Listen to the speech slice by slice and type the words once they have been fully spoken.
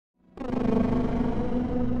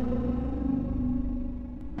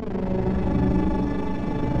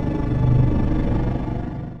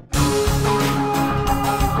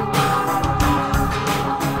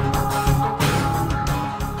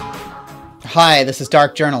Hi, this is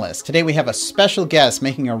Dark Journalist. Today we have a special guest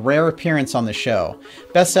making a rare appearance on the show.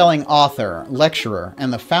 Bestselling author, lecturer,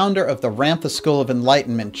 and the founder of the Ramtha School of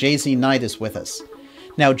Enlightenment, J.Z. Knight, is with us.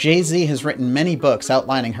 Now, J.Z. has written many books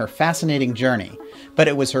outlining her fascinating journey, but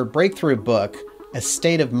it was her breakthrough book, A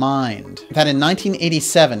State of Mind, that in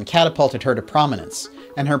 1987 catapulted her to prominence,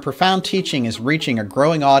 and her profound teaching is reaching a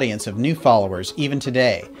growing audience of new followers even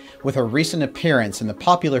today, with her recent appearance in the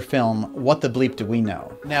popular film, What the Bleep Do We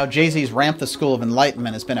Know? Now, J.Z.'s Ramtha School of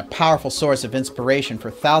Enlightenment has been a powerful source of inspiration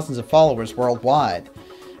for thousands of followers worldwide.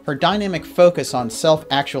 Her dynamic focus on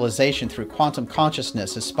self-actualization through quantum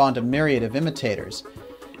consciousness has spawned a myriad of imitators.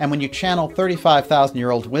 And when you channel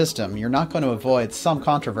 35,000-year-old wisdom, you're not going to avoid some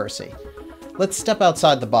controversy. Let's step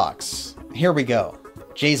outside the box. Here we go.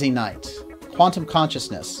 J.Z. Knight. Quantum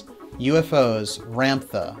consciousness, UFOs,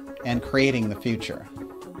 Ramtha, and creating the future.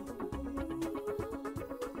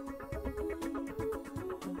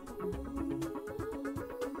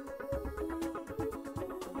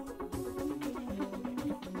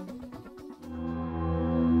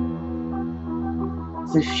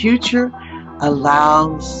 The future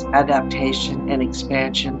allows adaptation and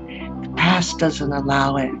expansion. The past doesn't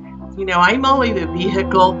allow it. You know, I'm only the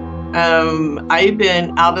vehicle. I've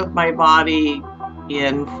been out of my body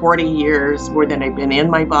in 40 years, more than I've been in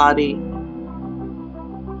my body.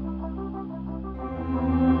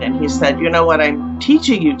 And he said, you know, what I'm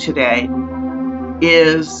teaching you today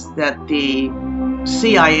is that the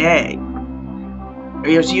CIA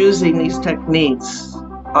is using these techniques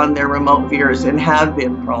on their remote viewers and have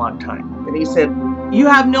been for a long time. And he said, you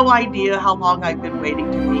have no idea how long I've been waiting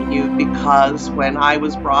to meet you, because when I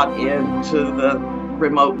was brought into the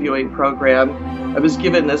remote viewing program, I was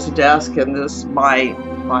given this desk, and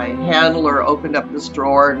my handler opened up this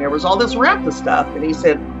drawer, and there was all this Ramtha stuff. And he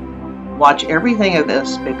said, watch everything of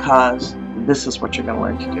this, because this is what you're going to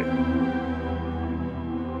learn to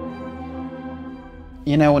do.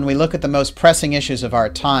 You know, when we look at the most pressing issues of our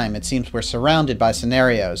time, it seems we're surrounded by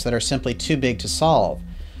scenarios that are simply too big to solve.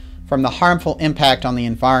 From the harmful impact on the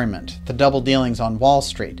environment, the double dealings on Wall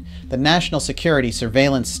Street, the national security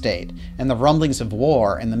surveillance state, and the rumblings of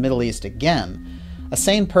war in the Middle East again, a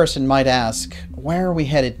sane person might ask, where are we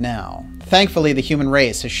headed now? Thankfully, the human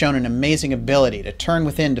race has shown an amazing ability to turn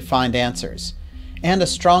within to find answers, and a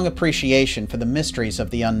strong appreciation for the mysteries of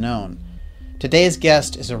the unknown. Today's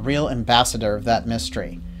guest is a real ambassador of that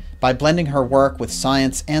mystery. By blending her work with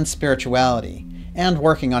science and spirituality, and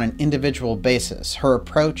working on an individual basis, her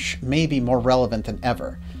approach may be more relevant than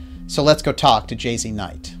ever. So let's go talk to J.Z.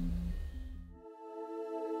 Knight.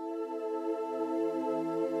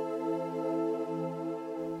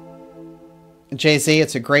 J.Z.,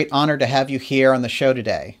 it's a great honor to have you here on the show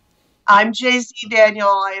today. I'm J.Z. Daniel.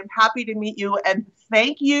 I am happy to meet you, and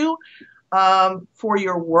thank you for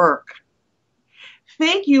your work.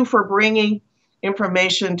 Thank you for bringing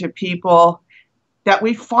information to people, that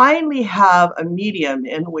we finally have a medium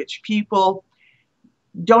in which people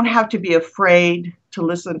don't have to be afraid to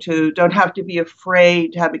listen to, don't have to be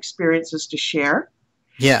afraid to have experiences to share.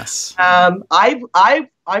 Yes.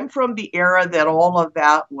 I'm from the era that all of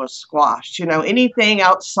that was squashed. You know, anything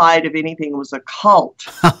outside of anything was a cult.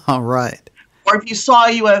 All right. Or if you saw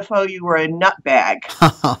a UFO, you were a nutbag.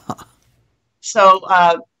 So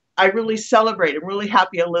I really celebrate. I'm really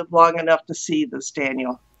happy I lived long enough to see this,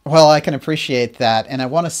 Daniel. Well, I can appreciate that, and I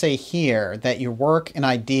want to say here that your work and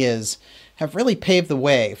ideas have really paved the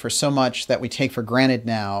way for so much that we take for granted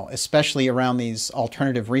now, especially around these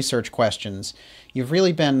alternative research questions. You've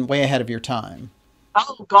really been way ahead of your time.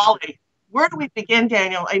 Oh, golly. Where do we begin,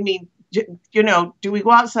 Daniel? I mean, you know, do we go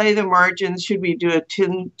outside the margins? Should we do a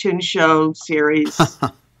tin show series?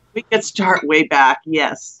 We could start way back,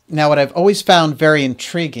 yes. Now, what I've always found very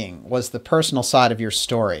intriguing was the personal side of your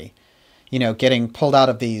story. You know, getting pulled out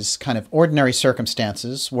of these kind of ordinary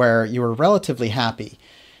circumstances where you were relatively happy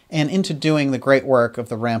and into doing the great work of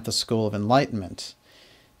the Ramtha School of Enlightenment.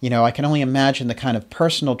 You know, I can only imagine the kind of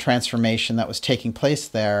personal transformation that was taking place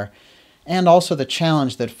there, and also the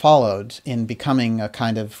challenge that followed in becoming a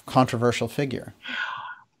kind of controversial figure.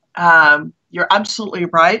 You're absolutely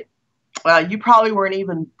right. You probably weren't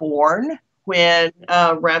even born when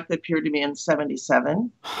Ramtha appeared to me in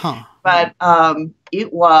 1977. Huh. But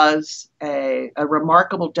it was a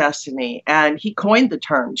remarkable destiny. And he coined the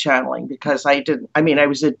term channeling, because I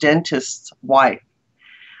was a dentist's wife,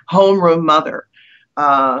 homeroom mother.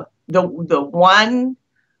 The one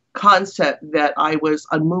concept that I was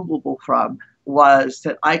unmovable from was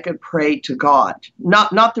that I could pray to God,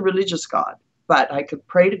 not the religious God, but I could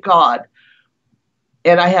pray to God.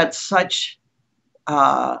 And I had such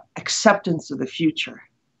acceptance of the future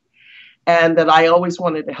and that I always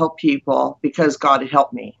wanted to help people because God had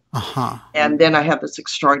helped me. Uh-huh. And then I had this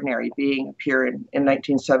extraordinary being appear in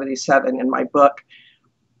 1977 in my book.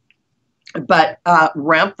 But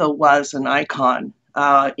Ramtha was an icon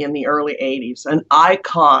in the early 80s, an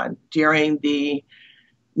icon during the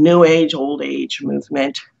New Age, Old Age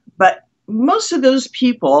movement. But most of those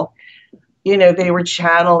people, you know, they were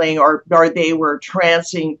channeling or they were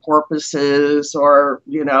trancing porpoises, or,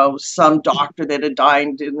 you know, some doctor that had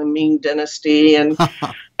died in the Ming Dynasty, and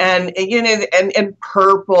you know, and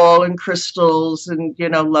purple and crystals and, you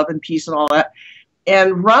know, love and peace and all that.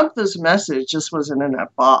 And Ramtha's message just wasn't in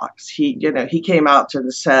that box. He, you know, he came out to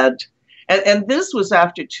the said, and this was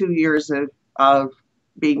after 2 years of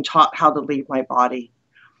being taught how to leave my body.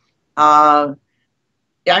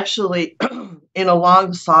 Actually, in a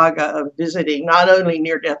long saga of visiting not only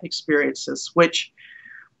near-death experiences, which,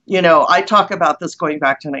 you know, I talk about this going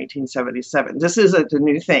back to 1977. This isn't a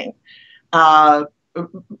new thing. Not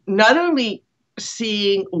only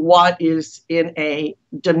seeing what is in a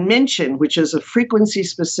dimension, which is a frequency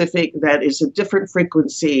specific, that is a different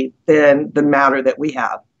frequency than the matter that we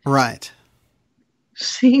have. Right.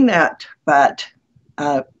 Seeing that, but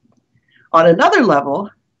on another level,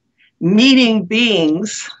 meeting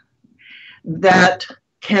beings that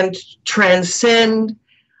can transcend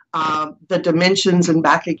the dimensions and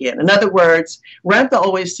back again. In other words, Ramtha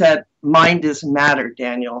always said, mind is matter,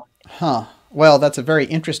 Daniel. Huh. Well, that's a very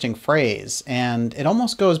interesting phrase, and it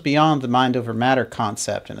almost goes beyond the mind over matter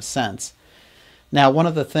concept in a sense. Now, one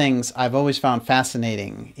of the things I've always found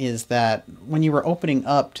fascinating is that when you were opening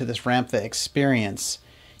up to this Ramtha experience,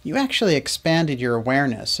 you actually expanded your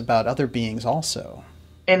awareness about other beings also.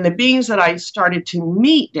 And the beings that I started to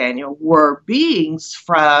meet, Daniel, were beings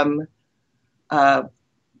from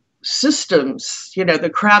systems, you know, the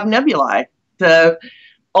Crab Nebulae.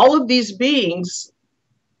 All of these beings,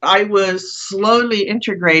 I was slowly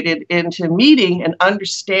integrated into meeting and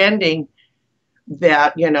understanding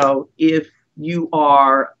that, you know, if you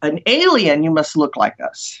are an alien, you must look like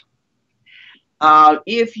us.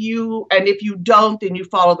 If you don't, then you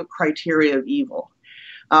follow the criteria of evil.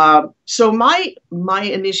 So my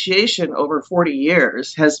initiation over 40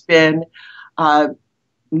 years has been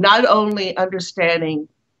not only understanding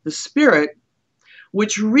the spirit,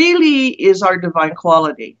 which really is our divine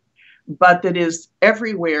quality, but that is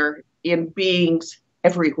everywhere in beings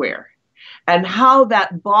everywhere. And how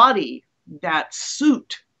that body, that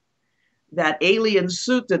suit, that alien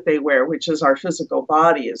suit that they wear, which is our physical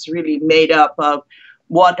body, is really made up of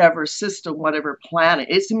whatever system, whatever planet.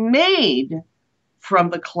 It's made from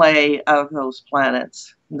the clay of those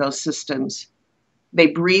planets, those systems. They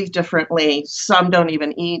breathe differently. Some don't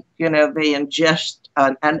even eat, you know, they ingest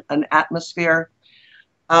an atmosphere.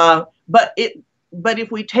 But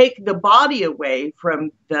if we take the body away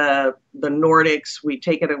from the Nordics, we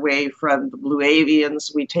take it away from the Blue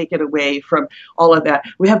Avians, we take it away from all of that,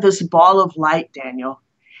 we have this ball of light, Daniel.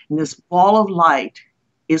 And this ball of light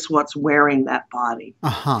is what's wearing that body.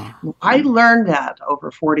 Uh-huh. I learned that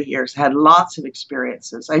over 40 years, had lots of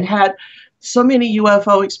experiences. I had so many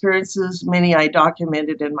UFO experiences, many I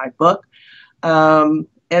documented in my book. And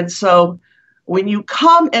so when you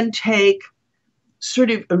come and take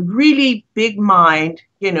sort of a really big mind,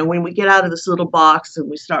 you know, when we get out of this little box and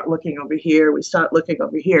we start looking over here, we start looking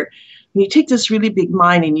over here, and you take this really big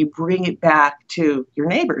mind and you bring it back to your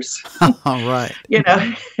neighbors. All right. You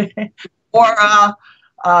know, or,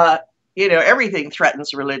 you know, everything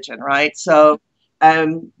threatens religion, right? So,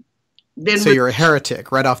 then. So you're a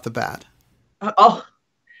heretic right off the bat.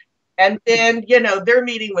 And then, you know, they're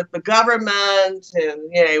meeting with the government, and,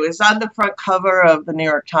 you know, it was on the front cover of the New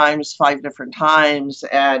York Times 5 different times.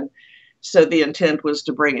 And so the intent was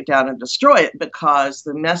to bring it down and destroy it, because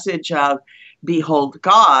the message of behold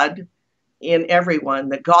God in everyone,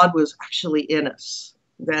 that God was actually in us,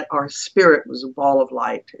 that our spirit was a ball of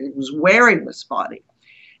light. It was wearing this body,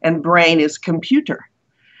 and brain is computer.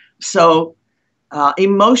 So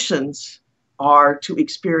emotions are to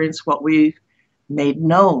experience what we've made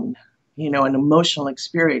known. You know, an emotional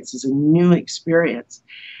experience is a new experience.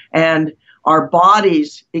 And our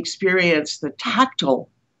bodies experience the tactile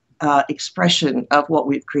expression of what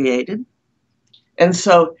we've created. And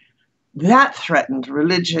so that threatened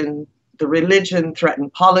religion. The religion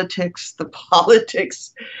threatened politics. The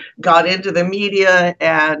politics got into the media,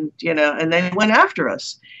 and, you know, and they went after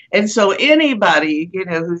us. And so anybody, you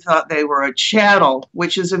know, who thought they were a channel,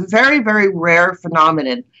 which is a very, very rare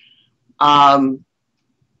phenomenon.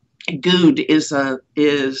 Good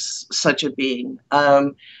is such a being.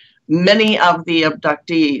 Many of the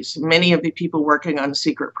abductees, many of the people working on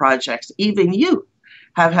secret projects, even you,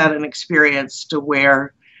 have had an experience to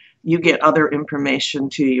where you get other information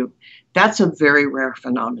to you. That's a very rare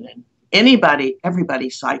phenomenon.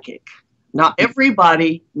 Everybody's psychic. Not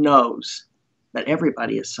everybody knows, but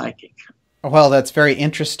everybody is psychic. Well, that's very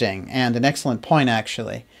interesting and an excellent point,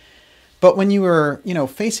 actually. But when you were,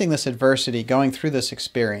 facing this adversity, going through this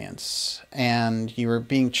experience, and you were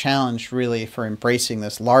being challenged really for embracing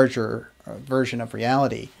this larger version of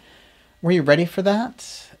reality, were you ready for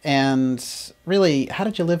that? And really, how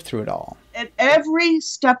did you live through it all? At every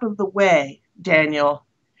step of the way, Daniel,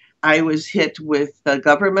 I was hit with the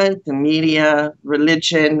government, the media,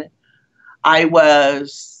 religion. I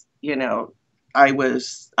was,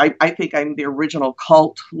 I think I'm the original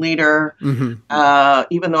cult leader, even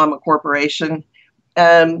though I'm a corporation.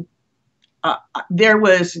 There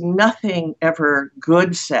was nothing ever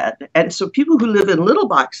good said. And so people who live in little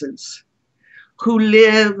boxes, who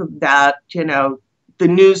live that, the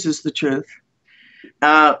news is the truth.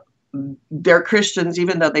 They're Christians,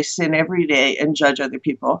 even though they sin every day and judge other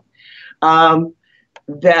people.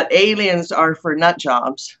 That aliens are for nut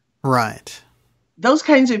jobs. Right. Those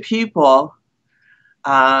kinds of people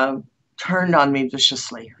turned on me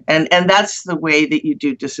viciously. And that's the way that you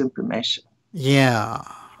do disinformation. Yeah.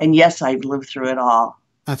 And yes, I've lived through it all.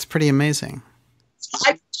 That's pretty amazing.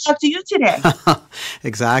 I talked to you today.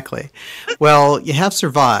 Exactly. Well, you have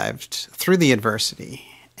survived through the adversity,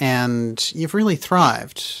 and you've really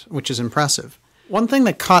thrived, which is impressive. One thing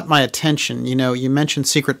that caught my attention, you mentioned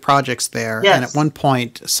secret projects there, Yes. and at one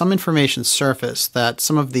point, some information surfaced that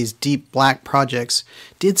some of these deep black projects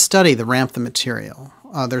did study the Ramtha material.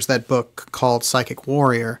 There's that book called Psychic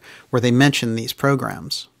Warrior, where they mention these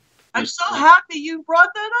programs. I'm so happy you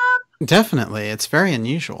brought that up. Definitely. It's very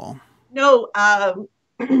unusual. No,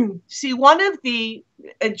 see, one of the,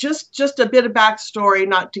 just a bit of backstory,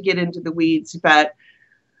 not to get into the weeds, but,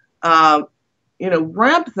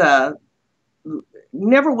 Ramtha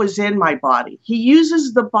never was in my body. He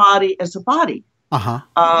uses the body as a body.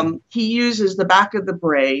 He uses the back of the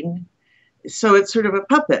brain. So it's sort of a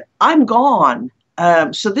puppet. I'm gone.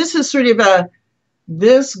 So this is sort of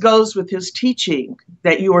this goes with his teaching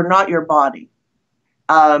that you are not your body.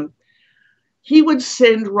 He would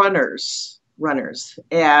send runners,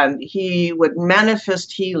 and he would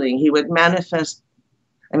manifest healing. He would manifest,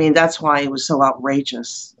 that's why he was so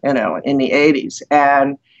outrageous, in the 80s.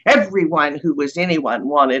 And everyone who was anyone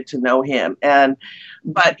wanted to know him.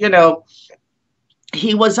 But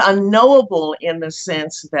he was unknowable in the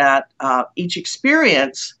sense that each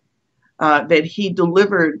experience that he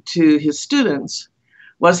delivered to his students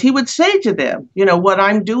was he would say to them, what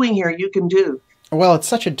I'm doing here, you can do. Well, it's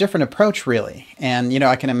such a different approach, really. And,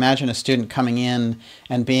 I can imagine a student coming in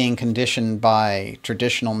and being conditioned by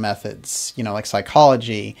traditional methods, like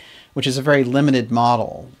psychology, which is a very limited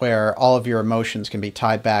model where all of your emotions can be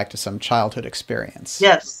tied back to some childhood experience.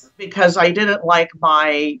 Yes, because I didn't like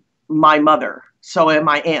my mother. So and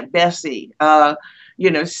my Aunt Bessie,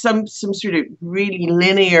 some sort of really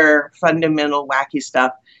linear, fundamental, wacky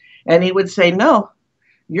stuff. And he would say, no,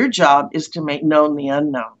 your job is to make known the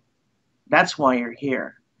unknown. That's why you're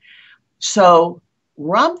here. So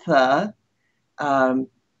Ramtha,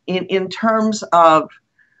 in terms of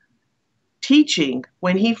teaching,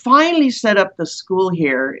 when he finally set up the school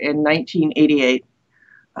here in 1988,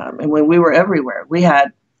 and when we were everywhere, we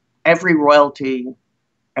had every royalty,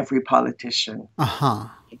 every politician.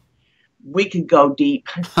 We could go deep.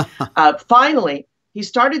 Finally, he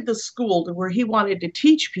started the school to where he wanted to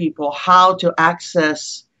teach people how to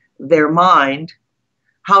access their mind,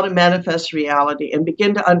 how to manifest reality, and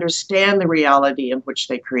begin to understand the reality in which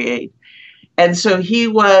they create. And so he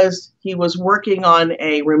was working on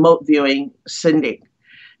a remote viewing sending.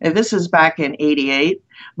 And this is back in 88.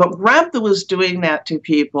 But Ramtha was doing that to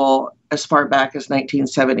people as far back as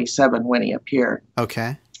 1977 when he appeared.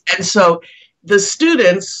 Okay. And so the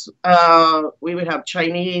students, we would have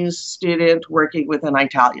Chinese student working with an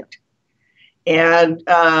Italian. And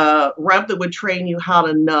Ramtha would train you how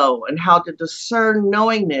to know and how to discern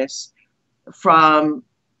knowingness from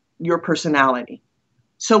your personality.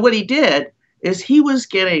 So what he did is he was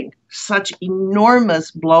getting such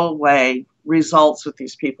enormous blow-away results with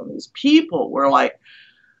these people. These people were like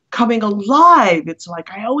coming alive. It's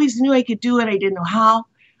like, I always knew I could do it. I didn't know how.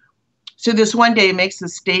 So this one day he makes a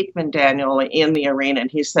statement, Daniel, in the arena,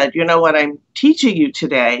 and he said, what I'm teaching you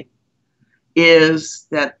today is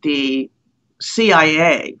that the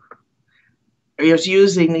CIA is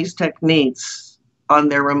using these techniques on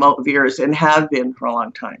their remote viewers and have been for a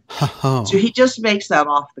long time. Oh. So he just makes that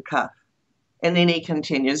off the cuff. And then he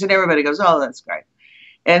continues, and everybody goes, oh, that's great.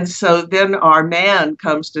 And so then our man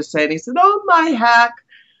comes to say, and he said, oh, my hack,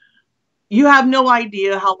 You have no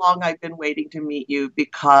idea how long I've been waiting to meet you,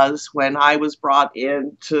 because when I was brought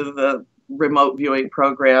into the remote viewing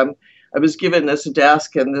program, I was given this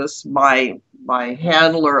desk, and this my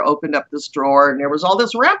handler opened up this drawer, and there was all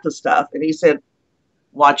this Ramtha stuff, and he said,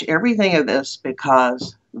 "Watch everything of this,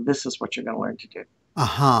 because this is what you're going to learn to do."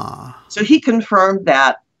 Uh-huh. So he confirmed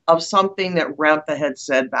that of something that Ramtha had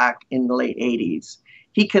said back in the late 80s.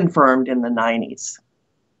 He confirmed in the 90s.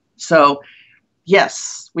 So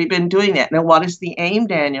yes, we've been doing that. Now, what is the aim,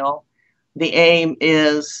 Daniel? The aim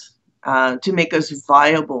is to make us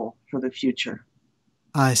viable for the future,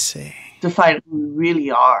 I see. to find who we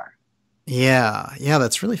really are. Yeah, yeah,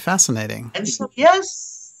 that's really fascinating. And so,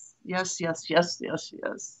 yes, yes, yes, yes, yes,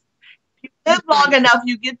 yes. If you live long enough,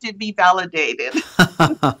 you get to be validated.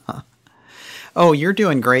 Oh, you're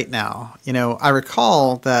doing great now. You know, I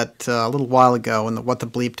recall that a little while ago when the What the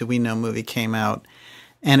Bleep Do We Know movie came out,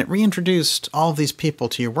 and it reintroduced all of these people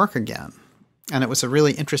to your work again. And it was a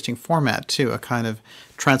really interesting format, too, a kind of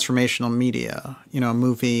transformational media, you know, a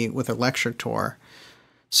movie with a lecture tour.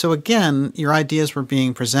 So again, your ideas were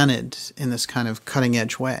being presented in this kind of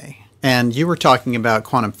cutting-edge way. And you were talking about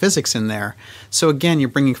quantum physics in there. So again, you're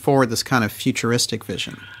bringing forward this kind of futuristic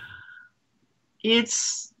vision.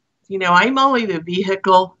 It's, I'm only the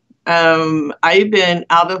vehicle. I've been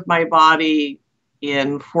out of my body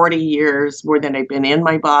in 40 years, more than I've been in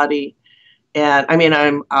my body. And I mean,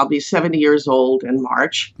 I'll be 70 years old in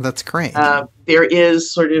March. That's great. There is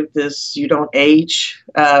sort of this, you don't age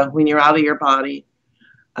when you're out of your body.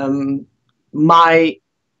 The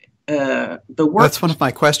work. That's one of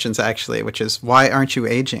my questions, actually, which is, why aren't you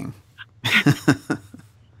aging?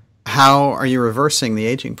 How are you reversing the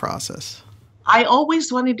aging process? I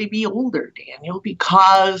always wanted to be older, Daniel,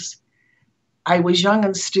 because I was young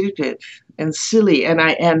and stupid and silly, and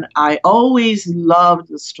I always loved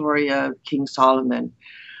the story of King Solomon,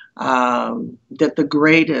 that the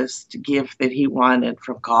greatest gift that he wanted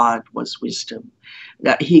from God was wisdom,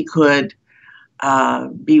 that he could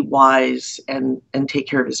be wise and take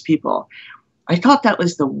care of his people. I thought that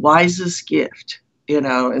was the wisest gift,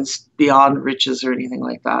 and beyond riches or anything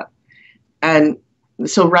like that. And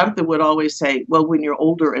so Ramtha would always say, well, when you're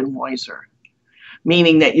older and wiser,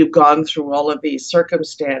 meaning that you've gone through all of these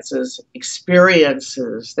circumstances,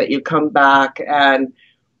 experiences, that you come back and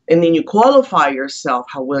then you qualify yourself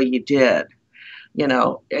how well you did,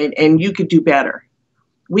 and you could do better.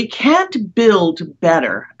 We can't build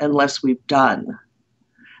better unless we've done.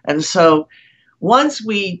 And so once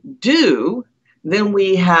we do, then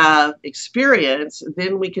we have experience,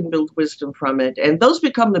 then we can build wisdom from it. And those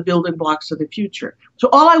become the building blocks of the future. So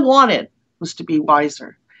all I wanted was to be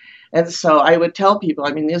wiser. And so I would tell people,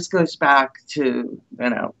 I mean, this goes back to,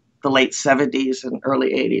 the late 70s and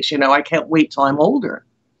early 80s. I can't wait till I'm older,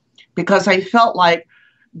 because I felt like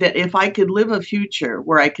that if I could live a future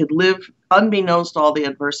where I could live unbeknownst to all the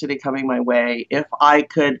adversity coming my way, if I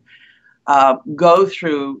could go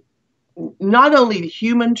through not only the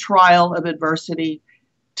human trial of adversity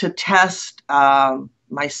to test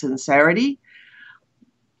my sincerity,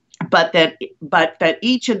 but that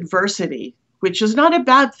each adversity, which is not a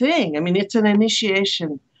bad thing, I mean, it's an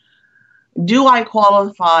initiation. Do I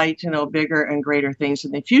qualify to know bigger and greater things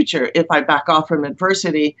in the future? If I back off from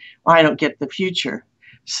adversity, I don't get the future.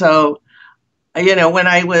 So, when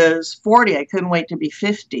I was 40, I couldn't wait to be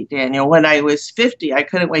 50, Daniel. When I was 50, I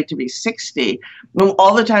couldn't wait to be 60.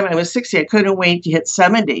 All the time I was 60, I couldn't wait to hit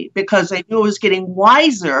 70, because I knew I was getting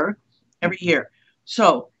wiser every year.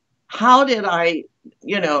 So how did I,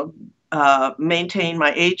 maintain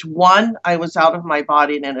my age? One, I was out of my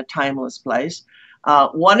body and in a timeless place.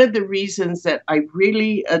 One of the reasons that I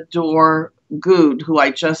really adore Good, who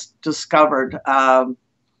I just discovered,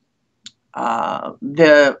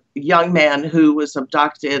 the young man who was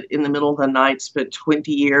abducted in the middle of the night, spent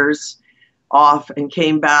 20 years off and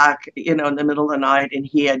came back, in the middle of the night, and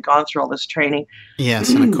he had gone through all this training. Yes,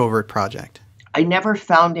 in a covert project. I never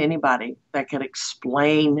found anybody that could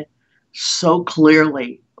explain so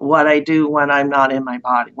clearly what I do when I'm not in my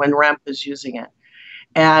body, when Ramtha is using it.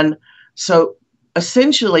 And so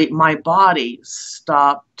essentially my body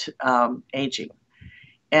stopped aging.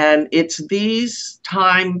 And it's these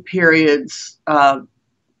time periods of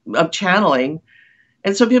channeling.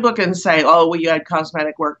 And so people can say, oh, well, you had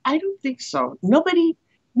cosmetic work. I don't think so. Nobody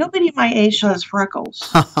my age has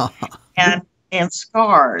freckles and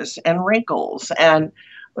scars and wrinkles and,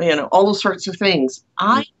 all those sorts of things.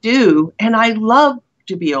 I do. And I love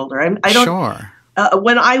to be older. I don't. Sure.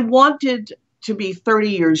 When I wanted to be 30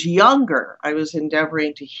 years younger, I was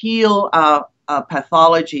endeavoring to heal a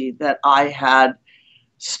pathology that I had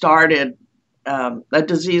started, a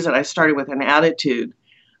disease that I started with an attitude.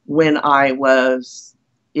 when I was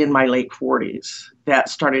in my late 40s that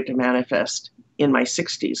started to manifest in my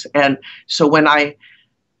 60s. And so when I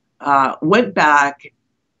went back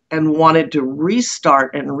and wanted to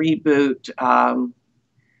restart and reboot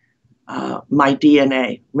my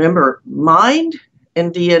DNA. Remember, mind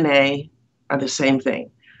and DNA are the same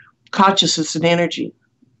thing. Consciousness and energy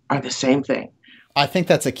are the same thing. I think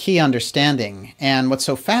that's a key understanding. And what's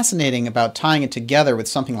so fascinating about tying it together with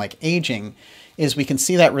something like aging is we can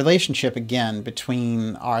see that relationship again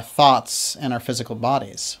between our thoughts and our physical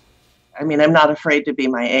bodies. I mean, I'm not afraid to be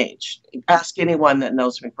my age. Ask anyone that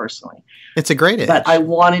knows me personally. It's a great age. But I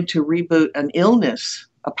wanted to reboot an illness,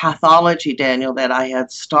 a pathology, Daniel, that I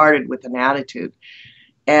had started with an attitude.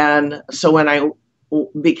 And so when I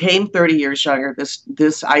became 30 years younger,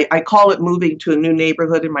 I call it moving to a new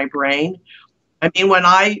neighborhood in my brain. I mean, when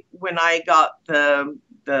I got the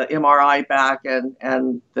MRI back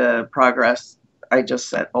and the progress, I just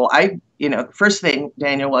said, well, the first thing,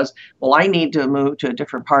 Daniel, was, well, I need to move to a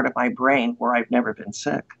different part of my brain where I've never been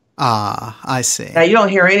sick. Ah, I see. Now, you don't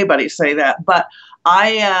hear anybody say that, but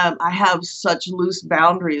I have such loose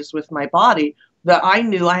boundaries with my body that I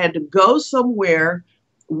knew I had to go somewhere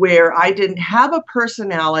where I didn't have a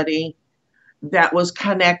personality that was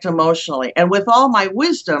connect emotionally. And with all my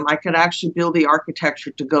wisdom, I could actually build the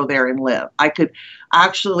architecture to go there and live. I could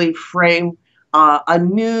actually frame a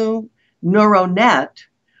new neural net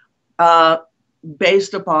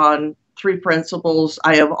based upon 3 principles.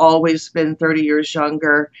 I have always been 30 years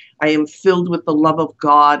younger. I am filled with the love of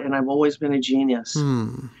God, and I've always been a genius.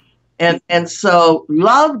 And so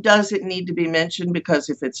love doesn't need to be mentioned, because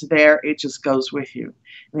if it's there, it just goes with you.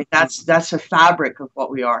 I mean, that's a fabric of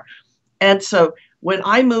what we are. And so when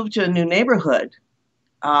I moved to a new neighborhood,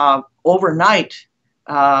 overnight,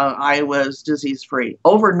 I was disease-free.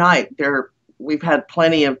 Overnight, we've had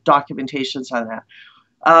plenty of documentations on that.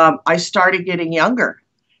 I started getting younger.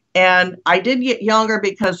 And I didn't get younger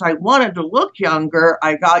because I wanted to look younger.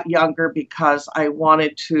 I got younger because I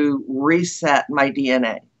wanted to reset my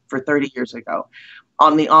DNA for 30 years ago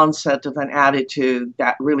on the onset of an attitude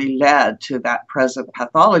that really led to that present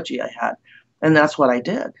pathology I had. And that's what I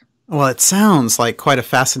did. Well, it sounds like quite a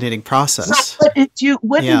fascinating process. So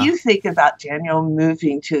what do you think about, Daniel,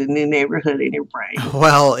 moving to a new neighborhood in your brain?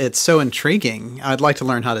 Well, it's so intriguing. I'd like to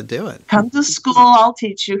learn how to do it. Come to school. I'll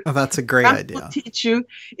teach you. Oh, that's a great idea. I'll teach you.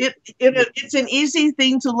 It's an easy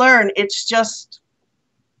thing to learn. It's just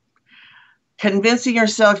convincing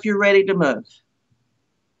yourself you're ready to move.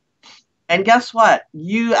 And guess what?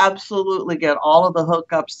 You absolutely get all of the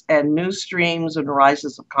hookups and new streams and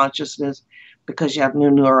rises of consciousness because you have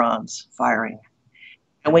new neurons firing.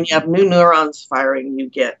 And when you have new neurons firing, you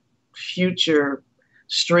get future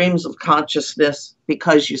streams of consciousness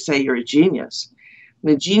because you say you're a genius.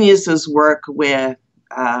 The geniuses work with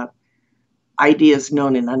ideas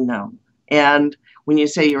known and unknown. And when you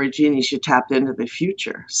say you're a genius, you tapped into the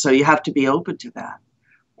future. So you have to be open to that.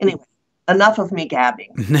 Anyway, enough of me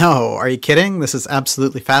gabbing. No, are you kidding? This is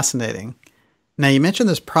absolutely fascinating. Now, you mentioned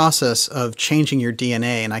this process of changing your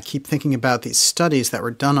DNA, and I keep thinking about these studies that were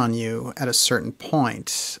done on you at a certain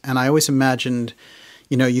point. And I always imagined,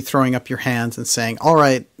 you throwing up your hands and saying, all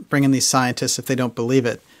right, bring in these scientists if they don't believe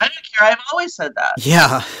it. I don't care. I've always said that.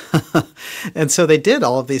 Yeah. And so they did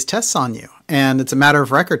all of these tests on you. And it's a matter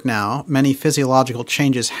of record now. Many physiological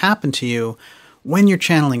changes happen to you when you're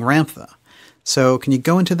channeling Ramtha. So can you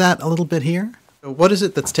go into that a little bit here? What is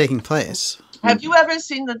it that's taking place? Have you ever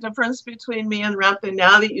seen the difference between me and Ramtha?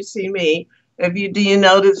 Now that you see me, do you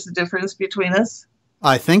notice the difference between us?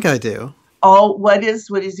 I think I do. Oh, what is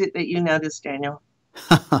it that you notice, Daniel?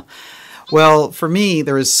 Well, for me,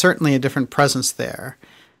 there is certainly a different presence there.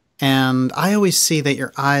 And I always see that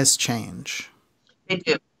your eyes change. They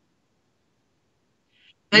do.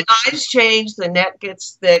 The eyes change, the neck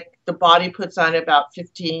gets thick, the body puts on about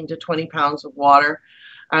 15 to 20 pounds of water.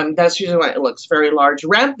 That's usually why it looks very large.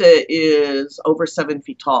 Ramtha is over 7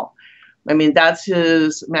 feet tall. I mean, that's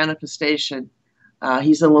his manifestation.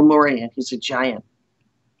 He's a Lemurian. He's a giant.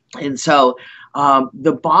 And so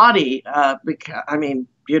the body, I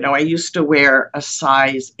used to wear a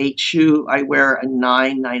size 8 shoe. I wear a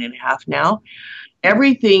 9.5 now.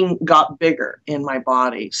 Everything got bigger in my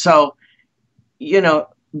body. So,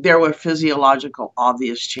 there were physiological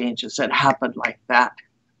obvious changes that happened like that.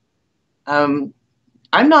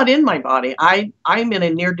 I'm not in my body. I'm in a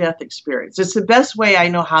near-death experience. It's the best way I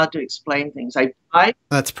know how to explain things.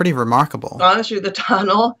 That's pretty remarkable. Gone through the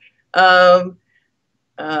tunnel.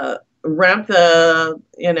 Ramtha,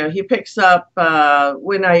 he picks up,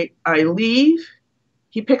 when I leave,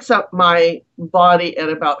 he picks up my body at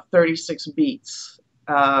about 36 beats.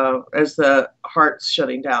 as the heart's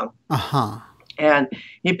shutting down. Uh-huh. And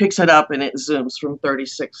he picks it up and it zooms from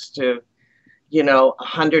 36 to,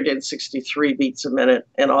 163 beats a minute,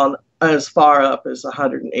 and on as far up as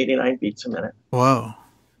 189 beats a minute. Whoa.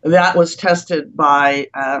 That was tested by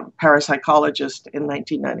a parapsychologist in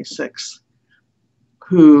 1996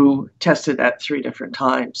 who tested at 3 different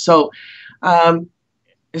times. So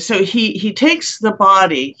he takes the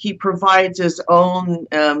body, he provides his own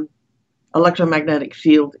electromagnetic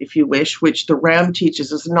field, if you wish, which the RAM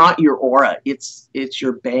teaches is not your aura, it's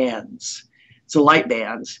your bands. It's the light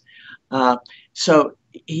bands. So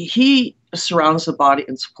he surrounds the body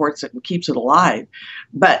and supports it and keeps it alive.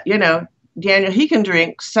 But, Daniel, he can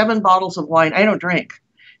drink 7 bottles of wine. I don't drink.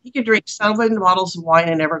 He can drink 7 bottles of wine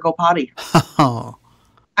and never go potty. Oh.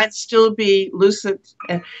 And still be lucid.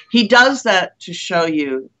 And he does that to show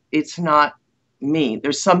you it's not me.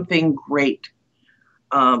 There's something great,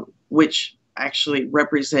 which actually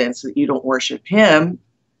represents that you don't worship him.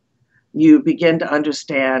 You begin to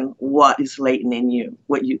understand what is latent in you,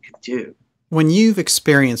 what you can do. When you've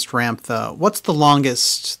experienced Ramtha, what's the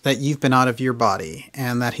longest that you've been out of your body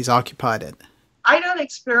and that he's occupied it? I don't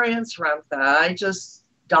experience Ramtha. I just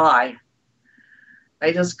die.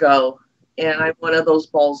 I just go. And I'm one of those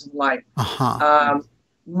balls of light. Uh-huh.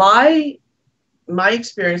 My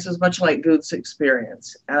experience is much like Good's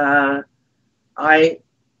experience.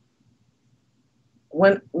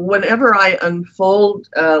 Whenever I unfold,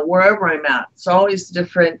 wherever I'm at, it's always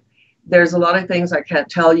different. There's a lot of things I can't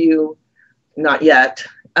tell you, not yet,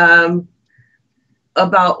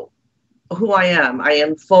 about who I am. I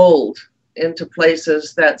unfold into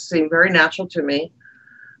places that seem very natural to me.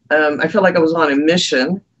 I feel like I was on a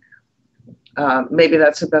mission. Maybe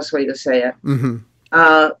that's the best way to say it. Mm-hmm.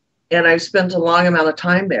 And I've spent a long amount of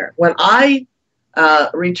time there. When I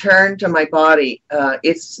return to my body,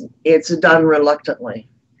 it's done reluctantly.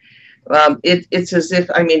 It's as if,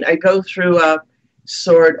 I go through a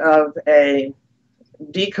sort of a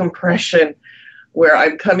decompression where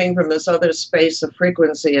I'm coming from this other space of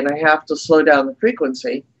frequency and I have to slow down the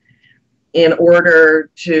frequency in order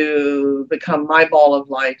to become my ball of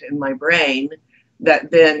light in my brain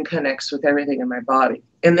that then connects with everything in my body.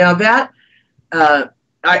 And now that,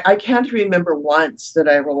 I can't remember once that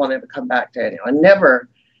I ever wanted to come back, Daniel. I never,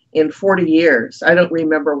 in 40 years, I don't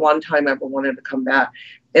remember one time I ever wanted to come back.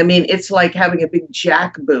 It's like having a big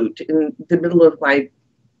jackboot in the middle of my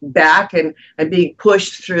back and I'm being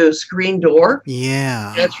pushed through a screen door.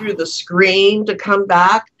 Yeah. And through the screen to come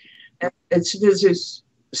back. And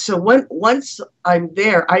once I'm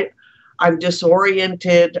there, I'm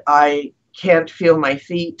disoriented. I can't feel my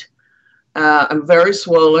feet. I'm very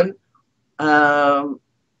swollen. Well,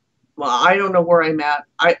 I don't know where I'm at.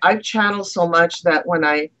 I've channeled so much that when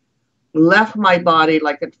I left my body,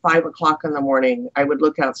 like at 5 o'clock in the morning, I would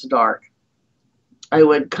look out, it's dark. I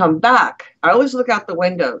would come back. I always look out the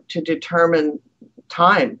window to determine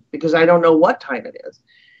time because I don't know what time it is.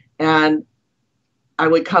 And I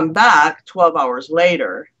would come back 12 hours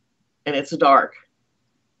later and it's dark.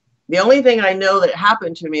 The only thing I know that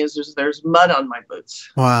happened to me is there's mud on my boots.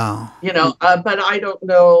 Wow. But I don't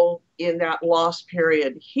know in that lost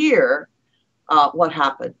period here what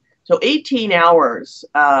happened. So 18 hours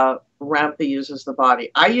Ramtha uses the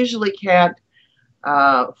body. I usually can't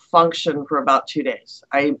function for about 2 days.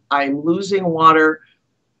 I'm losing water.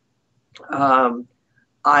 I'm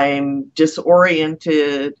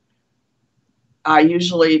disoriented. I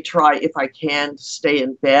usually try, if I can, to stay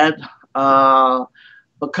in bed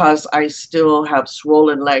because I still have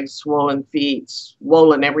swollen legs, swollen feet,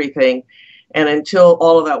 swollen everything. And until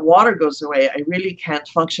all of that water goes away, I really can't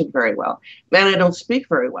function very well. And I don't speak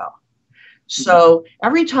very well. So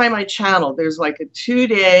every time I channel, there's like a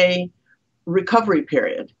 2-day recovery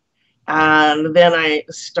period. And then I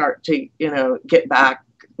start to, get back.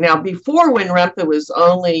 Now, before when Ramtha was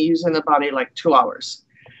only using the body like 2 hours,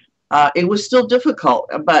 it was still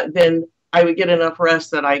difficult, but then I would get enough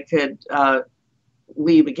rest that I could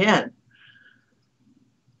leave again.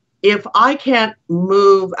 If I can't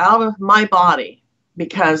move out of my body,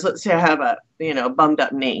 because let's say I have a, bummed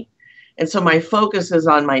up knee, and so my focus is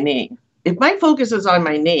on my knee. If my focus is on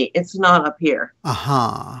my knee, it's not up here.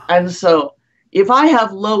 Uh-huh. And so if I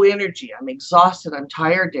have low energy, I'm exhausted, I'm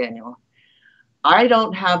tired, Daniel, I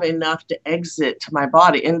don't have enough to exit my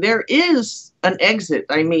body. And there is an exit.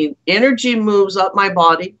 Energy moves up my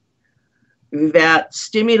body that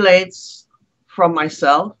stimulates from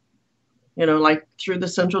myself, like through the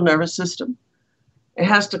central nervous system. It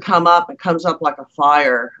has to come up. It comes up like a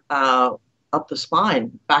fire up the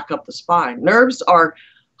spine, back up the spine. Nerves are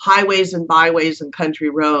highways and byways and country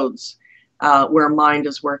roads where mind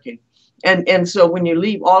is working. And so when you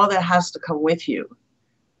leave, all of that has to come with you.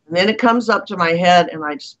 And then it comes up to my head and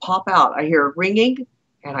I just pop out. I hear a ringing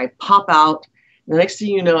and I pop out. The next thing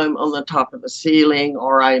you know, I'm on the top of the ceiling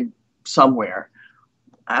or I'm somewhere.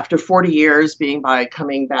 After 40 years being by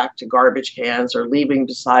coming back to garbage cans or leaving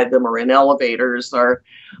beside them or in elevators or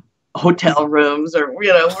hotel rooms or,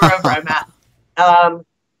 wherever I'm at.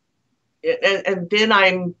 And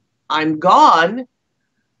then I'm gone.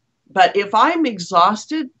 But if I'm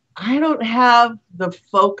exhausted, I don't have the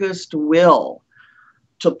focused will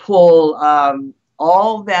to pull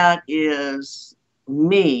all that is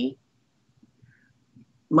me,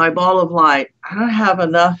 my ball of light. I don't have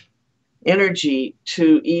enough energy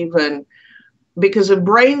to even, because the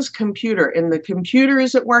brain's computer, and the computer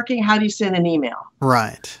isn't working, how do you send an email?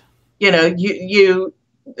 Right. And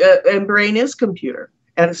brain is computer.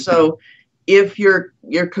 And so if your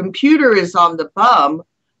computer is on the bum,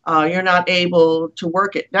 you're not able to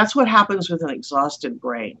work it. That's what happens with an exhausted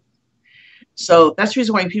brain. So that's the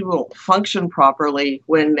reason why people don't function properly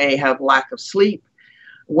when they have lack of sleep,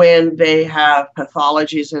 when they have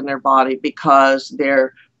pathologies in their body, because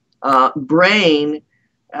their brain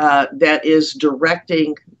that is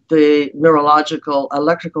directing the neurological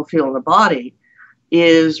electrical field in the body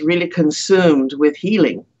is really consumed with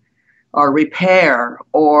healing or repair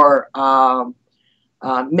or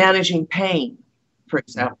managing pain, for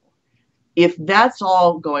example. If that's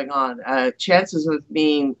all going on, chances of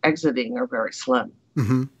me exiting are very slim.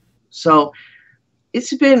 Mm-hmm. So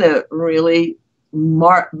it's been a really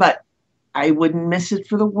but I wouldn't miss it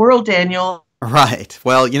for the world, Daniel. Right.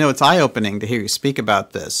 Well, it's eye-opening to hear you speak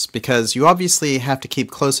about this because you obviously have to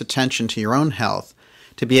keep close attention to your own health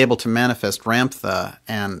to be able to manifest Ramtha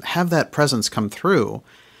and have that presence come through.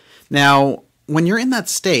 Now, when you're in that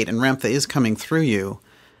state and Ramtha is coming through you,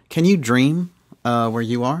 can you dream where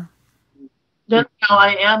you are? No,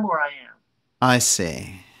 I am where I am. I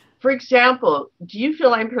see. For example, do you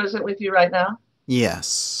feel I'm present with you right now?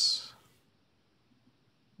 Yes.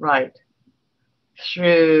 Right.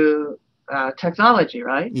 Through technology,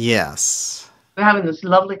 right? Yes. We're having this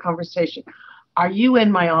lovely conversation. Are you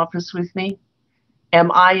in my office with me? Am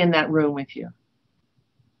I in that room with you?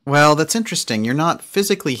 Well, that's interesting. You're not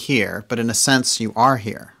physically here, but in a sense you are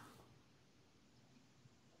here.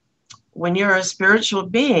 When you're a spiritual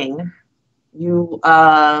being, you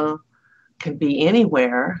can be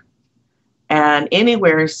anywhere, and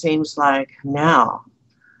anywhere seems like now.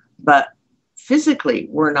 But physically,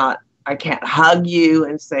 we're not. I can't hug you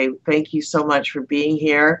and say, thank you so much for being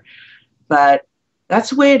here. But that's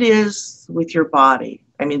the way it is with your body.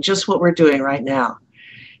 I mean, just what we're doing right now.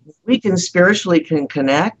 We can spiritually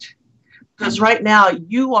connect because right now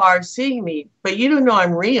you are seeing me, but you don't know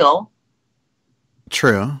I'm real.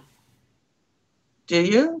 True. Do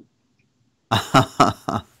you?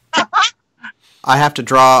 I have to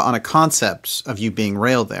draw on a concept of you being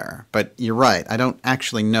real there, but you're right. I don't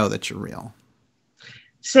actually know that you're real.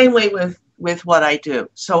 Same way with what I do.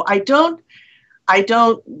 So I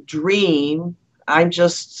don't dream. I'm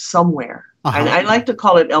just somewhere. And I like to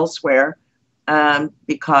call it elsewhere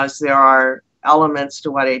because there are elements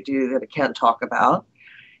to what I do that I can't talk about.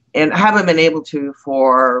 And I haven't been able to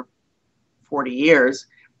for 40 years.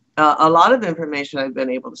 A lot of information I've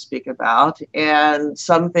been able to speak about, and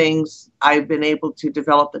some things I've been able to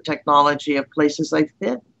develop the technology of places I've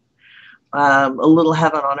been. A little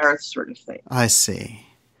heaven on earth sort of thing. I see.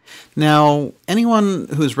 Now, anyone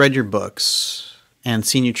who's read your books and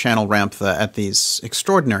seen you channel Ramtha at these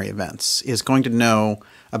extraordinary events is going to know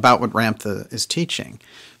about what Ramtha is teaching.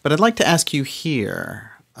 But I'd like to ask you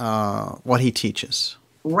here what he teaches.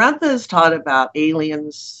 Ramtha is taught about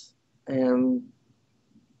aliens,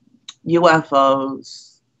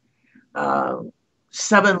 UFOs,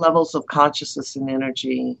 7 levels of consciousness and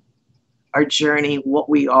energy, our journey, what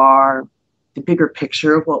we are, the bigger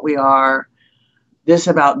picture of what we are. This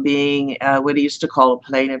about being what he used to call a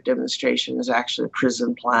plane of demonstration is actually a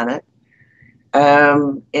prison planet.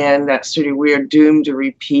 And that sort of we are doomed to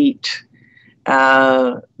repeat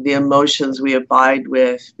the emotions we abide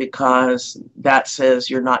with because that says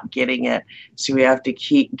you're not getting it. So we have to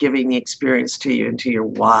keep giving the experience to you until you're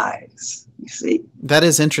wise. You see? That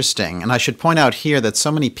is interesting. And I should point out here that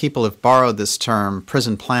so many people have borrowed this term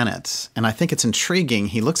prison planet. And I think it's intriguing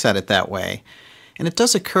he looks at it that way. And it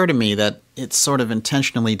does occur to me that it's sort of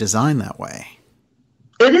intentionally designed that way.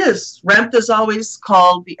 It is. Ramtha's always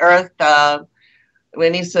called the earth,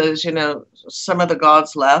 when he says, some of the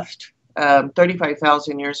gods left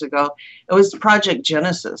 35,000 years ago. It was Project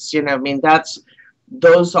Genesis.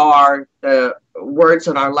 Those are the words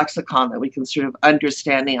in our lexicon that we can sort of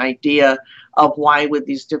understand the idea of why would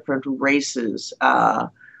these different races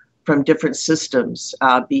from different systems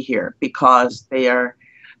be here, because they are,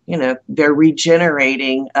 they're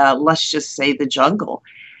regenerating, let's just say, the jungle.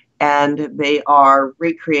 And they are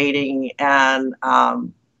recreating and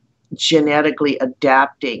genetically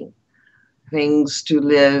adapting things to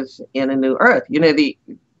live in a new earth.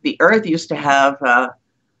 The earth used to have a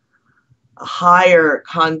higher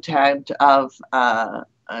content of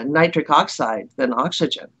nitric oxide than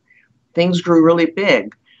oxygen. Things grew really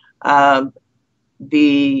big.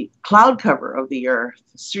 The cloud cover of the earth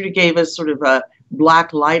sort of gave us sort of a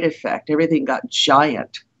black light effect. Everything got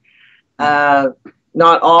giant.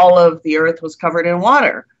 Not all of the earth was covered in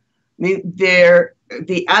water. I mean,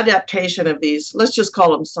 the adaptation of these, let's just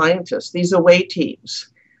call them scientists, these away teams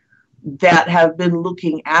that have been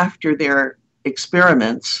looking after their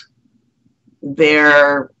experiments,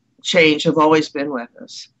 their change have always been with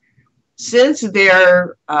us. Since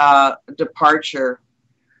their departure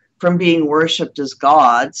from being worshipped as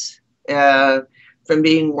gods, from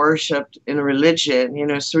being worshipped in a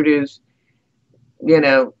religion, sort of,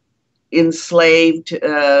 enslaved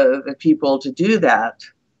the people to do that.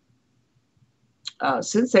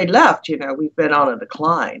 Since they left, we've been on a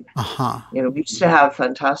decline. We used to have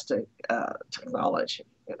fantastic technology.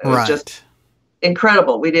 Right. Just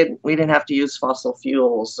incredible. We didn't have to use fossil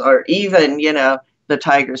fuels, or even, the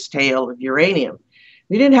tiger's tail of uranium.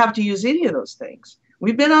 We didn't have to use any of those things.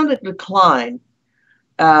 We've been on a decline.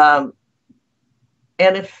 And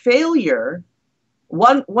a failure,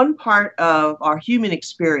 one part of our human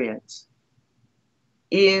experience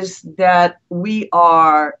is that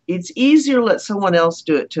it's easier to let someone else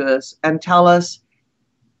do it to us and tell us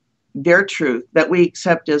their truth that we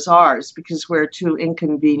accept as ours, because we're too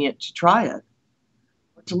inconvenient to try it,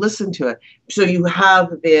 to listen to it. So you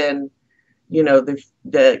have been,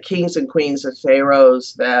 the kings and queens of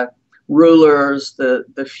pharaohs, the rulers,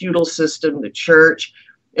 the feudal system, the church,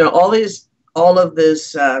 all of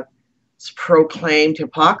this proclaimed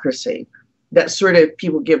hypocrisy that sort of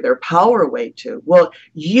people give their power away to. Well,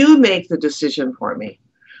 you make the decision for me.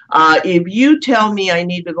 If you tell me I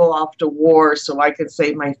need to go off to war so I can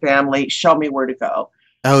save my family, show me where to go.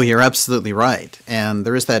 Oh, you're absolutely right. And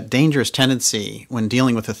there is that dangerous tendency when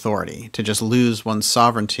dealing with authority to just lose one's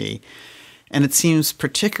sovereignty. And it seems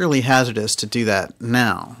particularly hazardous to do that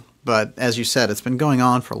now. But as you said, it's been going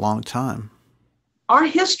on for a long time. Our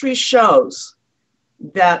history shows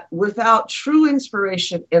that without true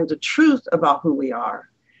inspiration into truth about who we are,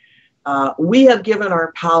 we have given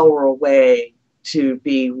our power away to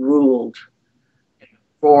be ruled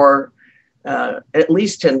for at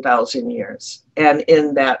least 10,000 years. And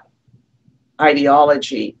in that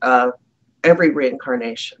ideology of every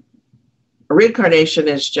reincarnation. A reincarnation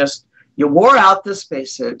is just, you wore out the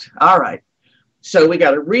spacesuit. All right. So we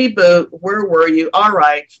got to reboot. Where were you? All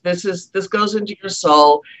right. This goes into your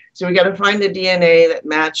soul. So we got to find the DNA that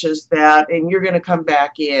matches that, and you're going to come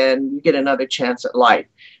back in. You get another chance at life.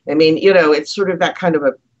 I mean, it's sort of that kind of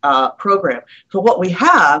a program. So what we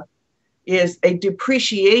have is a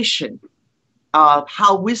depreciation of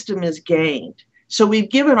how wisdom is gained. So we've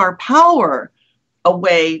given our power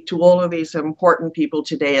away to all of these important people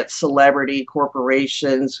today at celebrity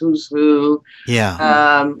corporations, who's who,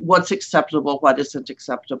 what's acceptable, what isn't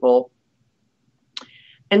acceptable,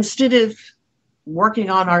 instead of working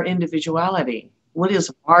on our individuality. What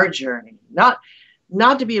is our journey? Not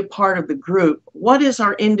to be a part of the group. What is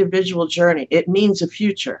our individual journey? It means a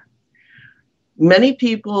future. Many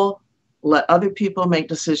people let other people make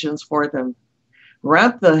decisions for them.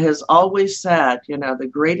 Ramtha has always said, the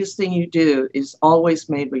greatest thing you do is always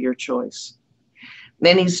made by your choice.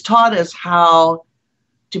 And he's taught us how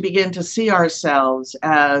to begin to see ourselves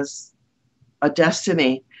as a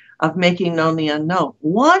destiny of making known the unknown.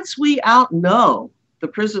 Once we outknow the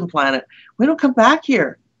prison planet, we don't come back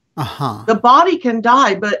here. The body can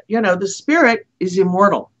die, but, the spirit is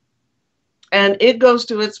immortal. And it goes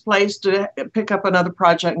to its place to pick up another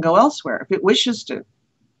project and go elsewhere if it wishes to.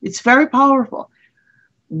 It's very powerful.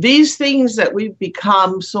 These things that we've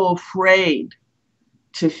become so afraid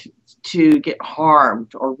to get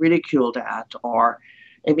harmed or ridiculed at, or,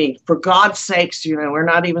 for God's sakes, we're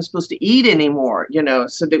not even supposed to eat anymore,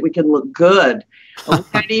 so that we can look good. We're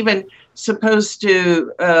not even supposed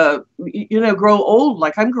to, grow old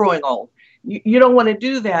like I'm growing old. You don't want to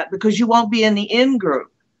do that because you won't be in the in group.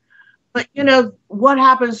 But, what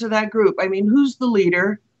happens to that group? Who's the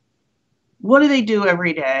leader? What do they do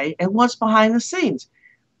every day? And what's behind the scenes?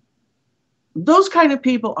 Those kind of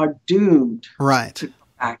people are doomed to come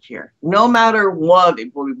back here. No matter what,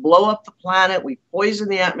 we blow up the planet, we poison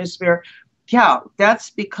the atmosphere. Yeah, that's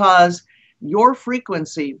because your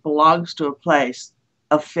frequency belongs to a place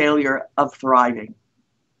of failure of thriving.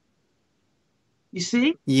 You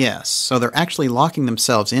see? Yes. So they're actually locking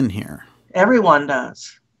themselves in here. Everyone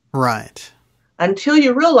does. Right. Until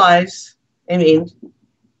you realize,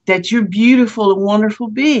 that you're beautiful and wonderful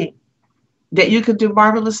being, that you could do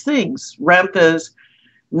marvelous things. Ramtha's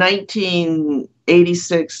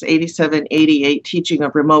 1986, 87, 88 teaching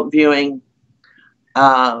of remote viewing,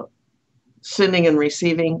 sending and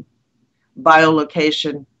receiving,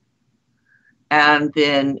 biolocation, and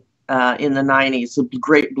then in the 90s, the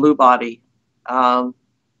great blue body on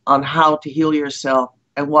how to heal yourself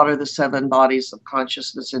and what are the 7 bodies of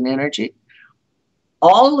consciousness and energy.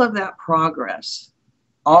 All of that progress,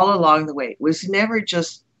 all along the way, was never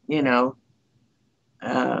just, what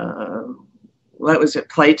was it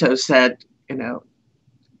Plato said,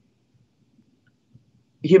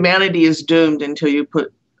 humanity is doomed until you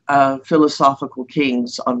put philosophical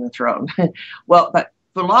kings on the throne. Well, but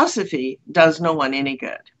philosophy does no one any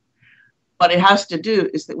good. What it has to do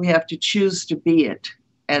is that we have to choose to be it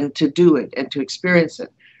and to do it and to experience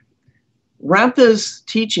it. Ramtha's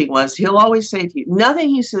teaching was, he'll always say to you, nothing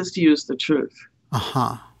he says to you is the truth.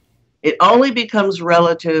 Uh-huh. It only becomes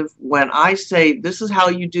relative when I say, this is how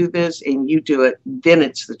you do this, and you do it, then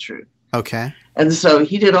it's the truth. Okay. And so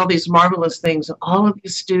he did all these marvelous things, and all of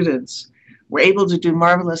his students were able to do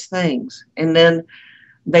marvelous things. And then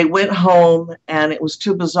they went home, and it was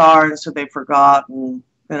too bizarre, and so they forgot, and,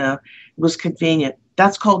 it was convenient.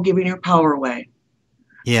 That's called giving your power away.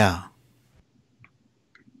 Yeah.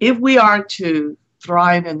 If we are to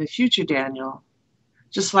thrive in the future, Daniel,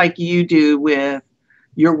 just like you do with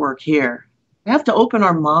your work here, we have to open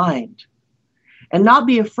our mind and not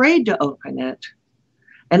be afraid to open it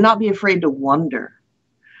and not be afraid to wonder,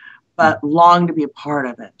 but long to be a part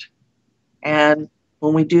of it. And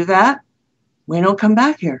when we do that, we don't come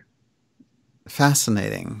back here.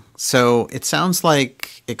 Fascinating. So it sounds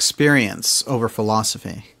like experience over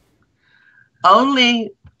philosophy.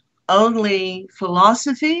 Only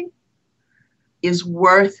philosophy is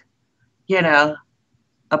worth, a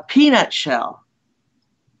peanut shell.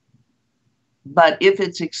 But if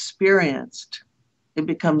it's experienced, it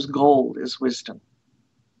becomes gold, is wisdom.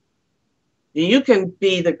 You can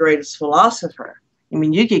be the greatest philosopher.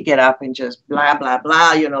 You could get up and just blah, blah,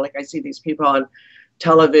 blah, like I see these people on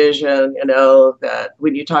television, that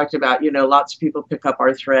when you talked about, lots of people pick up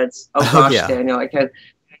our threads. Oh gosh, yeah. Daniel, I can't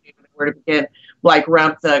even know where to begin. Like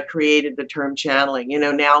Ramtha created the term channeling,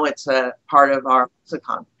 now it's a part of our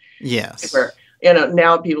lexicon. Yes. Where,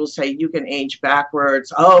 now people say you can age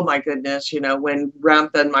backwards. Oh my goodness, when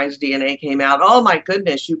Ramtha and my DNA came out, oh my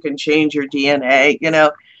goodness, you can change your DNA.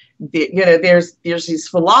 There's these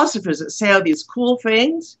philosophers that say all these cool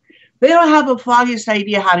things. They don't have the foggiest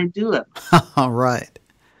idea how to do it. Right.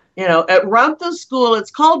 At Ramtha School, it's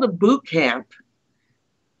called a boot camp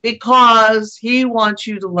because he wants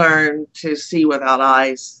you to learn to see without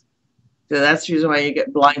eyes. So that's the reason why you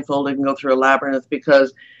get blindfolded and go through a labyrinth,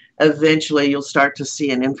 because eventually you'll start to see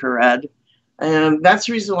an infrared. And that's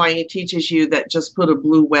the reason why he teaches you that just put a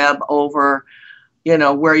blue web over,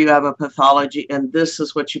 where you have a pathology, and this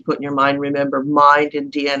is what you put in your mind. Remember, mind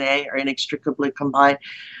and DNA are inextricably combined.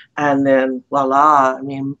 And then, voila,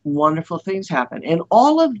 wonderful things happen. And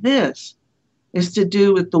all of this is to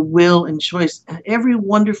do with the will and choice of every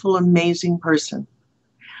wonderful, amazing person.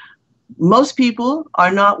 Most people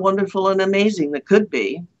are not wonderful and amazing. They could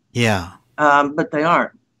be. Yeah. But they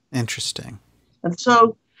aren't. Interesting. And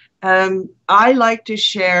so I like to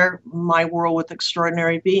share my world with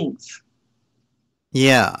extraordinary beings.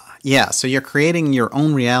 Yeah. Yeah. So you're creating your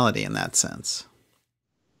own reality in that sense.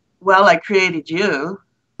 Well, I created you.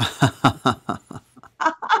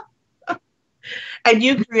 And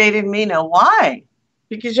you created me. Now, why?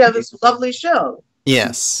 Because you have this lovely show.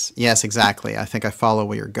 Yes. Yes, exactly. I think I follow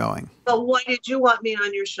where you're going. But why did you want me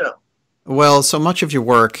on your show? Well, so much of your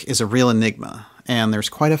work is a real enigma, and there's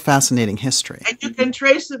quite a fascinating history. And you can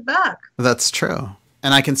trace it back. That's true.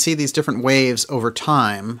 And I can see these different waves over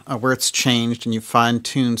time where it's changed and you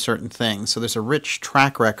fine-tune certain things. So there's a rich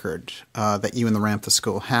track record that you and the Ramtha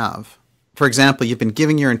School have. For example, you've been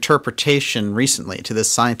giving your interpretation recently to this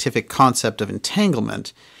scientific concept of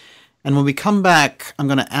entanglement. And when we come back, I'm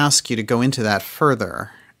going to ask you to go into that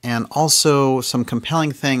further, and also some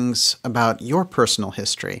compelling things about your personal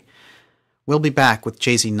history. We'll be back with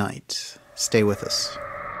Jay-Z Knight. Stay with us.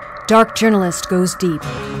 Dark Journalist goes deep.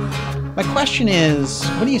 My question is,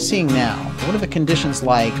 what are you seeing now? What are the conditions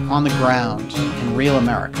like on the ground in real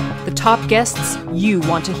America? The top guests you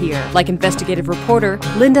want to hear, like investigative reporter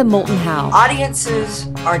Linda Moulton Howe. Audiences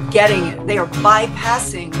are getting it. They are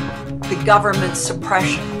bypassing the government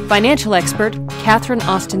suppression. Financial expert Catherine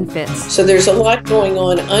Austin Fitz. So there's a lot going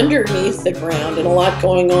on underneath the ground and a lot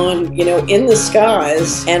going on, in the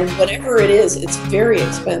skies. And whatever it is, it's very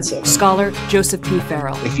expensive. Scholar Joseph P.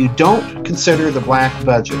 Farrell. If you don't consider the black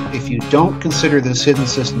budget, if you don't consider this hidden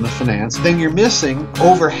system of finance, then you're missing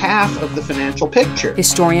over half of the financial picture.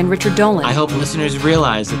 Historian Richard Dolan. I hope listeners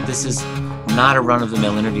realize that this is not a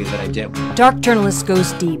run-of-the-mill interview that I did. Dark Journalist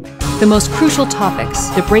goes deep. The most crucial topics: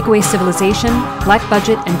 the breakaway civilization, black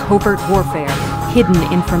budget and covert warfare, hidden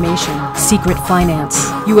information, secret finance,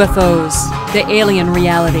 UFOs, the alien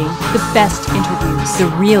reality, the best interviews, the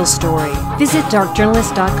real story. Visit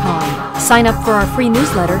darkjournalist.com. Sign up for our free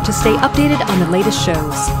newsletter to stay updated on the latest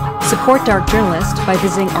shows. Support Dark Journalist by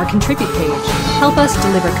visiting our Contribute page. Help us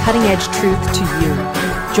deliver cutting-edge truth to you.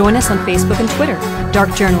 Join us on Facebook and Twitter.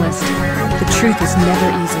 Dark Journalist. The truth is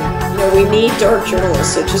never easy. We need dark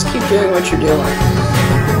journalists, so just keep doing what you're doing.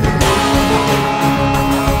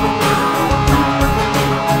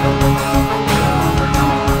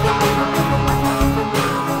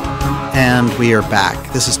 And we are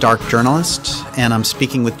back. This is Dark Journalist, and I'm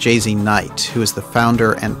speaking with Jay-Z Knight, who is the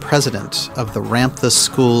founder and president of the Ramtha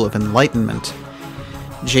School of Enlightenment.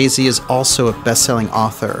 Jay-Z is also a best-selling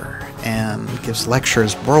author and gives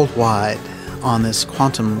lectures worldwide on this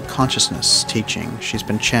quantum consciousness teaching she's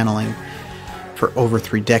been channeling for over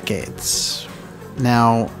 3 decades.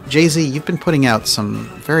 Now, Jay-Z, you've been putting out some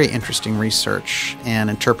very interesting research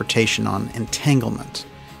and interpretation on entanglement.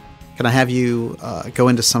 Can I have you go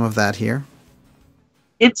into some of that here?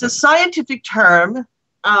 It's a scientific term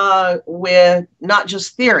with not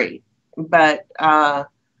just theory, but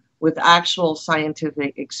with actual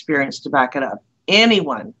scientific experience to back it up.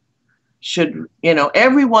 Anyone should,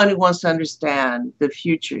 everyone who wants to understand the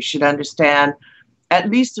future should understand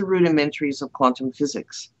at least the rudimentaries of quantum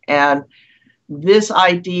physics. And this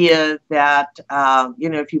idea that,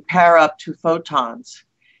 if you pair up 2 photons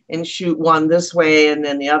and shoot one this way and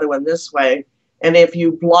then the other one this way, and if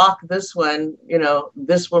you block this one,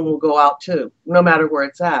 this one will go out too, no matter where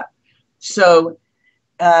it's at. So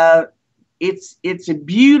it's a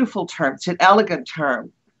beautiful term. It's an elegant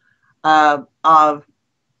term of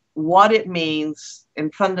what it means,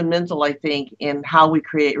 and fundamental, I think, in how we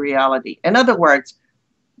create reality. In other words,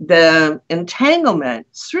 the entanglement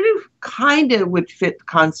sort of kind of would fit the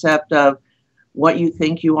concept of what you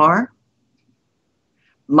think you are,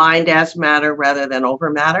 mind as matter rather than over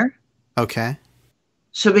matter. Okay.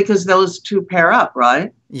 So because those 2 pair up,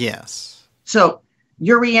 right? Yes. So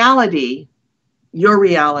your reality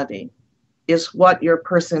is what your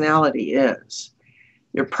personality is.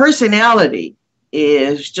 Your personality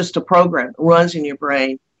is just a program, runs in your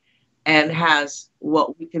brain, and has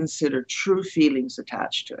what we consider true feelings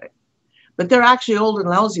attached to it. But they're actually old and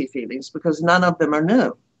lousy feelings because none of them are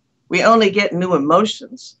new. We only get new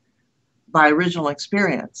emotions by original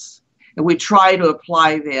experience. And we try to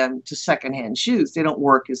apply them to secondhand shoes. They don't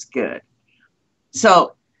work as good.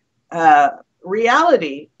 So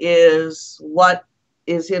reality is what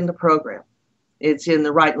is in the program. It's in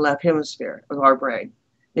the right and left hemisphere of our brain.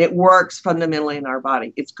 It works fundamentally in our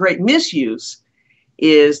body. Its great misuse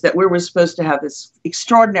is that we were supposed to have this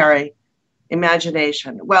extraordinary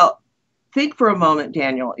imagination. Well, think for a moment,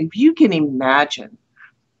 Daniel, if you can imagine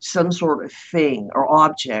some sort of thing or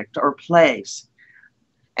object or place,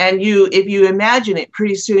 and if you imagine it,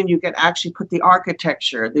 pretty soon you can actually put the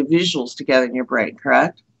architecture, the visuals together in your brain,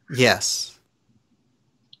 correct? Yes.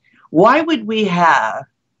 Why would we have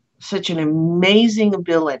such an amazing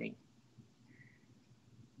ability?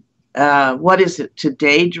 What is it? To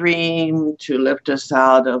daydream, to lift us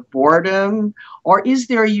out of boredom? Or is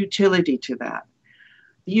there a utility to that?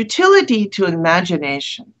 The utility to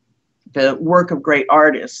imagination, the work of great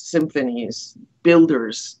artists, symphonies,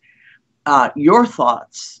 builders, your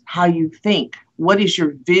thoughts, how you think, what is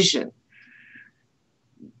your vision?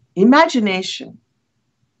 Imagination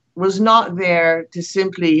was not there to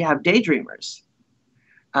simply have daydreamers.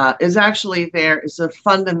 Is actually there as a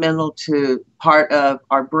fundamental part of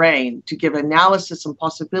our brain to give analysis and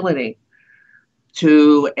possibility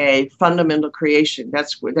to a fundamental creation.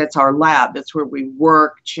 That's our lab. That's where we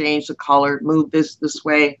work, change the color, move this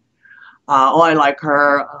way. I like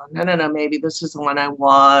her. No, maybe this is the one I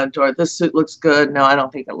want. Or this suit looks good. No, I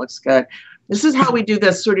don't think it looks good. This is how we do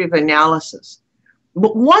this sort of analysis.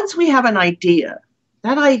 But once we have an idea,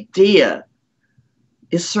 that idea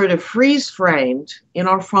is sort of freeze-framed in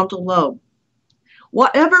our frontal lobe.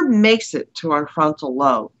 Whatever makes it to our frontal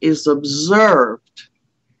lobe is observed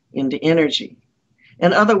into energy.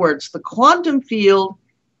 In other words, the quantum field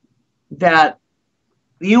that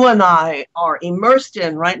you and I are immersed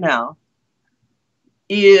in right now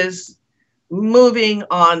is moving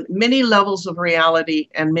on many levels of reality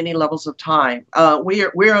and many levels of time.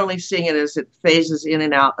 We're only seeing it as it phases in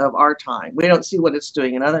and out of our time. We don't see what it's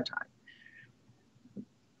doing in other time.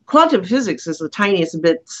 Quantum physics is the tiniest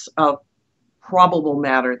bits of probable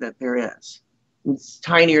matter that there is. It's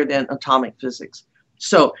tinier than atomic physics.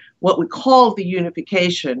 So what we call the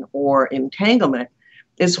unification or entanglement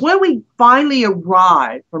is when we finally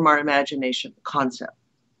arrive from our imagination concept.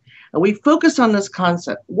 And we focus on this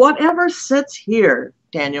concept. Whatever sits here,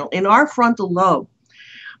 Daniel, in our frontal lobe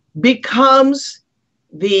becomes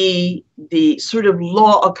the sort of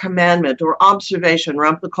law of commandment or observation.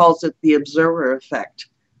 Ramtha calls it the observer effect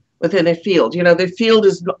within a field. You know, the field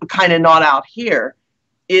is kind of not out here.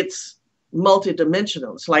 It's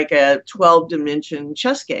multidimensional. It's like a 12-dimension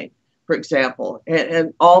chess game, for example,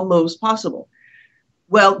 and all moves possible.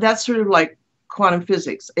 Well, that's sort of like quantum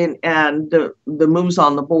physics and the moves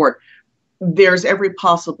on the board. There's every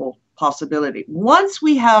possibility. Once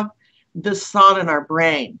we have this thought in our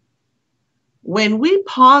brain, when we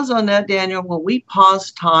pause on that, Daniel, when we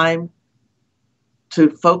pause time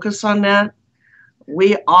to focus on that,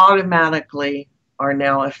 we automatically are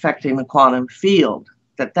now affecting the quantum field.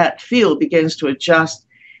 That field begins to adjust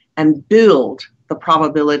and build the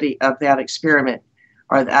probability of that experiment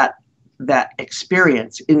or that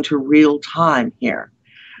experience into real time here.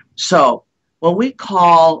 So when we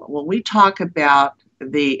talk about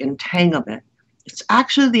the entanglement, it's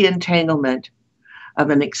actually the entanglement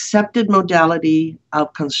of an accepted modality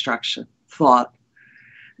of construction, thought,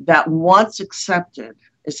 that once accepted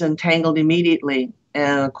is entangled immediately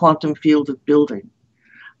in a quantum field of building,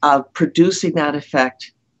 of producing that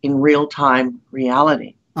effect in real-time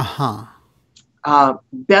reality.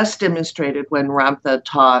 Best demonstrated when Ramtha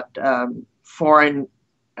taught foreign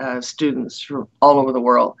students from all over the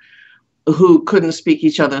world who couldn't speak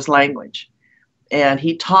each other's language. And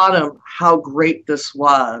he taught them how great this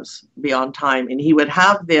was beyond time. And he would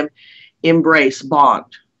have them embrace bond.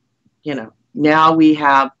 You know, now we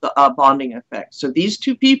have the bonding effect. So these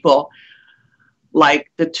two people,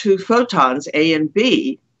 like the two photons, A and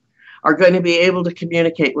B, are going to be able to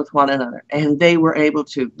communicate with one another. And they were able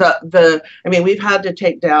to. We've had to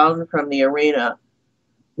take down from the arena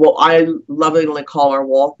what I lovingly call our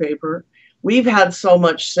wallpaper. We've had so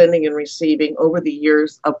much sending and receiving over the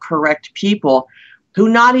years of correct people who,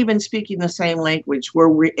 not even speaking the same language,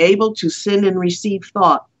 were able to send and receive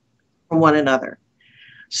thought from one another.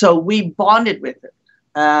 So we bonded with it.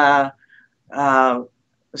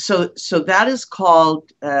 So that is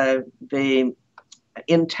called the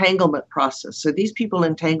entanglement process. So these people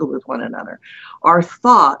entangle with one another. Our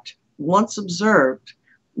thought, once observed,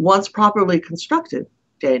 once properly constructed,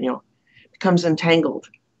 Daniel, becomes entangled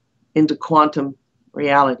into quantum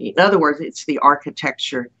reality. In other words, it's the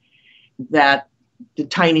architecture that the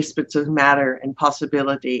tiny bits of matter and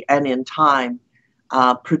possibility and in time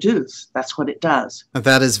produce. That's what it does.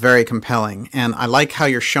 That is very compelling. And I like how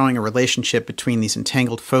you're showing a relationship between these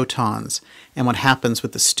entangled photons and what happens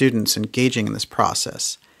with the students engaging in this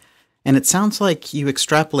process. And it sounds like you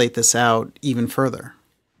extrapolate this out even further.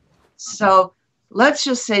 So let's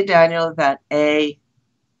just say, Daniel, that A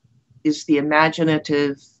is the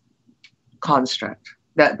imaginative construct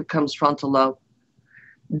that becomes frontal lobe.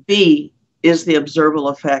 B is the observable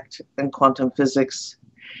effect in quantum physics.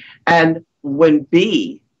 And when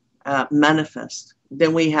B manifests,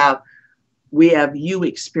 then we have you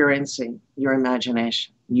experiencing your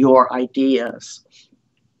imagination, your ideas.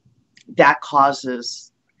 That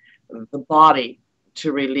causes the body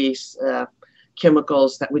to release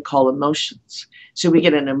chemicals that we call emotions. So we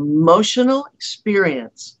get an emotional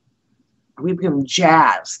experience. We become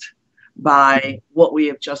jazzed by what we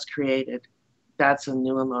have just created. That's a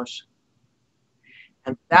new emotion.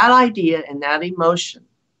 And that idea and that emotion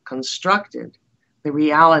constructed the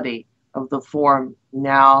reality of the form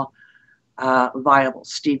now viable.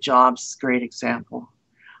 Steve Jobs, great example.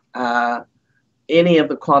 Any of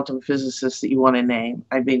the quantum physicists that you want to name,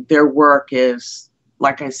 I mean, their work is,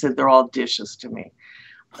 like I said, they're all dishes to me.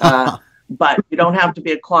 But you don't have to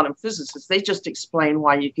be a quantum physicist. They just explain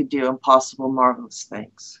why you could do impossible, marvelous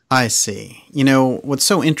things. I see. You know, what's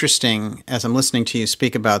so interesting as I'm listening to you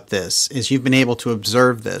speak about this is you've been able to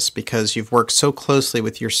observe this because you've worked so closely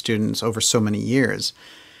with your students over so many years.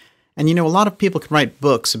 And, you know, a lot of people can write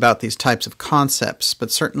books about these types of concepts,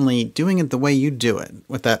 but certainly doing it the way you do it,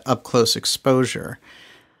 with that up-close exposure,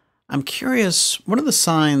 I'm curious, what are the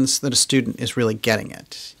signs that a student is really getting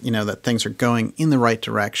it? You know, that things are going in the right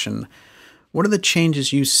direction. What are the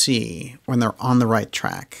changes you see when they're on the right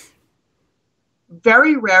track?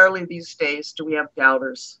 Very rarely these days do we have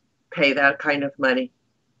doubters pay that kind of money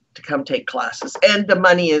to come take classes. And the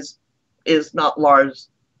money is is not large,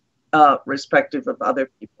 respective of other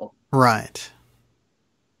people. Right.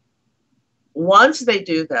 Once they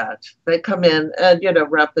do that, they come in and,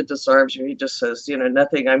 Ramtha disarms you. He just says,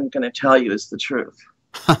 nothing I'm going to tell you is the truth.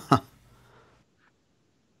 And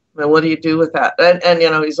what do you do with that? And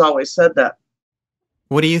he's always said that.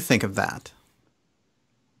 What do you think of that?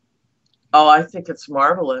 Oh, I think it's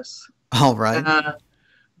marvelous. All right.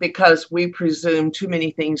 Because we presume too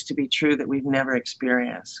many things to be true that we've never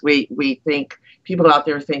experienced. We think, people out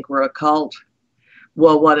there think we're a cult.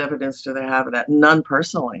 Well, what evidence do they have of that? None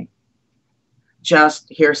personally. Just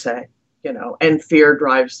hearsay, and fear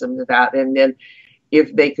drives them to that. And then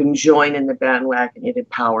if they can join in the bandwagon, it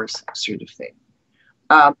empowers that sort of thing.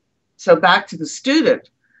 So back to the student.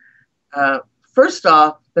 First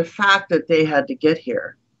off, the fact that they had to get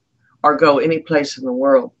here or go any place in the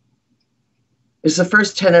world is the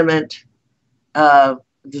first tenement of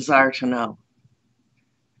desire to know.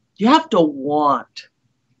 You have to want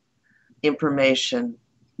information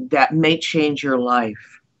that may change your life.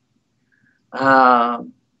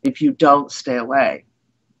 If you don't, stay away.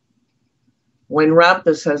 When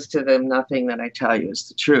Ramtha says to them, nothing that I tell you is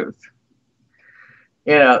the truth,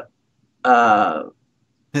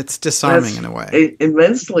 it's disarming in a way.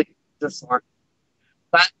 Immensely disarming.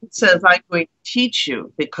 But it says, I'm going to teach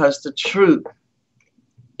you because the truth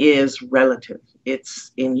is relative.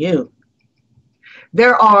 It's in you.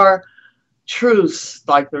 There are truths,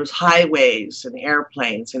 like there's highways and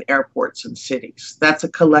airplanes and airports and cities. That's a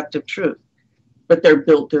collective truth. But they're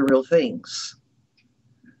real things.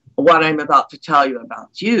 What I'm about to tell you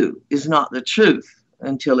about you is not the truth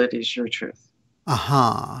until it is your truth.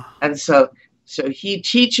 And so he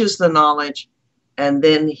teaches the knowledge, and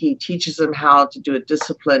then he teaches them how to do a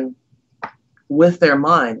discipline with their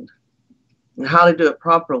mind and how to do it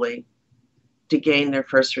properly to gain their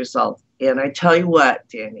first result. And I tell you what,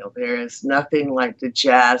 Daniel, there is nothing like the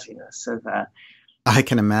jazziness of that. I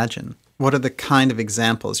can imagine. What are the kind of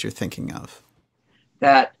examples you're thinking of?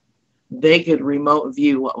 That they could remote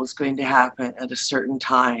view what was going to happen at a certain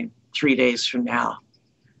time 3 days from now.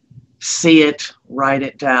 See it, write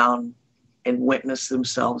it down, and witness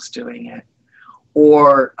themselves doing it.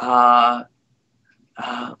 Or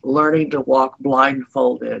learning to walk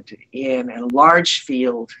blindfolded in a large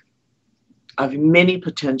field of many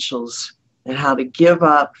potentials, and how to give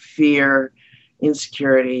up fear,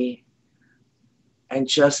 insecurity, and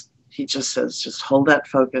he just says, just hold that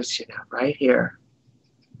focus, right here.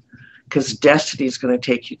 Because destiny is going to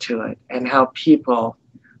take you to it. And how people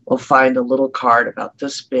will find a little card about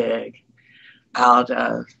this big out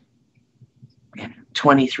of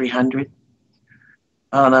 2,300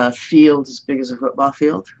 on a field as big as a football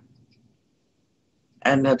field.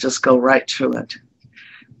 And they'll just go right to it.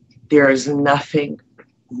 There is nothing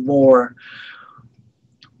more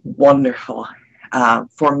wonderful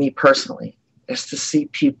for me personally is to see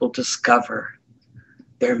people discover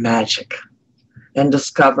their magic and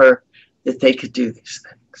discover that they could do these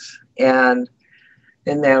things. And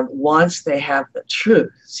then once they have the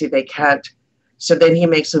truth, see, they can't, so then he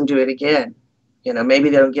makes them do it again. Maybe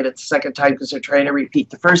they don't get it the second time because they're trying to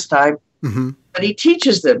repeat the first time. Mm-hmm. But he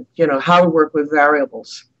teaches them, how to work with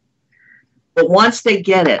variables. But once they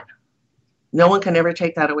get it, no one can ever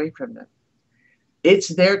take that away from them. It's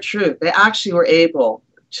their truth. They actually were able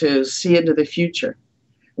to see into the future.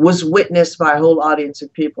 Was witnessed by a whole audience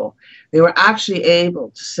of people. They were actually able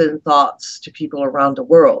to send thoughts to people around the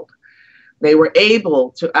world. They were able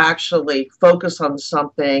to actually focus on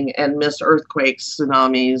something and miss earthquakes,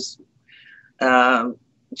 tsunamis,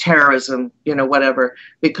 terrorism, whatever,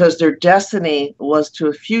 because their destiny was to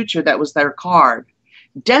a future that was their card.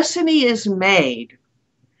 Destiny is made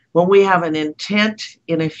when we have an intent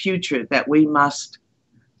in a future that we must,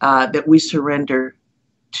 that we surrender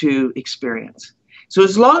to experience. So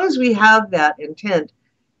as long as we have that intent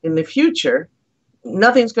in the future,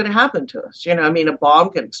 nothing's going to happen to us. A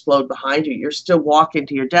bomb can explode behind you. You're still walking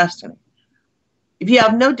to your destiny. If you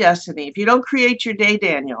have no destiny, if you don't create your day,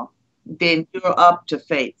 Daniel, then you're up to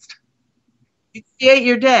fate. You create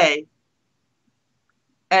your day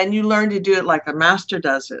and you learn to do it like a master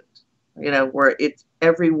does it, where it's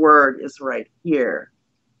every word is right here.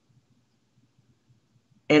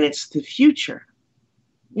 And it's the future.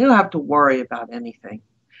 You don't have to worry about anything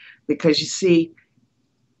because you see,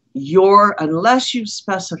 unless you've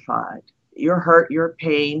specified your hurt, your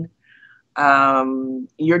pain,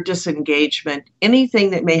 your disengagement,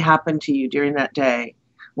 anything that may happen to you during that day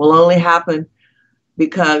will only happen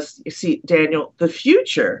because, you see, Daniel, the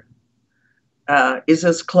future is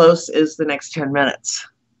as close as the next 10 minutes.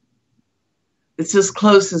 It's as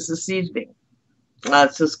close as this evening.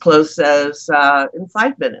 It's as close as in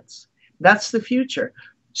 5 minutes. That's the future.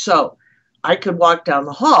 So I could walk down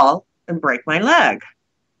the hall and break my leg.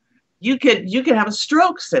 You could have a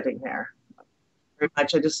stroke sitting there. Very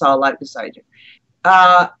much. I just saw a light beside you.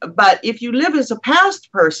 But if you live as a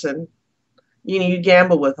past person, you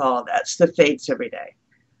gamble with all of that. It's the fates every day.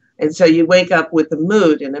 And so you wake up with a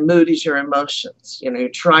mood, and the mood is your emotions. You're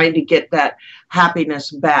trying to get that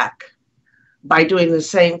happiness back by doing the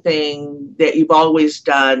same thing that you've always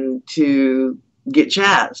done to get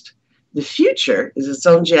jazzed. The future is its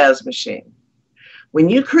own jazz machine. When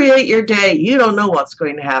you create your day, you don't know what's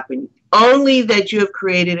going to happen, only that you have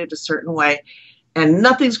created it a certain way, and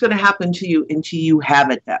nothing's going to happen to you until you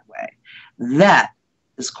have it that way. That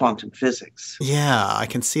is quantum physics. Yeah, I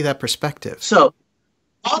can see that perspective. So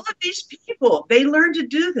all of these people, they learn to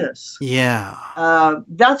do this. Yeah.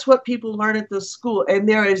 That's what people learn at the school. And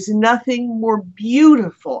there is nothing more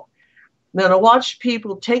beautiful than to watch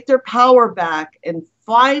people take their power back and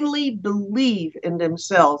finally believe in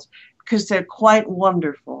themselves, because they're quite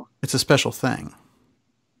wonderful. It's a special thing.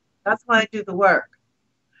 That's why I do the work.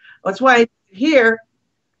 That's why here,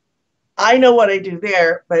 I know what I do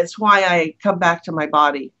there, but it's why I come back to my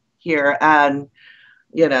body here. And,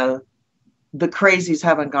 the crazies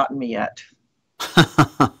haven't gotten me yet.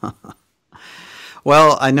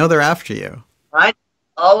 Well, I know they're after you. Right?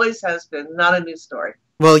 Always has been. Not a new story.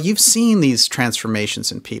 Well, you've seen these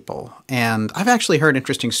transformations in people, and I've actually heard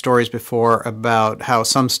interesting stories before about how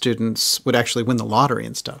some students would actually win the lottery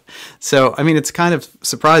and stuff. So, I mean, it's kind of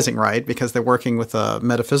surprising, right? Because they're working with a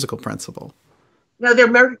metaphysical principle. No,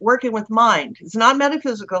 they're working with mind. It's not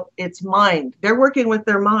metaphysical. It's mind. They're working with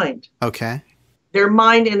their mind. Okay. Their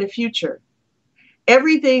mind in the future.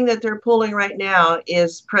 Everything that they're pulling right now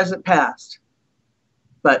is present past,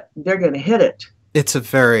 but they're going to hit it. It's a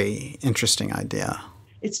very interesting idea.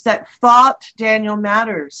 It's that thought, Daniel,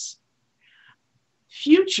 matters.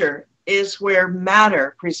 Future is where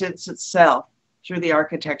matter presents itself through the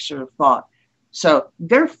architecture of thought. So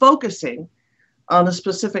they're focusing on a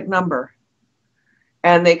specific number,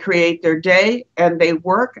 and they create their day, and they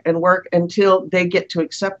work and work until they get to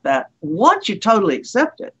accept that. Once you totally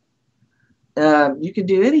accept it, you can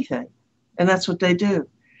do anything. And that's what they do.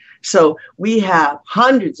 So we have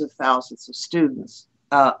hundreds of thousands of students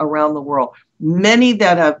around the world, many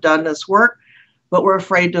that have done this work, but were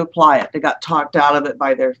afraid to apply it. They got talked out of it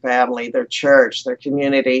by their family, their church, their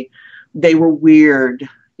community. They were weird,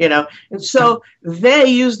 and so they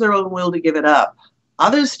use their own will to give it up.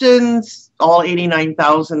 Other students, all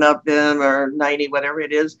 89,000 of them, or 90, whatever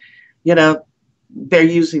it is, they're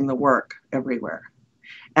using the work everywhere.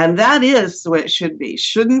 And that is the way it should be.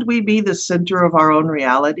 Shouldn't we be the center of our own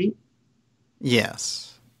reality?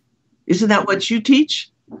 Yes. Isn't that what you teach?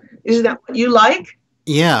 Isn't that what you like?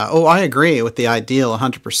 Yeah. Oh, I agree with the ideal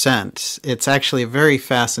 100%. It's actually a very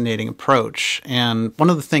fascinating approach. And one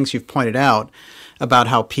of the things you've pointed out about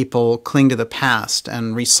how people cling to the past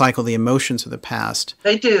and recycle the emotions of the past.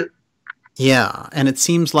 They do. Yeah, and it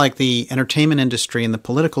seems like the entertainment industry and the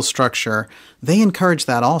political structure, they encourage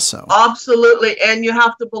that also. Absolutely, and you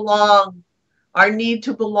have to belong. Our need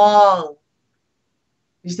to belong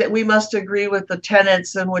is that we must agree with the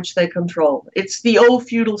tenets in which they control. It's the old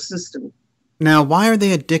feudal system. Now, why are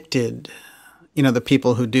they addicted, the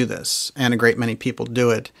people who do this, and a great many people do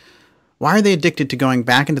it, why are they addicted to going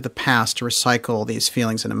back into the past to recycle these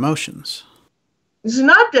feelings and emotions? It's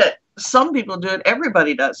not that some people do it,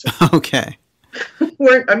 everybody does it. Okay.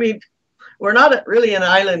 We're not really an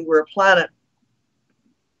island, we're a planet.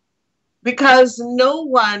 Because no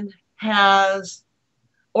one has,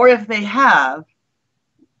 or if they have,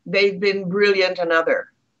 they've been brilliant another.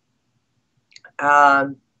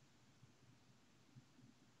 And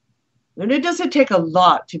it doesn't take a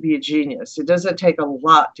lot to be a genius. It doesn't take a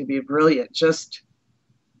lot to be brilliant. Just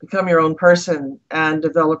become your own person and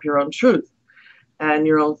develop your own truth and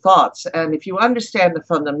your own thoughts. And if you understand the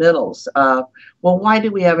fundamentals of, well, why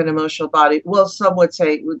do we have an emotional body? Well, some would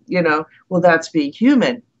say, well, that's being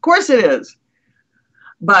human. Of course it is.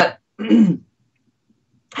 But have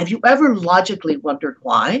you ever logically wondered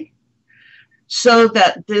why? So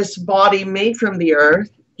that this body made from the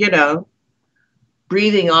earth,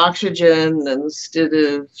 breathing oxygen instead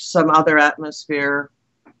of some other atmosphere,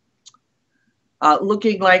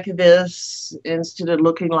 looking like this instead of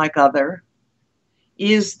looking like other,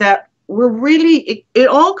 is that we're really, it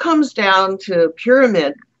all comes down to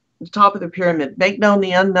pyramid, the top of the pyramid, make known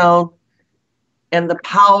the unknown and the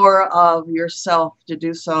power of yourself to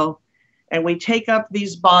do so. And we take up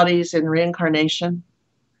these bodies in reincarnation.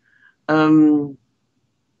 We're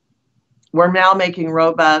now making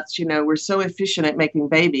robots, we're so efficient at making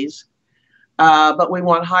babies. but we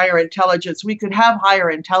want higher intelligence. We could have higher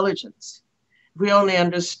intelligence if we only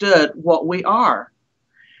understood what we are.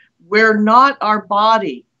 We're not our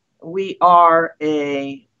body. We are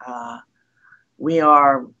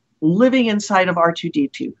living inside of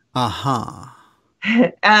R2D2.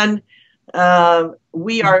 And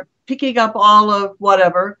we are picking up all of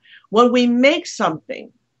whatever. When we make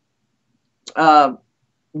something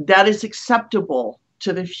that is acceptable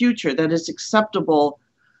to the future, that is acceptable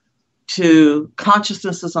to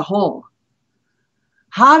consciousness as a whole,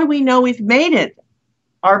 how do we know we've made it?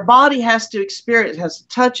 Our body has to experience, has to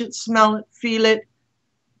touch it, smell it, feel it,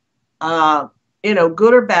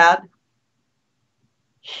 good or bad,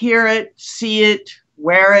 hear it, see it,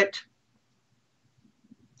 wear it,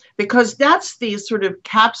 because that's the sort of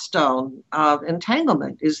capstone of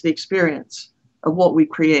entanglement, is the experience of what we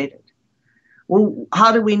created. Well,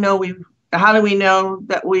 how do we know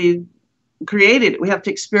that we created it? We have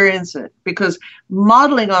to experience it, because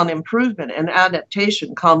modeling on improvement and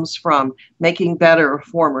adaptation comes from making better a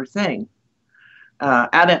former thing.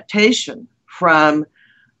 Adaptation from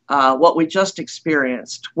what we just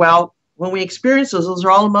experienced. Well, when we experience those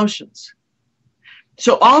are all emotions.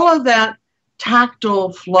 So all of that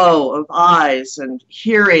tactile flow of eyes and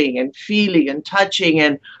hearing and feeling and touching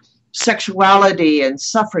and sexuality and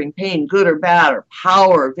suffering, pain, good or bad, or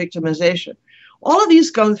power, victimization, all of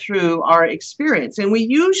these go through our experience. And we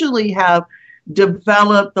usually have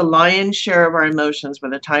developed the lion's share of our emotions by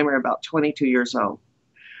the time we're about 22 years old.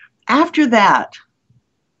 After that,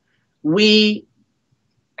 we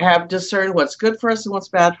have discerned what's good for us and what's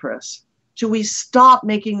bad for us. So we stop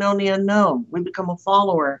making known the unknown. We become a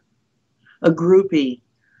follower, a groupie.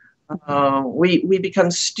 We become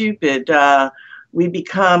stupid. We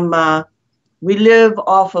live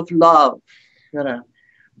off of love, not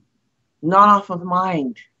off of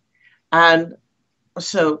mind. And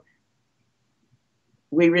so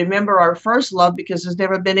we remember our first love because there's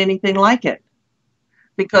never been anything like it.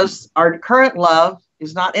 Because our current love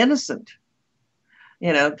is not innocent.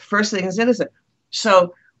 The first thing is innocent.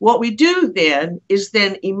 So what we do then is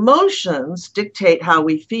emotions dictate how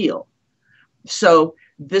we feel. So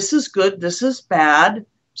this is good, this is bad.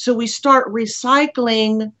 So we start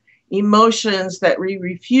recycling emotions that we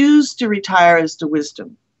refuse to retire as to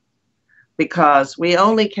wisdom, because we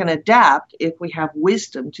only can adapt if we have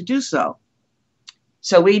wisdom to do so.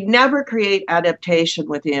 So we never create adaptation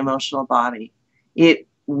with the emotional body. It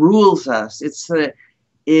rules us. It's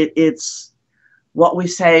what we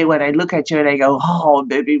say when I look at you and I go, oh,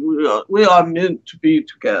 baby, we are meant to be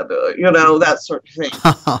together, that sort of thing.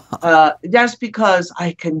 That's because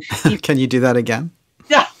I can feel. Can you do that again?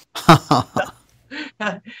 Yeah.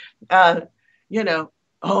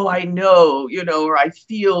 Oh, I know, or I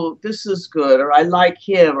feel this is good, or I like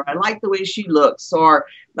him, or I like the way she looks, or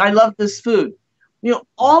I love this food.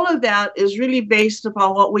 All of that is really based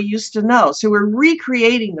upon what we used to know. So we're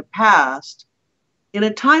recreating the past in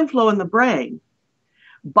a time flow in the brain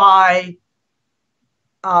by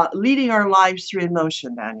leading our lives through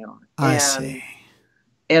emotion, Daniel. I see.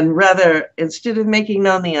 And rather, instead of making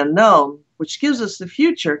known the unknown, which gives us the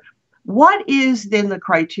future, what is then the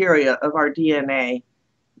criteria of our DNA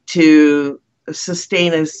to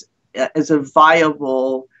sustain us as a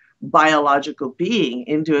viable biological being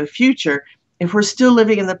into a future if we're still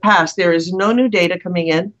living in the past? There is no new data coming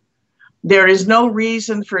in. There is no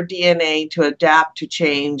reason for DNA to adapt, to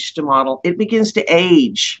change, to model. It begins to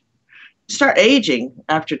age. Start aging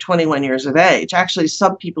after 21 years of age. Actually,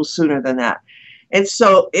 some people sooner than that. And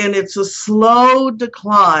it's a slow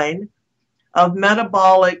decline of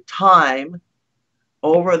metabolic time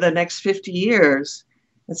over the next 50 years.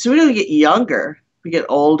 And so we don't get younger, we get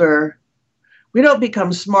older. We don't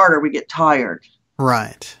become smarter, we get tired.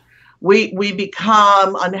 Right. We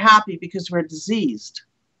become unhappy because we're diseased.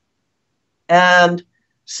 And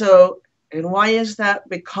why is that?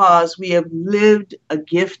 Because we have lived a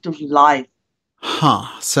gift of life.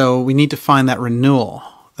 So we need to find that renewal.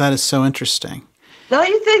 That is so interesting. Don't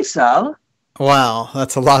you think so? Wow,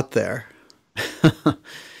 that's a lot there.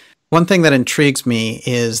 One thing that intrigues me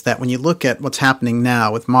is that when you look at what's happening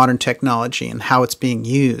now with modern technology and how it's being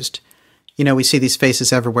used, we see these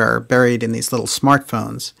faces everywhere buried in these little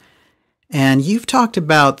smartphones. And you've talked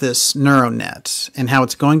about this neuronet and how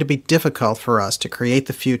it's going to be difficult for us to create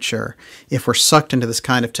the future if we're sucked into this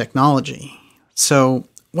kind of technology. So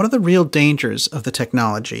what are the real dangers of the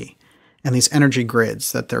technology and these energy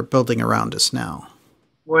grids that they're building around us now?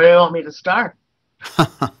 Where do you want me to start?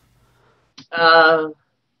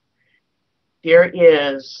 There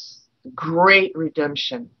is great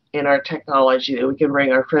redemption in our technology that we can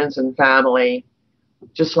bring our friends and family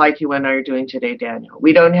just like you and I are doing today, Daniel.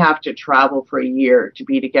 We don't have to travel for a year to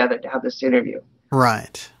be together to have this interview.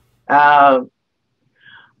 Right. But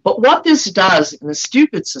what this does in a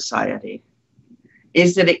stupid society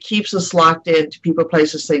is that it keeps us locked into people,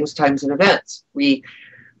 places, things, times, and events. We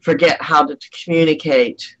forget how to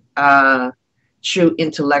communicate true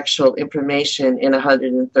intellectual information in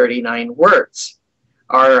 139 words,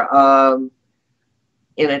 or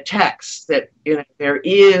in a text that there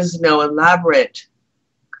is no elaborate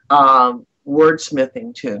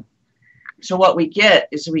wordsmithing to. So what we get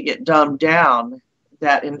is we get dumbed down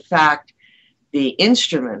that, in fact, the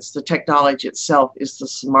instruments, the technology itself is the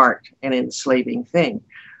smart and enslaving thing.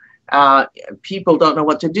 People don't know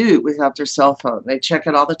what to do without their cell phone. They check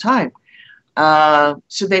it all the time.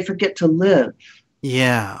 So they forget to live.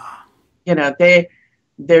 Yeah.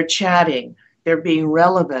 They're chatting. They're being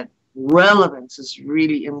relevant. Relevance is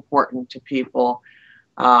really important to people.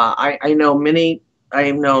 I have known many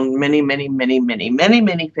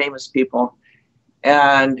famous people,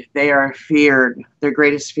 and they are feared. Their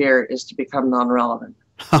greatest fear is to become non-relevant.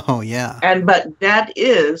 Oh, yeah. But that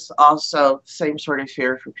is also the same sort of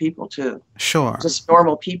fear for people too. Sure. Just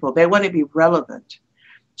normal people. They want to be relevant.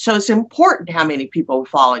 So it's important how many people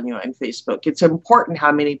follow you on Facebook. It's important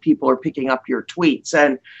how many people are picking up your tweets.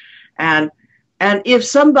 And if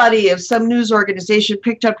some news organization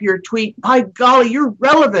picked up your tweet, by golly, you're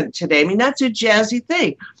relevant today. I mean, that's a jazzy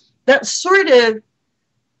thing. That sort of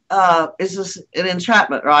is an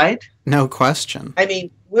entrapment, right? No question. I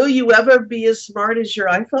mean, will you ever be as smart as your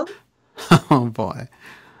iPhone? Oh, boy.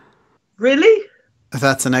 Really?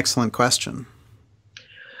 That's an excellent question.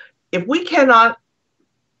 If we cannot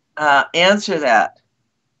answer that,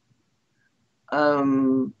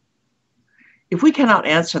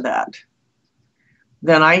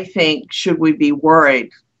 then I think, should we be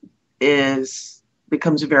worried,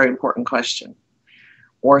 becomes a very important question,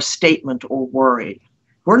 or statement, or worry.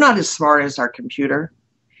 We're not as smart as our computer.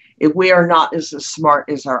 If we are not as smart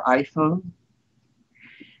as our iPhone,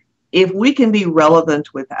 if we can be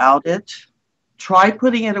relevant without it, try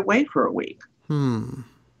putting it away for a week.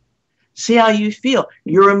 See how you feel.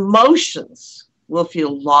 Your emotions will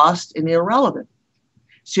feel lost and irrelevant.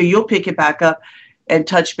 So you'll pick it back up and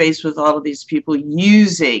touch base with all of these people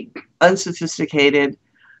using unsophisticated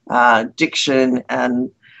diction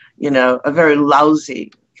and, a very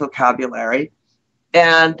lousy vocabulary.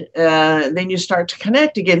 And then you start to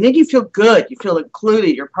connect again. Then you feel good. You feel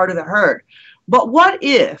included. You're part of the herd. But what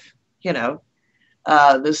if,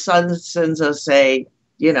 the sun sends us a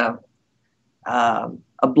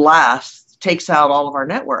blast, takes out all of our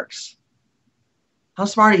networks? How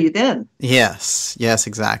smart are you then? Yes,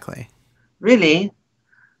 exactly. Really,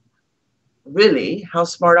 how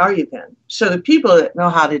smart are you then? So the people that know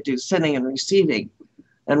how to do sending and receiving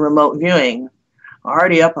and remote viewing are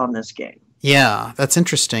already up on this game. Yeah, that's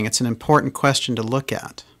interesting. It's an important question to look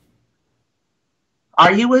at.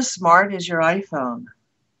 Are you as smart as your iPhone?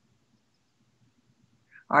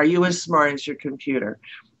 Are you as smart as your computer?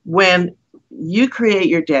 When you create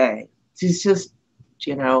your day, it's just,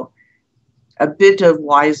 a bit of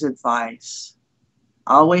wise advice.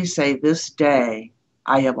 Always say, this day,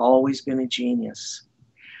 I have always been a genius.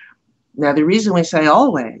 Now, the reason we say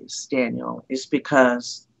always, Daniel, is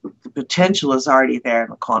because the potential is already there in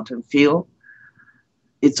the quantum field.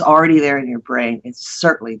 It's already there in your brain. It's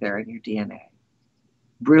certainly there in your DNA.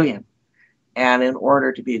 Brilliant. And in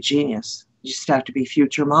order to be a genius, you just have to be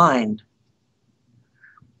future mind.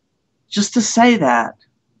 Just to say that,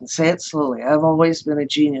 and say it slowly, I've always been a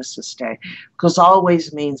genius this day. Because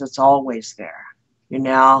always means it's always there. You're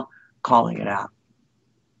now calling it out.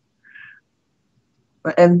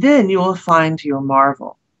 And then you will find to your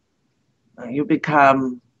marvel, you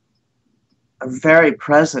become a very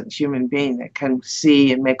present human being that can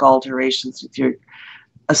see and make alterations with your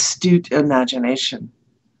astute imagination,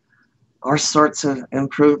 all sorts of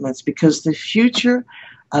improvements, because the future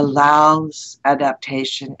allows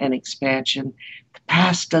adaptation and expansion. The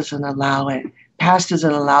past doesn't allow it. Past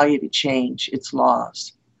doesn't allow you to change its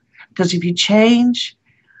laws. Because if you change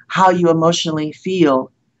how you emotionally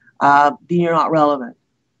feel, then you're not relevant.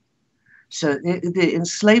 So the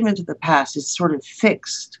enslavement of the past is sort of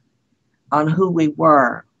fixed on who we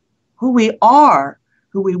were. Who we are,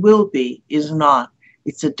 who we will be, is not.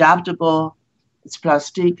 It's adaptable, it's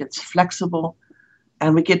plastic, it's flexible,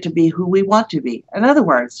 and we get to be who we want to be. In other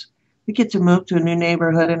words, we get to move to a new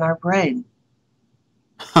neighborhood in our brain.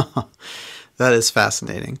 That is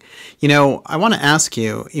fascinating. I want to ask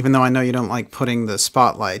you, even though I know you don't like putting the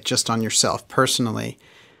spotlight just on yourself personally,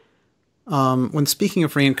 when speaking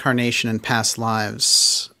of reincarnation and past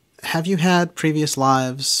lives, have you had previous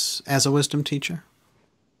lives as a wisdom teacher?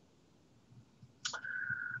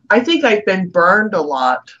 I think I've been burned a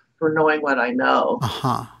lot for knowing what I know.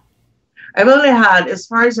 Uh-huh. I've only had, as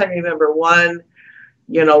far as I remember, one,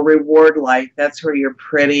 reward life. That's where you're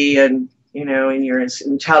pretty and, and you're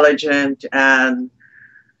intelligent and,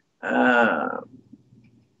 but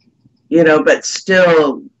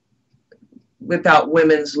still without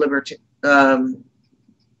women's liberty,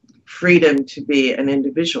 freedom to be an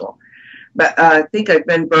individual. But I think I've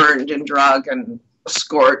been burned and drugged and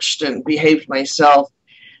scorched and behaved myself.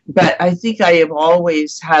 But I think I have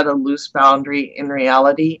always had a loose boundary in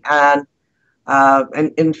reality. And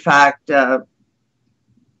in fact,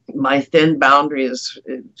 my thin boundaries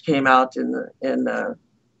came out in the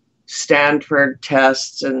Stanford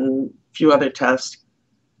tests and a few other tests.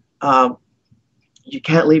 You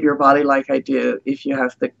can't leave your body like I do if you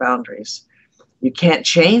have thick boundaries. You can't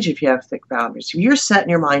change if you have thick boundaries. If you're set in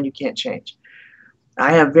your mind, you can't change.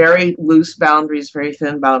 I have very loose boundaries, very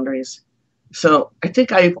thin boundaries. So I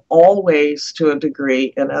think I've always, to a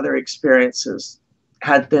degree, in other experiences,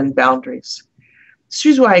 had thin boundaries. This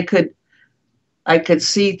is why I could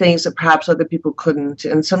see things that perhaps other people couldn't.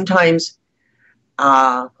 And sometimes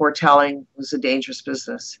foretelling was a dangerous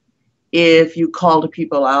business. If you called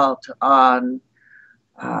people out on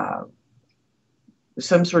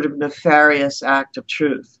some sort of nefarious act of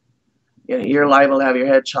truth, you're liable to have your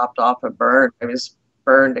head chopped off and burned. I was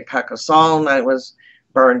burned at Carcassonne. I was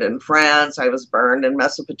burned in France. I was burned in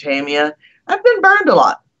Mesopotamia. I've been burned a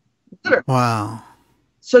lot. Wow.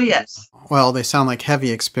 So yes. Well, they sound like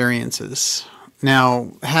heavy experiences.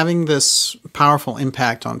 Now, having this powerful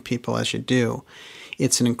impact on people as you do,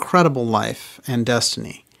 it's an incredible life and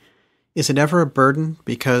destiny. Is it ever a burden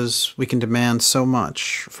because we can demand so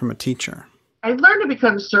much from a teacher? I've learned to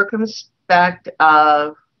become circumspect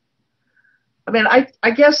of,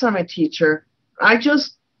 I guess I'm a teacher. I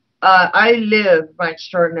live my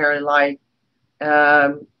extraordinary life in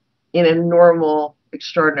a normal,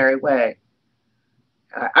 extraordinary way.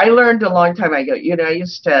 I learned a long time ago, I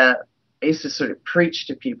used to sort of preach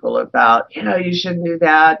to people about, you shouldn't do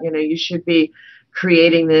that, you should be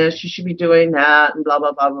creating this, you should be doing that, and blah,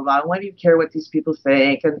 blah, blah, blah, blah. Why do you care what these people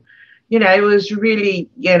think? And, it was really,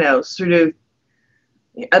 sort of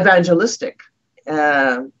evangelistic.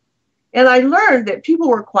 And I learned that people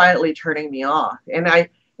were quietly turning me off. And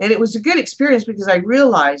it was a good experience because I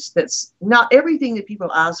realized that not everything that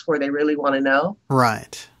people ask for, they really want to know.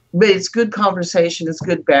 Right. But it's good conversation, it's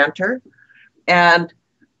good banter. And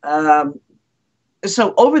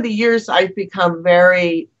so over the years, I've become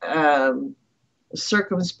very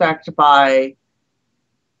circumspect by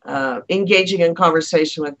engaging in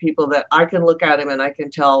conversation with people that I can look at them and I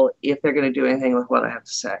can tell if they're going to do anything with what I have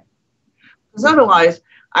to say. Because otherwise,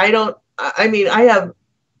 I have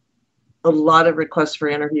a lot of requests for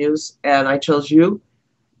interviews, and I chose you.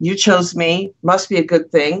 You chose me. Must be a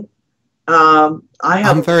good thing. I'm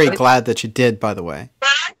very glad that you did, by the way.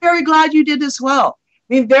 I'm very glad you did as well.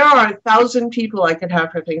 There are 1,000 people I could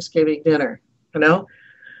have for Thanksgiving dinner,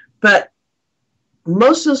 but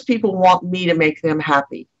most of those people want me to make them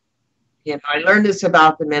happy. I learned this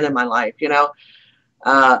about the men in my life.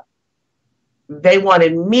 They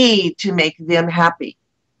wanted me to make them happy.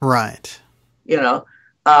 Right. And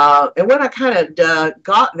when I kind of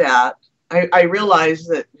got that, I realized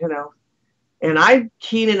that, and I'm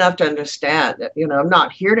keen enough to understand that, I'm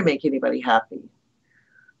not here to make anybody happy.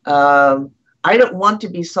 I don't want to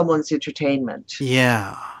be someone's entertainment.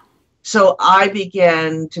 Yeah. So I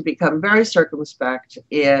began to become very circumspect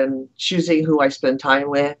in choosing who I spend time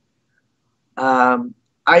with.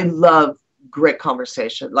 I love great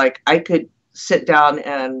conversation. Like I could sit down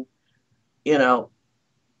and,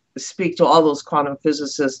 speak to all those quantum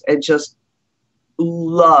physicists and just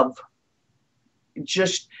love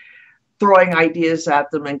just throwing ideas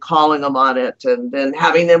at them and calling them on it and then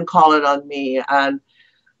having them call it on me. And,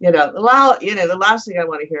 the last thing I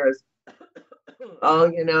want to hear is, oh,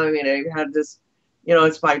 I've had this,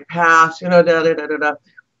 it's my past, da, da, da, da, da.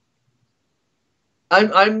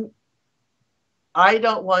 I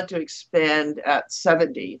don't want to expend at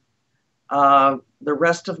 70 the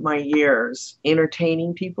rest of my years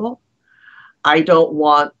entertaining people. I don't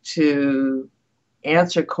want to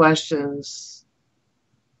answer questions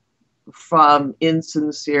from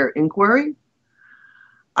insincere inquiry.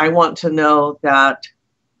 I want to know that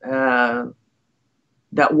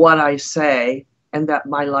that what I say and that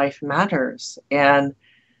my life matters and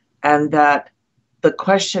that the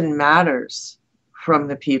question matters from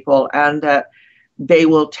the people and that they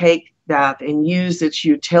will take that and use its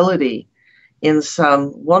utility in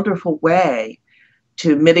some wonderful way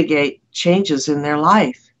to mitigate changes in their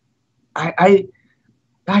life. I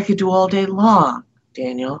could do all day long,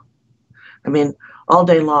 Daniel. all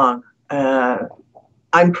day long.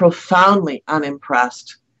 I'm profoundly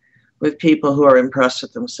unimpressed with people who are impressed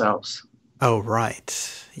with themselves. Oh,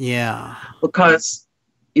 right. Yeah. Because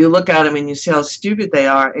you look at them and you see how stupid they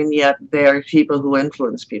are, and yet they are people who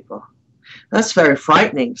influence people. That's very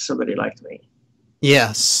frightening to somebody like me.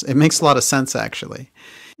 Yes, it makes a lot of sense, actually.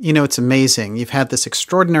 You know, it's amazing. You've had this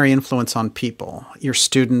extraordinary influence on people, your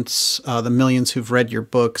students, the millions who've read your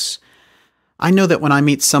books. I know that when I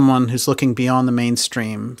meet someone who's looking beyond the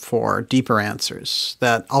mainstream for deeper answers,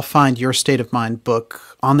 that I'll find your State of Mind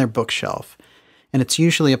book on their bookshelf, and it's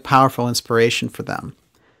usually a powerful inspiration for them.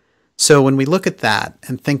 So when we look at that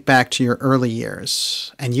and think back to your early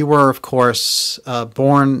years, and you were, of course,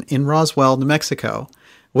 born in Roswell, New Mexico,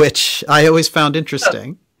 which I always found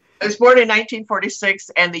interesting. I was born in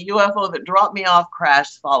 1946, and the UFO that dropped me off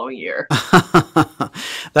crashed the following year.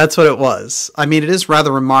 That's what it was. I mean, it is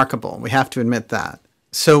rather remarkable. We have to admit that.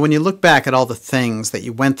 So when you look back at all the things that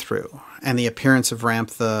you went through and the appearance of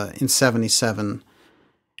Ramtha in 77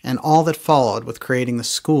 and all that followed with creating the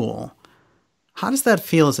school, how does that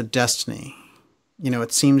feel as a destiny? You know,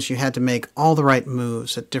 it seems you had to make all the right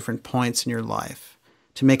moves at different points in your life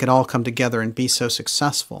to make it all come together and be so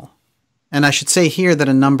successful. And I should say here that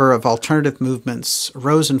a number of alternative movements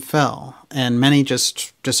rose and fell, and many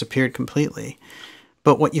just disappeared completely.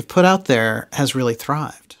 But what you've put out there has really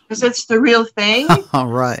thrived. Because it's the real thing. All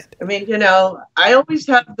right. I mean, you know, I always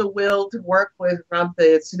have the will to work with Ramtha.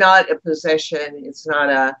 It's not a possession. It's not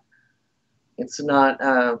an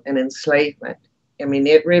enslavement. I mean,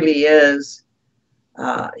 it really is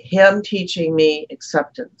him teaching me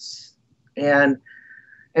acceptance, and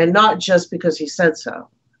not just because he said so,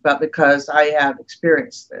 but because I have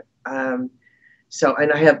experienced it. And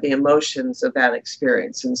I have the emotions of that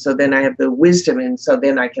experience, and so then I have the wisdom, and so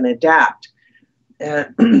then I can adapt.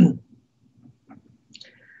 And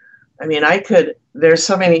I mean, there's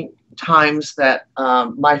so many times that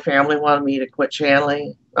my family wanted me to quit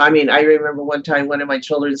channeling. I mean, I remember one time one of my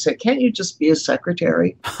children said, "Can't you just be a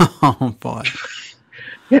secretary?" Oh, boy.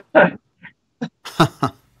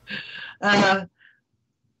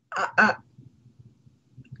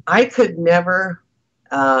 I could never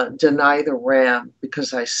deny the Ram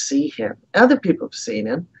because I see him. Other people have seen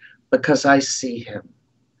him because I see him.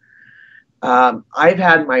 I've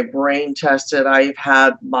had my brain tested. I've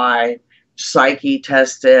had my psyche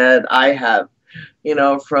tested. I have, you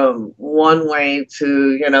know, from one way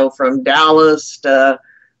to, you know, from Dallas to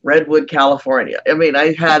Redwood, California. I mean,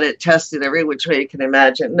 I've had it tested every which way you can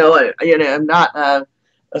imagine. No, I'm not a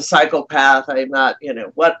psychopath. I'm not,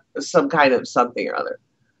 some kind of something or other.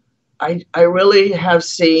 I really have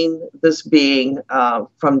seen this being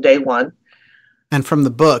from day one. And from the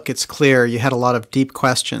book, it's clear you had a lot of deep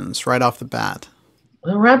questions right off the bat.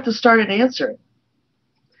 Well, Ramtha started answering.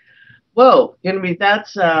 Whoa,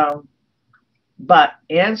 that's, but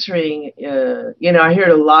answering, I hear it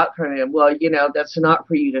a lot from him. Well, that's not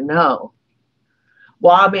for you to know.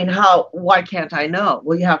 Well, I mean, why can't I know?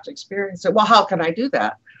 Well, you have to experience it. Well, how can I do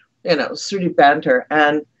that? Sruti banter.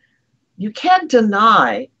 And you can't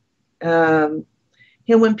deny him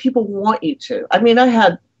when people want you to. I mean,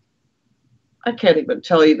 I can't even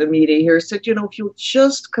tell you, the media here said, if you'll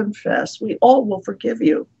just confess, we all will forgive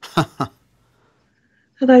you.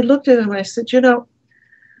 And I looked at him and I said,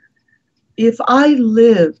 if I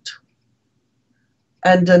lived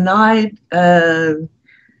and denied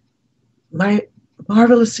my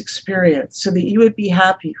marvelous experience so that you would be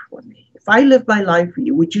happy for me, if I lived my life for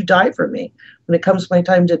you, would you die for me when it comes my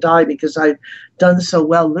time to die because I've done so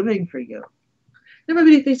well living for you?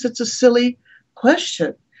 Everybody thinks it's a silly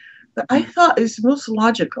question, but I thought it was the most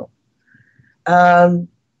logical. Could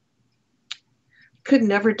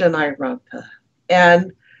never deny Ramtha.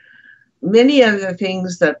 And many of the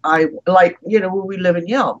things that I like, when we live in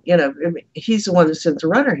Yelm, he's the one that sent the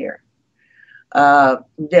runner here.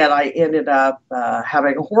 That I ended up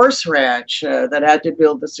having a horse ranch that had to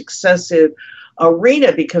build this excessive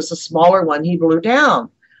arena because the smaller one he blew down.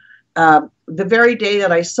 The very day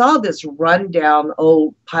that I saw this rundown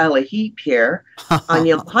old pile of heap here on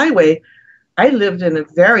Yelm Highway, I lived in a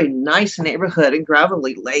very nice neighborhood in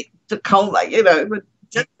Gravelly Lake, Tacoma, with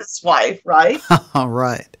his wife, right? All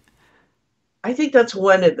right. I think that's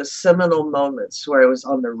one of the seminal moments where I was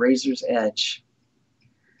on the razor's edge.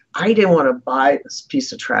 I didn't want to buy this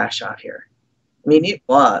piece of trash out here. I mean, it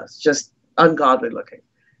was just ungodly looking.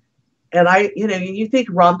 And you think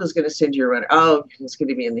Ramtha's going to send you around. Oh, it's going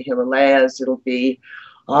to be in the Himalayas. It'll be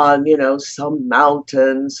on, some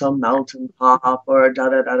mountain top or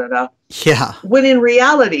da-da-da-da-da. Yeah. When in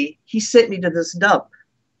reality, he sent me to this dump.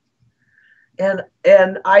 And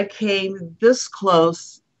I came this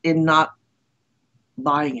close in not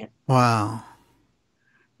buying it. Wow.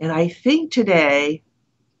 And I think today,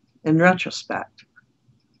 in retrospect,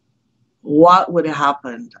 what would have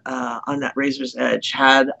happened on that razor's edge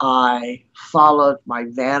had I followed my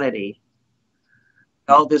vanity?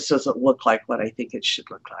 Oh, this doesn't look like what I think it should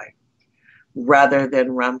look like, rather than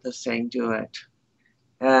Ramtha saying, do it.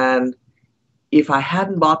 And if I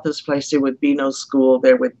hadn't bought this place, there would be no school.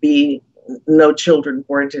 There would be no children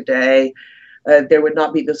born today. There would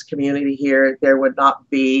not be this community here. There would not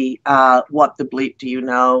be What the Bleep Do You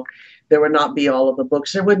Know? There would not be all of the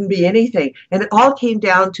books. There wouldn't be anything. And it all came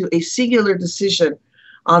down to a singular decision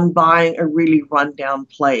on buying a really rundown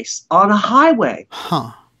place on a highway.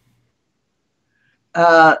 Huh.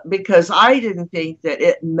 Because I didn't think that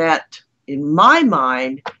it met, in my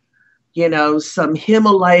mind, some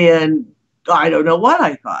Himalayan, I don't know what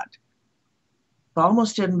I thought. I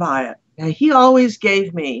almost didn't buy it. And he always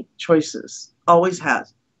gave me choices, always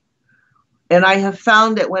has. And I have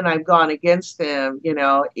found that when I've gone against them,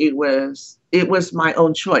 it was my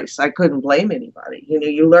own choice. I couldn't blame anybody.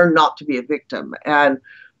 You learn not to be a victim and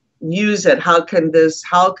use it. How can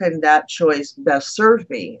that choice best serve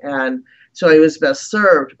me? And so I was best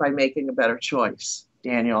served by making a better choice,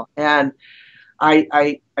 Daniel. And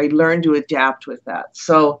I learned to adapt with that.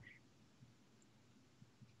 So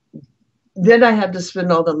then I had to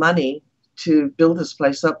spend all the money to build this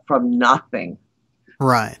place up from nothing.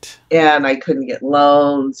 Right. And I couldn't get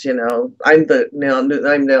loans. I'm now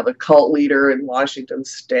the cult leader in Washington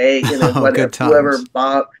State. Whoever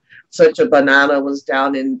bought such a banana was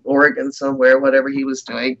down in Oregon somewhere, whatever he was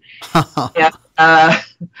doing. And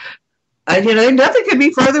nothing could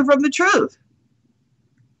be further from the truth.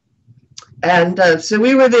 And so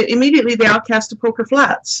we were immediately the outcast of Poker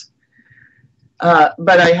Flats.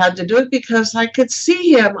 But I had to do it because I could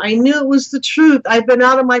see him. I knew it was the truth. I'd been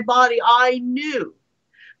out of my body. I knew.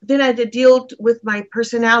 Then I had to deal with my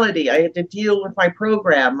personality. I had to deal with my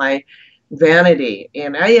program, my vanity.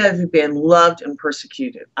 And I have been loved and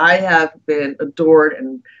persecuted. I have been adored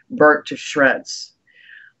and burnt to shreds.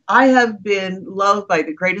 I have been loved by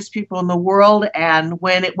the greatest people in the world. And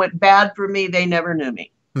when it went bad for me, they never knew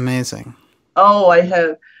me. Amazing. Oh, I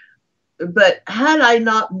have. But had I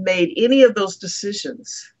not made any of those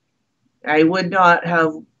decisions, I would not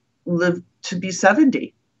have lived to be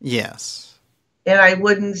 70. Yes. And I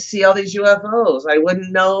wouldn't see all these UFOs. I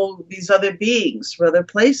wouldn't know these other beings from other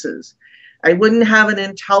places. I wouldn't have an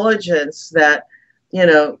intelligence that,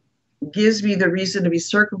 gives me the reason to be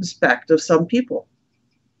circumspect of some people.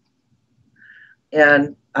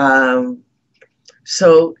 And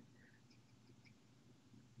so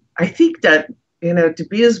I think that, to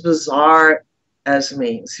be as bizarre as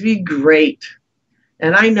me, to be great.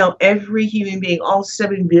 And I know every human being, all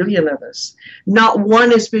 7 billion of us, not one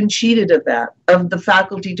has been cheated of the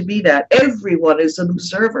faculty to be that. Everyone is an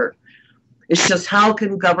observer. It's just how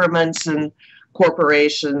can governments and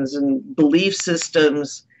corporations and belief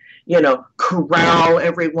systems, corral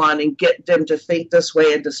everyone and get them to think this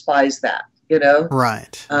way and despise that,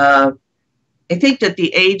 Right. I think that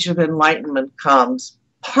the age of enlightenment comes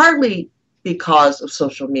partly because of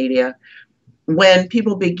social media, when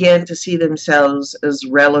people begin to see themselves as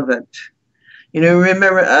relevant.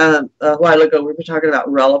 Remember a while ago we were talking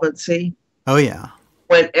about relevancy? Oh, yeah.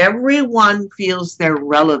 When everyone feels they're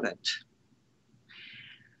relevant,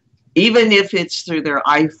 even if it's through their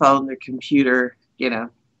iPhone, their computer,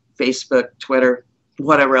 Facebook, Twitter,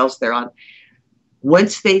 whatever else they're on,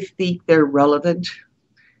 once they think they're relevant,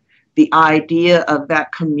 the idea of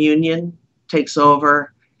that communion takes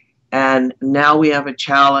over. And now we have a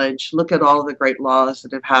challenge. Look at all the great laws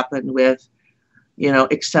that have happened with,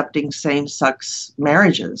 accepting same-sex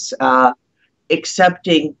marriages,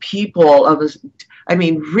 accepting people of us.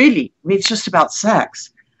 Really, it's just about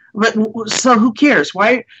sex. But so who cares?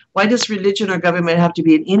 Why does religion or government have to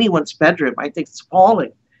be in anyone's bedroom? I think it's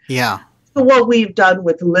appalling. Yeah. Look what we've done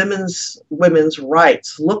with women's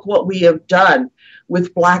rights. Look what we have done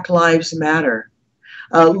with Black Lives Matter.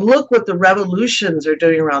 Look what the revolutions are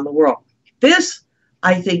doing around the world. This,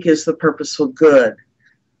 I think, is the purposeful good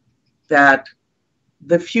that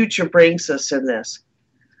the future brings us in this.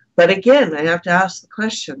 But again, I have to ask the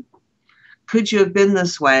question, could you have been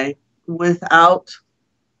this way without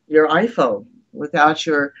your iPhone, without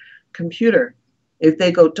your computer? If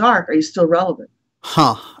they go dark, are you still relevant?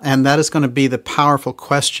 And that is going to be the powerful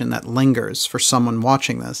question that lingers for someone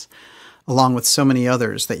watching this, along with so many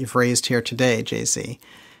others that you've raised here today, JZ.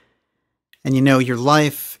 And your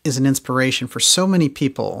life is an inspiration for so many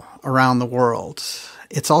people around the world.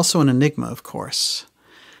 It's also an enigma, of course.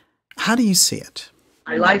 How do you see it?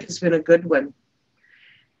 My life has been a good one.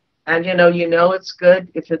 And it's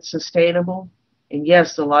good if it's sustainable, And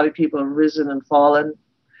yes, a lot of people have risen and fallen.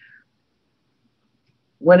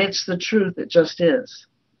 When it's the truth, it just is.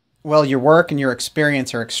 Well, your work and your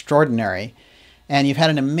experience are extraordinary, and you've had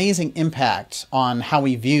an amazing impact on how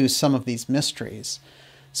we view some of these mysteries.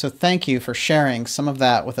 So thank you for sharing some of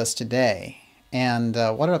that with us today. And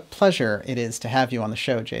what a pleasure it is to have you on the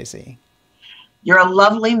show, JZ. You're a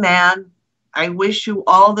lovely man. I wish you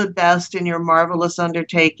all the best in your marvelous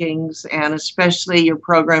undertakings, and especially your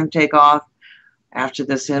program take off after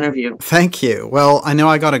this interview. Thank you. Well, I know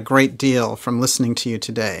I got a great deal from listening to you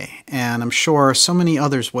today, and I'm sure so many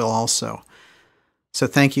others will also. So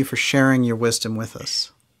thank you for sharing your wisdom with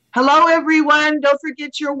us. Hello, everyone. Don't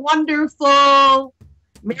forget you're wonderful.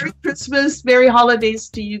 Merry Christmas, Merry Holidays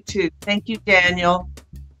to you too. Thank you, Daniel.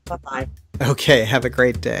 Bye-bye. Okay, have a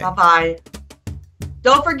great day. Bye-bye.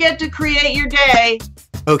 Don't forget to create your day.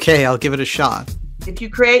 Okay, I'll give it a shot. If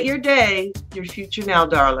you create your day, your future now,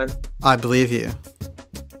 darling. I believe you.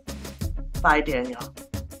 Bye, Daniel.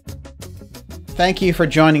 Thank you for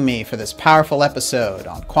joining me for this powerful episode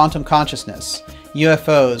on quantum consciousness,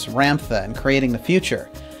 UFOs, Ramtha, and creating the future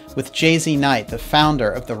with JZ Knight, the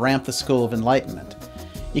founder of the Ramtha School of Enlightenment.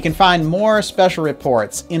 You can find more special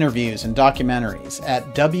reports, interviews, and documentaries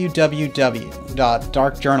at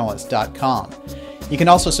www.darkjournalist.com. You can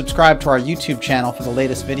also subscribe to our YouTube channel for the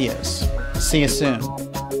latest videos. See you soon.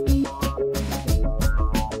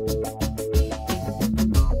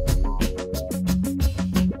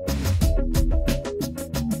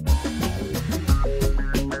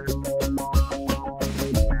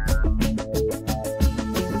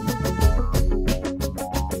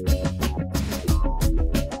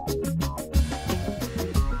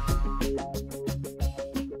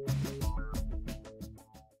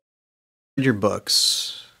 Your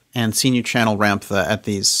books and seen you channel Ramtha at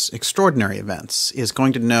these extraordinary events is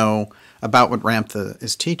going to know about what Ramtha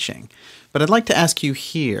is teaching. But I'd like to ask you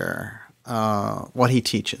here what he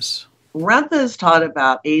teaches. Ramtha is taught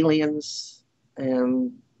about aliens,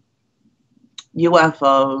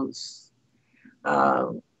 UFOs,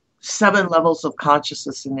 7 levels of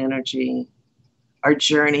consciousness and energy, our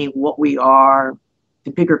journey, what we are,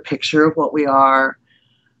 the bigger picture of what we are.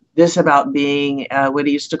 This about being what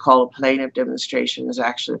he used to call a plane of demonstration is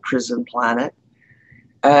actually a prison planet.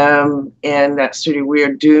 And that sort of we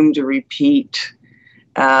are doomed to repeat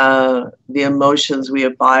the emotions we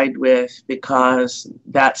abide with because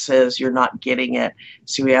that says you're not getting it.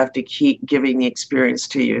 So we have to keep giving the experience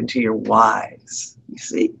to you until you're wise. You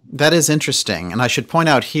see? That is interesting. And I should point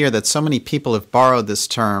out here that so many people have borrowed this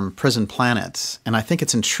term prison planet. And I think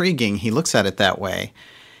it's intriguing he looks at it that way.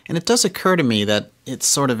 And it does occur to me that it's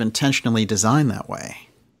sort of intentionally designed that way.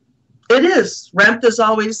 It is. Ramtha's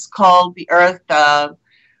always called the earth,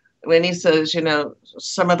 when he says, you know,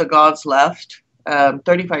 some of the gods left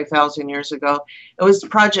 35,000 years ago. It was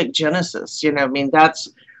Project Genesis. You know, I mean,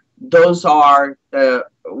 those are the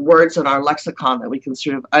words in our lexicon that we can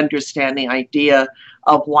sort of understand the idea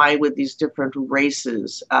of why would these different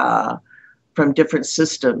races from different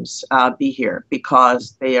systems be here,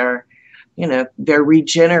 because they are, you know, they're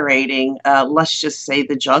regenerating, let's just say,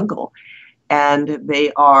 the jungle, and they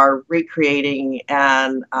are recreating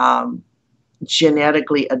and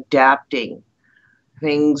genetically adapting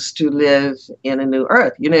things to live in a new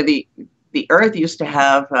earth. You know, the earth used to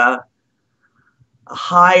have a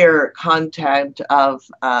higher content of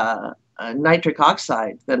nitric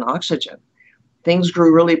oxide than oxygen. Things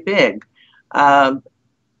grew really big.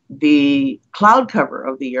 The cloud cover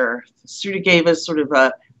of the earth sort of gave us sort of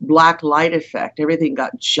a black light effect. Everything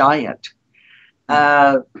got giant.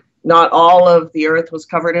 Not all of the earth was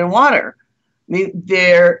covered in water. I mean,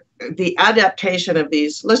 the adaptation of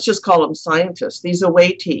these, let's just call them scientists, these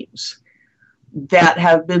away teams that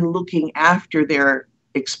have been looking after their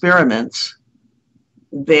experiments,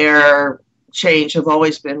 their change have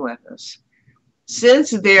always been with us.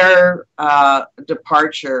 Since their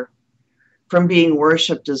departure from being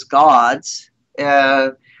worshipped as gods,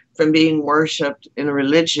 from being worshipped in a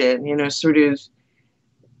religion, you know, sort of,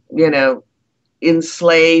 you know,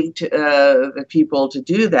 enslaved the people to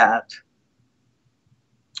do that.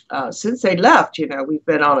 Since they left, you know, we've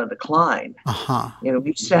been on a decline. You know, we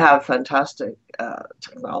used to have fantastic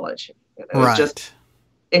technology. You know, right. Just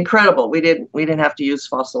incredible. We didn't have to use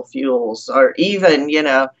fossil fuels or even, you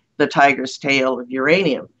know, the tiger's tail of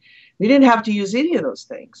uranium. We didn't have to use any of those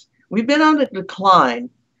things. We've been on a decline.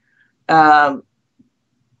 And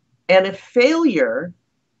a failure,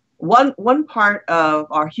 one part of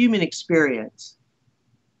our human experience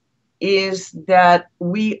is that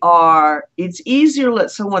it's easier to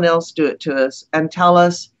let someone else do it to us and tell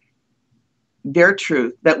us their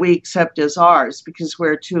truth that we accept as ours because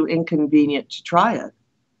we're too inconvenient to try it,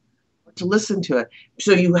 to listen to it.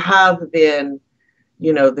 So you have then,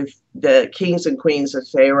 the kings and queens of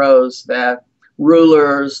pharaohs, the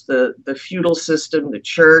rulers, the feudal system, the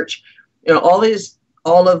church,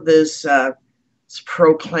 all of this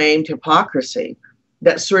proclaimed hypocrisy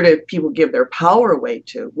that sort of people give their power away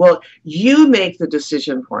to. Well, you make the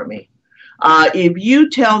decision for me. If you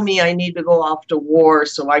tell me I need to go off to war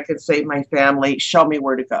so I can save my family, show me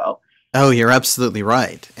where to go. Oh, you're absolutely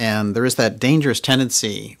right. And there is that dangerous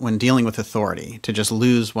tendency when dealing with authority to just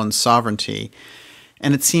lose one's sovereignty.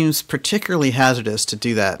 And it seems particularly hazardous to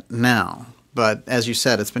do that now. But as you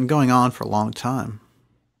said, it's been going on for a long time.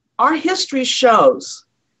 Our history shows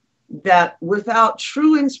that without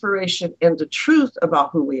true inspiration and the truth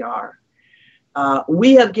about who we are,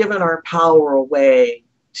 we have given our power away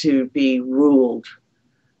to be ruled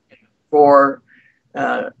for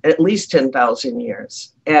at least 10,000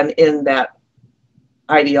 years. And in that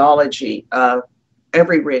ideology of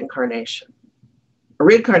every reincarnation. A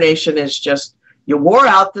reincarnation is just, you wore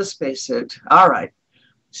out the spacesuit. All right.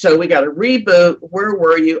 So we got to reboot. Where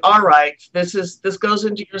were you? All right. This goes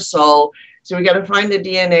into your soul. So we got to find the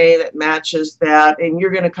DNA that matches that, and you're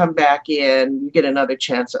going to come back in. You get another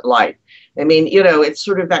chance at life. I mean, it's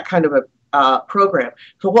sort of that kind of a program.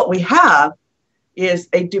 So what we have is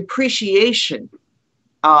a depreciation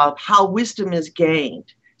of how wisdom is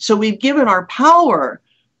gained. So we've given our power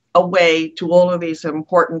away to all of these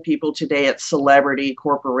important people today at celebrity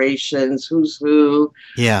corporations, who's who,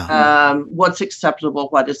 what's acceptable,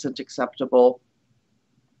 what isn't acceptable,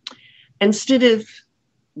 instead of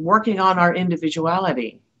working on our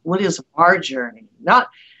individuality. What is our journey? Not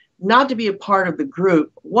to be a part of the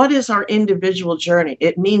group. What is our individual journey?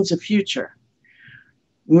 It means a future.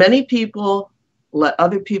 Many people let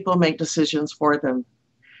other people make decisions for them.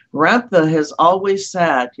 Ramtha has always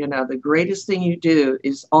said, the greatest thing you do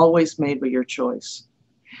is always made by your choice.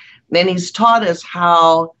 And he's taught us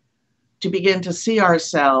how to begin to see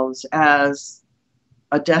ourselves as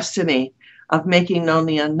a destiny of making known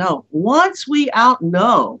the unknown. Once we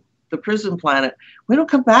outknow the prison planet, we don't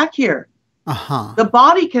come back here. The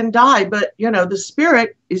body can die, but, the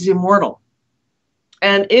spirit is immortal.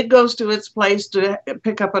 And it goes to its place to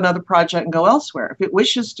pick up another project and go elsewhere if it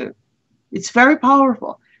wishes to. It's very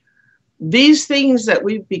powerful. These things that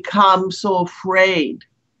we've become so afraid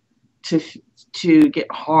to get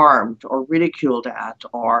harmed or ridiculed at,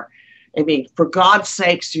 or, for God's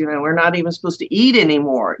sakes, we're not even supposed to eat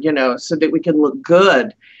anymore, so that we can look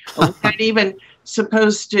good. We're not even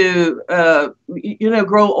supposed to,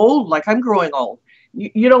 grow old like I'm growing old.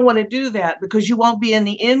 You don't want to do that because you won't be in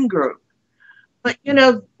the in group. But,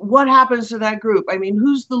 what happens to that group?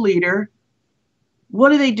 Who's the leader? What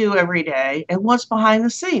do they do every day? And what's behind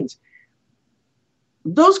the scenes?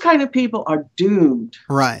 Those kind of people are doomed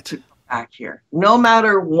to come back here. No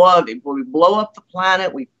matter what, we blow up the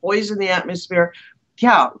planet, we poison the atmosphere.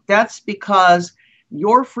 Yeah, that's because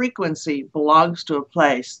your frequency belongs to a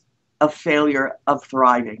place of failure, of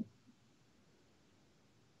thriving.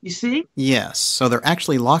 You see? Yes. So they're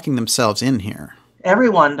actually locking themselves in here.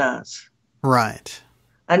 Everyone does. Right.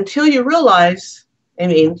 Until you realize,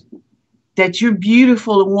 that you're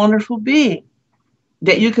beautiful and wonderful being,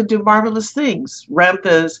 that you could do marvelous things.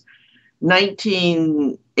 Ramtha's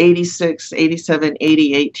 1986, 87,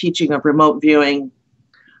 88 teaching of remote viewing,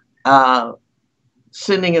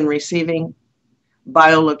 sending and receiving,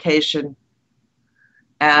 biolocation,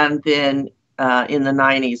 and then in the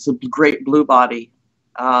 90s, the great blue body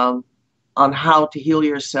on how to heal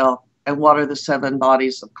yourself and what are the 7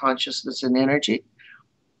 bodies of consciousness and energy.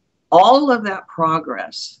 All of that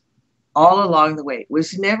progress, all along the way,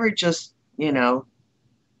 was never just,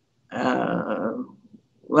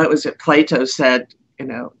 what was it? Plato said,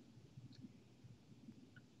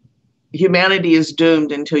 humanity is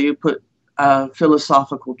doomed until you put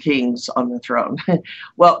philosophical kings on the throne.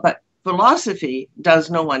 Well, but philosophy does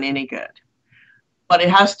no one any good. What it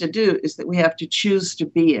has to do is that we have to choose to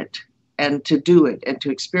be it and to do it and to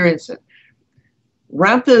experience it.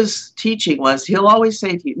 Ramtha's teaching was, he'll always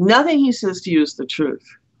say to you, nothing he says to you is the truth.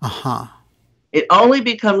 It only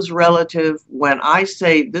becomes relative when I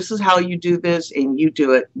say, this is how you do this, and you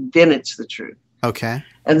do it, then it's the truth. Okay.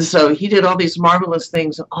 And so he did all these marvelous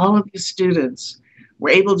things. And all of his students were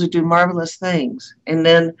able to do marvelous things. And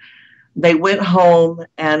then they went home,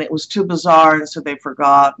 and it was too bizarre, and so they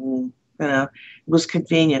forgot, and, it was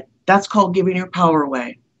convenient. That's called giving your power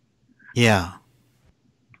away. Yeah.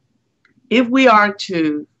 If we are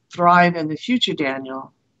to thrive in the future,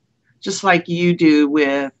 Daniel, just like you do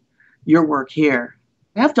with your work here,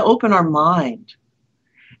 we have to open our mind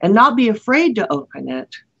and not be afraid to open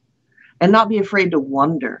it and not be afraid to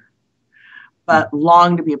wonder, but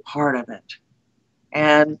long to be a part of it.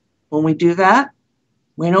 And when we do that,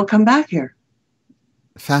 we don't come back here.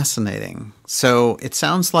 Fascinating. So it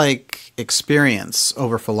sounds like experience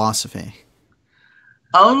over philosophy.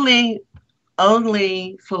 Only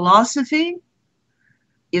philosophy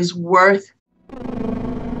is worth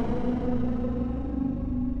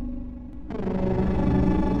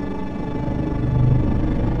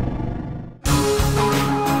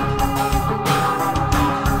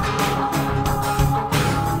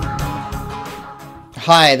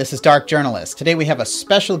Hi, this is Dark Journalist. Today we have a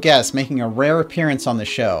special guest making a rare appearance on the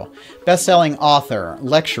show. Bestselling author,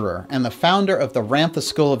 lecturer, and the founder of the Ramtha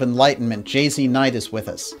School of Enlightenment, J.Z. Knight, is with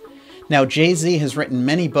us. Now, J.Z. has written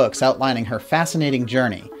many books outlining her fascinating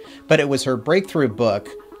journey, but it was her breakthrough book,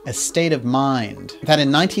 A State of Mind, that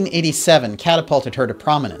in 1987 catapulted her to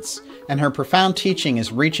prominence, and her profound teaching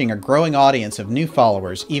is reaching a growing audience of new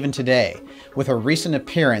followers even today, with her recent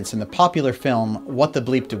appearance in the popular film, What the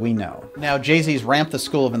Bleep Do We Know? Now, Jay-Z's Ramtha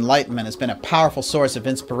School of Enlightenment has been a powerful source of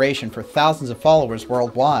inspiration for thousands of followers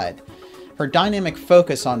worldwide. Her dynamic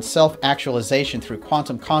focus on self-actualization through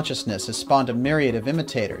quantum consciousness has spawned a myriad of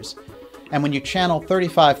imitators. And when you channel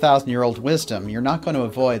 35,000-year-old wisdom, you're not going to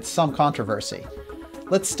avoid some controversy.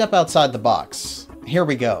 Let's step outside the box. Here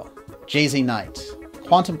we go. J.Z. Knight.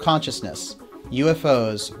 Quantum consciousness,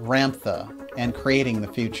 UFOs, Ramtha, and creating the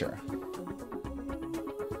future.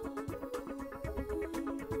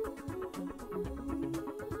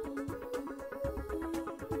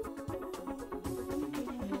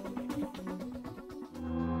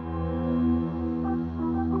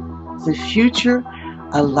 The future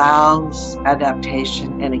allows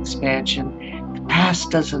adaptation and expansion. The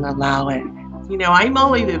past doesn't allow it. You know, I'm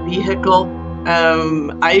only the vehicle.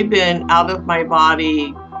 I've been out of my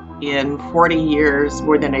body in 40 years,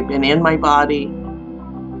 more than I've been in my body.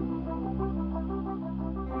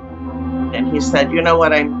 And he said, you know,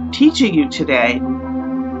 what I'm teaching you today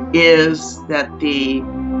is that the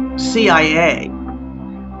CIA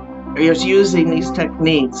is using these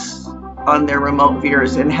techniques on their remote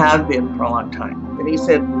viewers and have been for a long time. And he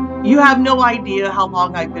said, you have no idea how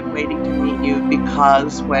long I've been waiting to meet you,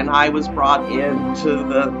 because when I was brought into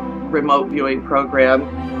the remote viewing program,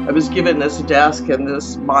 I was given this desk, and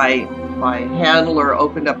my handler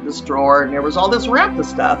opened up this drawer, and there was all this Ramtha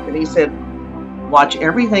stuff. And he said, watch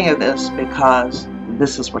everything of this, because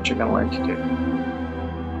this is what you're going to learn to do.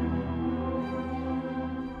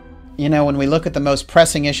 You know, when we look at the most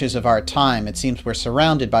pressing issues of our time, it seems we're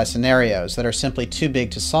surrounded by scenarios that are simply too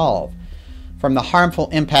big to solve. From the harmful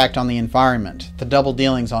impact on the environment, the double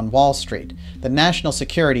dealings on Wall Street, the national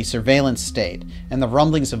security surveillance state, and the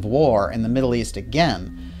rumblings of war in the Middle East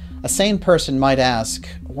again, a sane person might ask,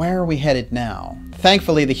 where are we headed now?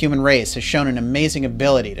 Thankfully, the human race has shown an amazing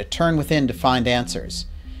ability to turn within to find answers,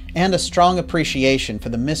 and a strong appreciation for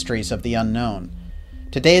the mysteries of the unknown.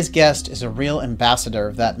 Today's guest is a real ambassador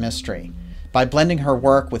of that mystery. By blending her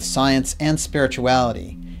work with science and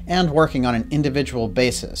spirituality, and working on an individual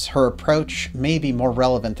basis, her approach may be more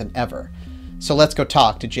relevant than ever. So let's go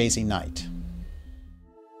talk to J.Z. Knight.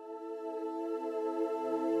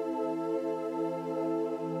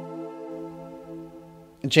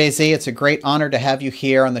 J.Z., it's a great honor to have you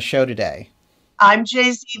here on the show today. I'm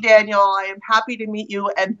J.Z. Daniel. I am happy to meet you,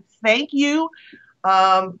 and thank you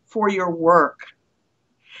for your work.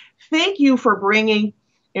 Thank you for bringing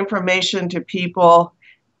information to people,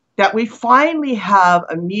 that we finally have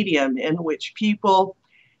a medium in which people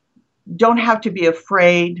don't have to be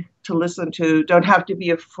afraid to listen to, don't have to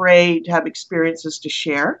be afraid to have experiences to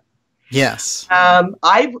share. Yes.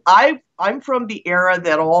 I'm from the era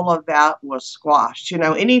that all of that was squashed. You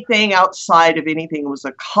know, anything outside of anything was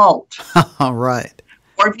a cult. All right.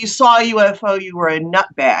 Or if you saw a UFO, you were a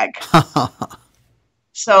nutbag.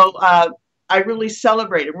 So I really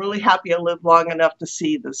celebrate. I'm really happy I lived long enough to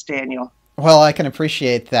see this, Daniel. Well, I can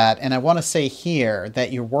appreciate that, and I want to say here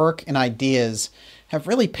that your work and ideas have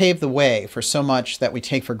really paved the way for so much that we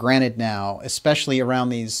take for granted now, especially around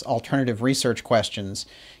these alternative research questions.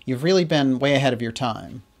 You've really been way ahead of your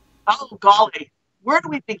time. Oh, golly. Where do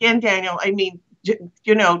we begin, Daniel? I mean,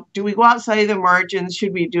 you know, do we go outside the margins?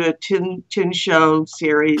 Should we do a tin show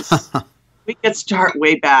series? We could start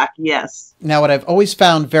way back, yes. Now, what I've always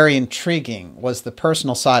found very intriguing was the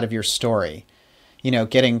personal side of your story. You know,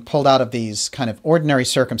 getting pulled out of these kind of ordinary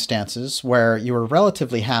circumstances where you were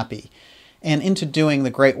relatively happy and into doing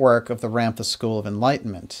the great work of the Ramtha School of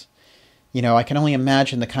Enlightenment. You know, I can only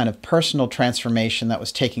imagine the kind of personal transformation that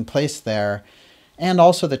was taking place there, and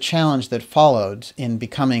also the challenge that followed in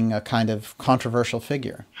becoming a kind of controversial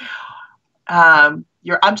figure.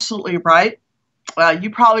 You're absolutely right. You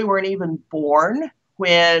probably weren't even born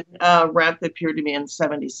when Ramtha appeared to me in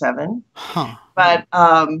 77. Huh. But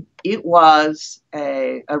it was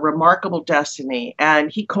a remarkable destiny.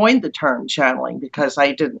 And he coined the term channeling because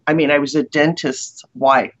I was a dentist's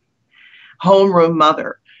wife, homeroom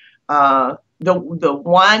mother. The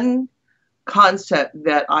one concept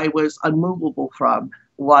that I was unmovable from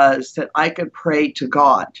was that I could pray to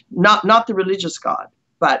God, not the religious God,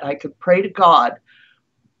 but I could pray to God.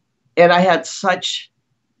 And I had such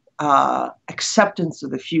acceptance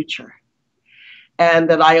of the future, and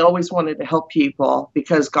that I always wanted to help people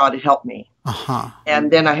because God had helped me. Uh-huh.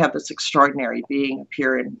 And then I had this extraordinary being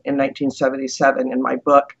appear in 1977 in my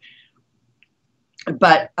book.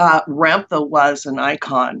 But Ramtha was an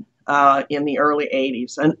icon in the early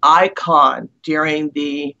 80s, an icon during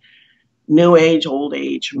the New Age, Old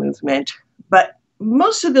Age movement. But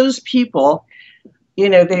most of those people,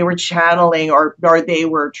 they were channeling or they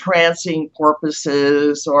were trancing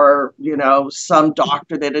porpoises, or, some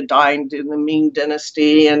doctor that had died in the Ming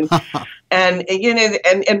Dynasty, and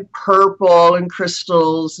purple and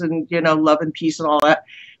crystals and, love and peace and all that.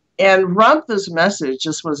 And Ramtha's message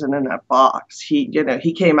just wasn't in that box. He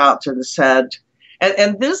came out to the said,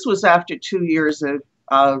 and this was after 2 years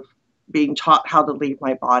of being taught how to leave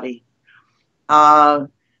my body.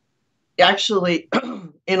 Actually,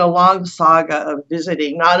 in a long saga of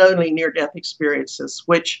visiting not only near-death experiences,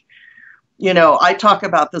 which, I talk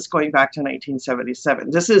about this going back to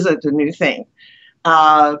 1977. This isn't a new thing.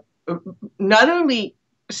 Not only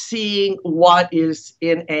seeing what is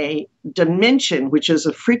in a dimension, which is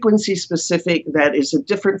a frequency specific, that is a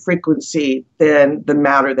different frequency than the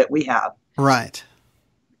matter that we have. Right.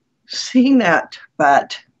 Seeing that,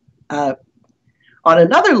 but on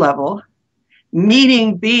another level,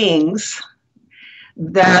 meeting beings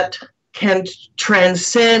that can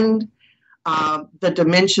transcend the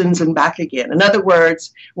dimensions and back again. In other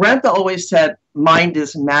words, Ramtha always said, mind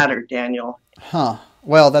is matter, Daniel. Huh.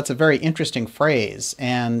 Well, that's a very interesting phrase,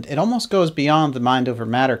 and it almost goes beyond the mind over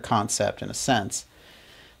matter concept in a sense.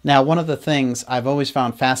 Now, one of the things I've always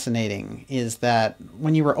found fascinating is that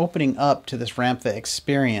when you were opening up to this Ramtha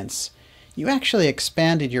experience, you actually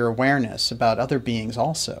expanded your awareness about other beings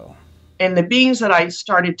also. And the beings that I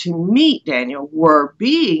started to meet, Daniel, were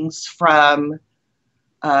beings from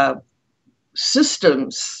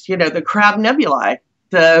systems, the Crab Nebulae.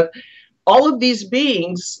 All of these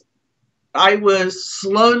beings, I was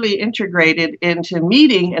slowly integrated into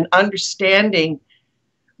meeting and understanding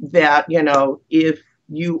that, if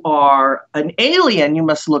you are an alien, you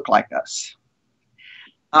must look like us.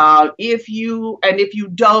 If you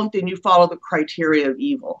don't, then you follow the criteria of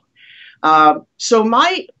evil. So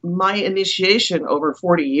my initiation over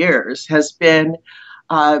 40 years has been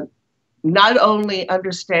not only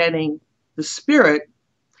understanding the spirit,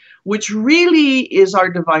 which really is our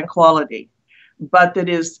divine quality, but that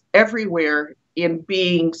is everywhere in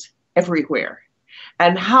beings everywhere.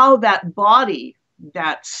 And how that body,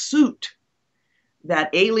 that suit, that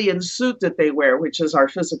alien suit that they wear, which is our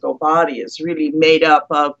physical body, is really made up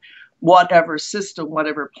of whatever system,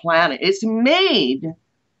 whatever planet. It's made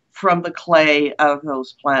from the clay of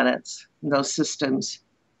those planets, those systems.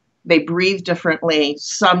 They breathe differently.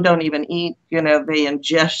 Some don't even eat, they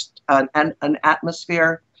ingest an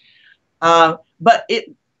atmosphere.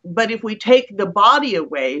 But if we take the body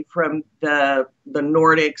away from the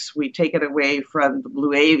Nordics, we take it away from the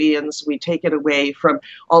Blue Avians, we take it away from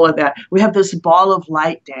all of that, we have this ball of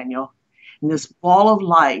light, Daniel. And this ball of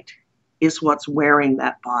light is what's wearing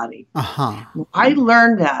that body. Uh-huh. I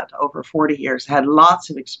learned that over 40 years, had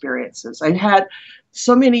lots of experiences. I had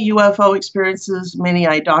so many UFO experiences, many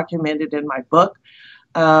I documented in my book.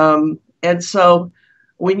 And so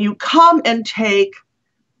when you come and take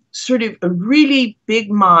sort of a really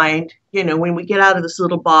big mind, when we get out of this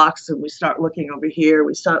little box and we start looking over here,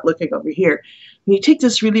 and you take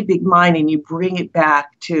this really big mind and you bring it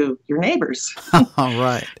back to your neighbors. All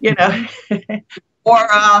right. Or,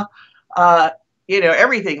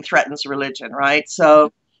 everything threatens religion, right?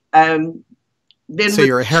 So, then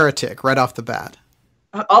you're a heretic right off the bat.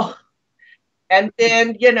 And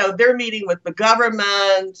then, they're meeting with the government,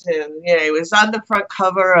 and, it was on the front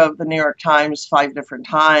cover of the New York Times 5 different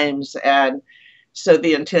times. And so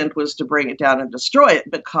the intent was to bring it down and destroy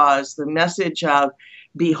it, because the message of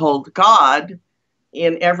behold God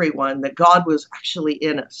in everyone, that God was actually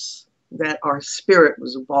in us, that our spirit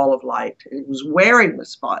was a ball of light. It was wearing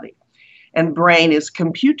this body, and brain is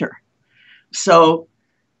computer. So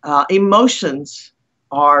emotions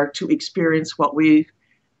are to experience what we've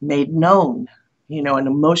made known. An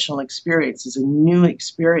emotional experience is a new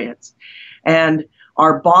experience. And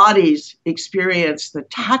our bodies experience the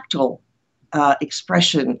tactile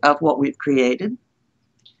expression of what we've created.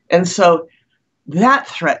 And so that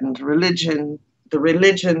threatened religion. The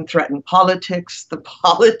religion threatened politics. The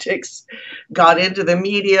politics got into the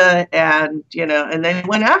media, and and they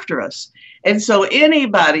went after us. And so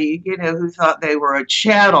anybody who thought they were a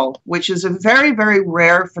channel, which is a very, very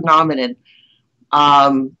rare phenomenon.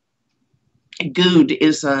 Good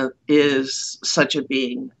is such a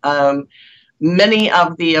being. Many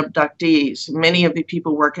of the abductees, many of the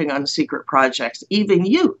people working on secret projects, even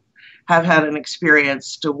you, have had an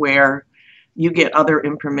experience to where you get other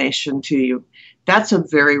information to you. That's a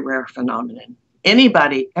very rare phenomenon.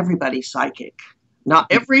 Everybody's psychic. Not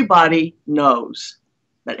everybody knows,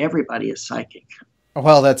 but everybody is psychic.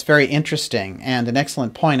 Well, that's very interesting and an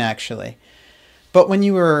excellent point, actually. But when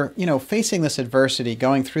you were, facing this adversity,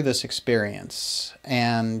 going through this experience,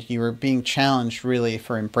 and you were being challenged really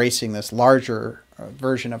for embracing this larger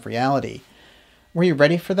version of reality, were you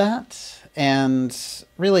ready for that? And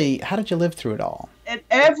really, how did you live through it all? At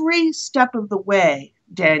every step of the way,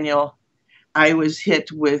 Daniel, I was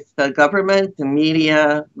hit with the government, the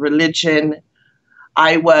media, religion.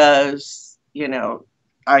 I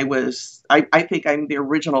think I'm the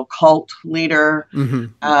original cult leader,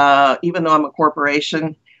 even though I'm a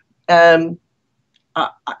corporation.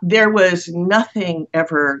 There was nothing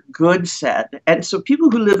ever good said. And so people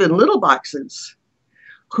who live in little boxes,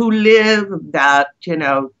 who live that,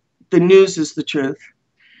 the news is the truth.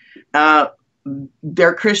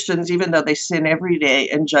 They're Christians, even though they sin every day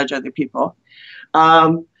and judge other people.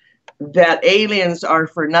 That aliens are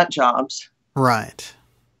for nut jobs. Right.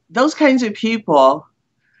 Those kinds of people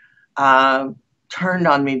turned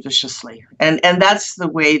on me viciously. And that's the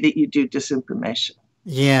way that you do disinformation.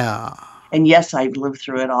 Yeah. And yes, I've lived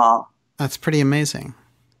through it all. That's pretty amazing.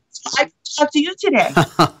 I've talked to you today.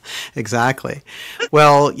 Exactly.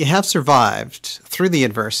 Well, you have survived through the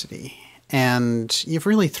adversity, and you've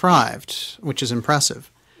really thrived, which is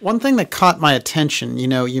impressive. One thing that caught my attention,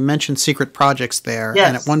 you mentioned secret projects there, yes.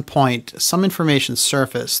 And at one point, some information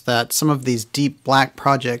surfaced that some of these deep black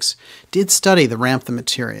projects did study the Ramtha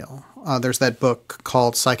material. There's that book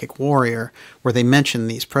called Psychic Warrior, where they mention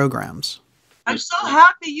these programs. I'm so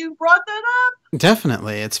happy you brought that up.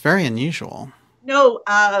 Definitely. It's very unusual. No,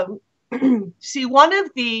 see, one of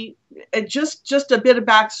the, just a bit of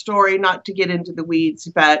backstory, not to get into the weeds,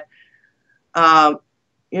 but,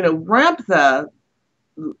 Ramtha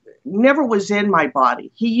never was in my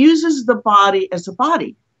body. He uses the body as a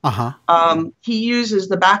body. He uses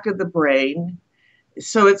the back of the brain.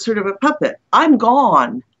 So it's sort of a puppet. I'm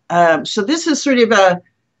gone. So this is sort of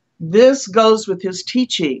this goes with his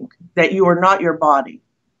teaching that you are not your body.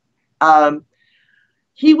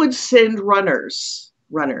 He would send runners,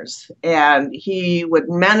 and he would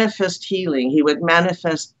manifest healing. He would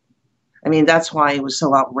manifest, that's why he was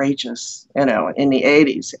so outrageous, in the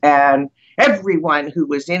 80s. And everyone who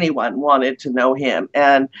was anyone wanted to know him.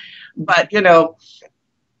 But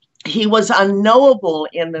he was unknowable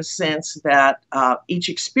in the sense that each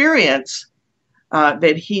experience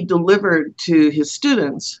that he delivered to his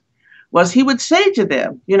students was he would say to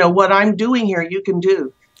them, what I'm doing here, you can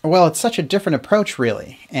do. Well, it's such a different approach,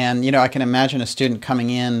 really. And, I can imagine a student coming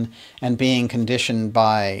in and being conditioned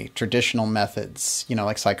by traditional methods,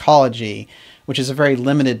 like psychology, which is a very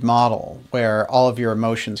limited model where all of your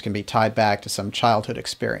emotions can be tied back to some childhood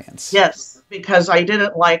experience. Yes, because I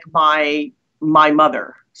didn't like my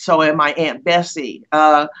mother. So and my Aunt Bessie,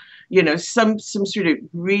 some sort of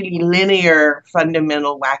really linear,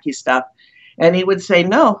 fundamental, wacky stuff. And he would say,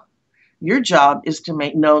 no, your job is to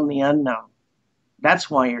make known the unknown.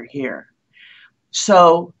 That's why you're here.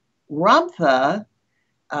 So Ramtha,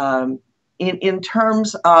 in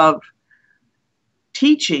terms of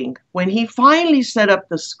teaching, when he finally set up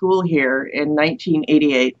the school here in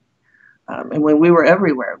 1988, and when we were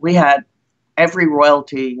everywhere, we had every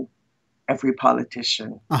royalty, every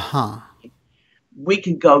politician. We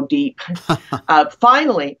could go deep.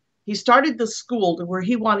 Finally, he started the school to where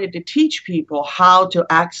he wanted to teach people how to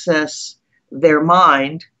access their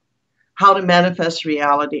mind, how to manifest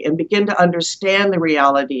reality, and begin to understand the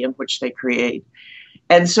reality in which they create.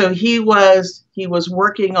 And so he was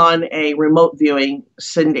working on a remote viewing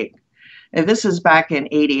sending. And this is back in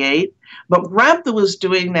 88. But Ramtha was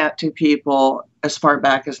doing that to people as far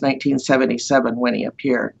back as 1977 when he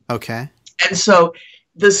appeared. Okay. And so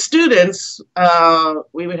the students,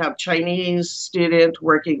 we would have Chinese student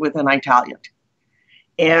working with an Italian.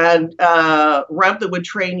 And Ramtha would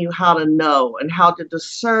train you how to know and how to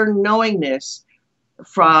discern knowingness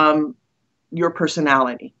from your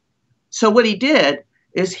personality. So what he did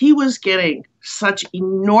is he was getting such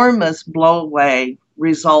enormous blow away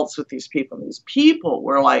results with these people. These people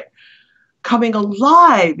were like coming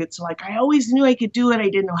alive. It's like, I always knew I could do it. I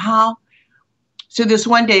didn't know how. So this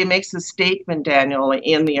one day he makes a statement, Daniel,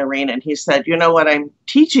 in the arena, and he said, you know what I'm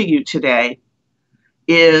teaching you today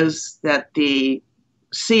is that the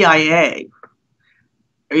CIA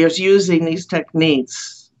is using these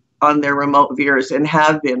techniques on their remote viewers and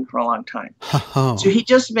have been for a long time. Oh. So he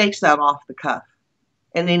just makes that off the cuff.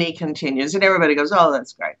 And then he continues, and everybody goes, oh,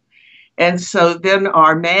 that's great. And so then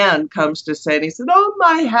our man comes to say, and he said, oh,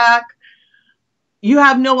 my heck, you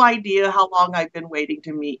have no idea how long I've been waiting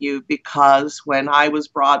to meet you, because when I was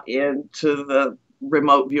brought into the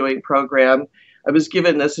remote viewing program, I was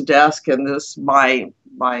given this desk, and this my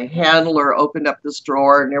handler opened up this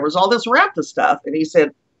drawer, and there was all this Ramtha stuff. And he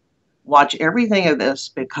said, watch everything of this,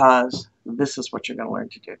 because this is what you're going to learn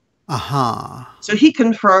to do. Uh-huh. So he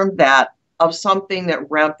confirmed that of something that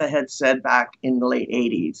Ramtha had said back in the late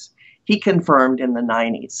 80s. He confirmed in the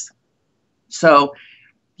 90s. So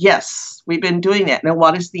yes, we've been doing that. Now,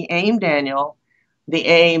 what is the aim, Daniel? The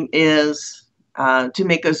aim is to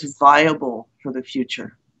make us viable for the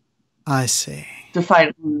future. I see. To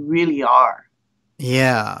find who we really are.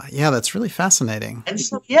 Yeah, that's really fascinating. And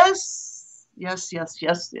so, yes. If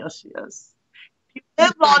you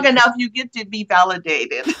live long enough, you get to be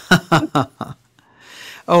validated.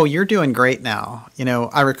 Oh, you're doing great now. You know,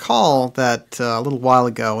 I recall that a little while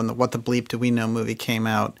ago when the What the Bleep Do We Know movie came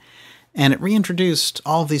out, and it reintroduced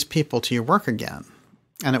all of these people to your work again.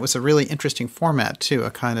 And it was a really interesting format, too,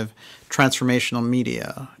 a kind of transformational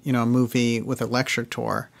media, you know, a movie with a lecture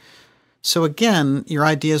tour. So again, your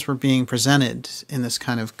ideas were being presented in this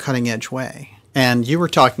kind of cutting-edge way. And you were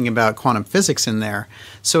talking about quantum physics in there.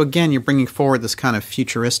 So again, you're bringing forward this kind of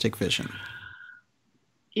futuristic vision.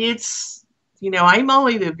 It's, you know, I'm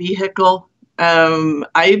only the vehicle.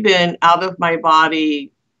 I've been out of my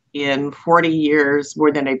body in 40 years,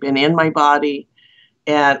 more than I've been in my body.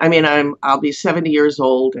 And I mean, I'll be 70 years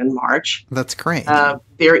old in March. That's great.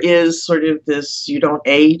 There is sort of this, you don't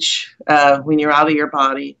age when you're out of your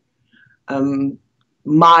body. The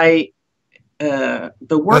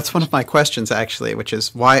work. That's one of my questions, actually, which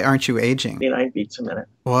is, why aren't you aging? 9 beats a minute.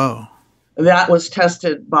 Whoa. That was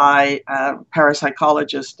tested by a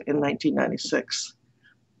parapsychologist in 1996,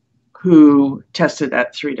 who tested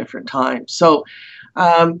at 3 different times. So,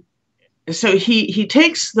 he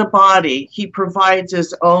takes the body, he provides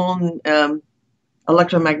his own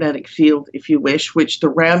electromagnetic field, if you wish, which the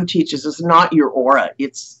RAM teaches is not your aura,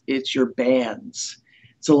 it's your bands.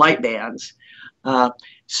 It's the light bands.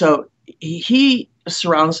 So he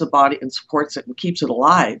surrounds the body and supports it and keeps it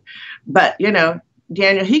alive. But, you know,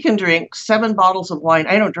 Daniel, he can drink 7 bottles of wine.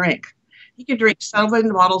 I don't drink. He can drink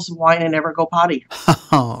 7 bottles of wine and never go potty.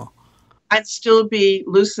 Oh. I'd still be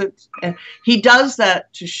lucid. And he does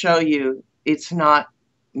that to show you it's not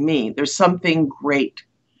me. There's something great,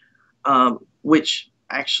 which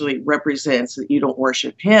actually represents that you don't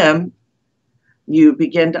worship him. You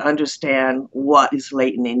begin to understand what is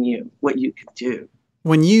latent in you, what you can do.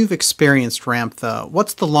 When you've experienced Ramtha,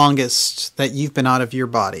 what's the longest that you've been out of your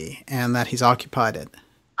body and that he's occupied it?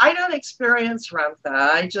 I don't experience Ramtha.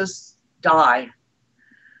 I just die.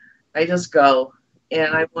 I just go.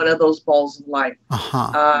 And I'm one of those balls of light.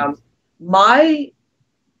 Uh-huh. My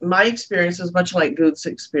experience is much like Good's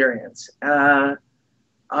experience.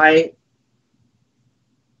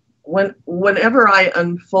 Whenever I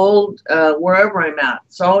unfold, wherever I'm at,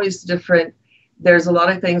 it's always different. There's a lot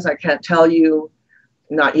of things I can't tell you,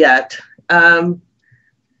 not yet,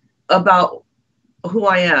 about who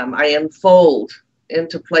I am. I unfold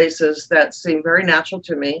into places that seem very natural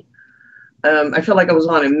to me. I feel like I was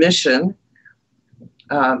on a mission.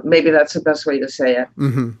 Maybe that's the best way to say it.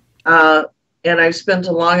 Mm-hmm. And I've spent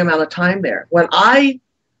a long amount of time there. When I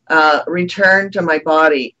return to my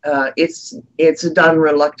body, it's done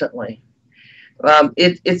reluctantly.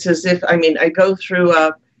 It's as if, I mean, I go through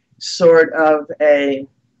a sort of a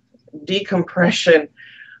decompression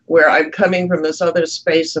where I'm coming from this other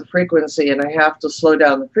space of frequency, and I have to slow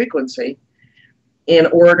down the frequency in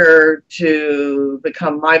order to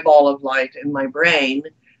become my ball of light in my brain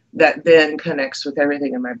that then connects with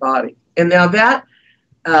everything in my body. And now that,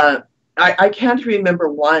 I can't remember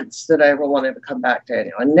once that I ever wanted to come back,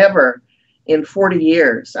 Daniel. I never, in 40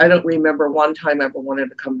 years, I don't remember one time I ever wanted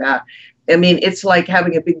to come back. I mean, it's like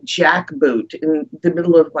having a big jackboot in the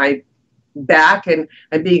middle of my back, and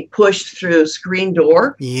I'm being pushed through a screen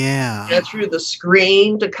door. Yeah. And through the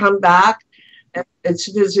screen to come back. And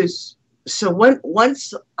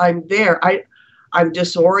once I'm there, I'm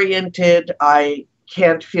disoriented. I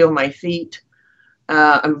can't feel my feet.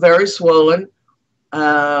 I'm very swollen.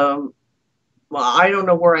 well, I don't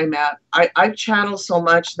know where I'm at. I've channeled so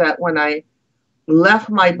much that when I left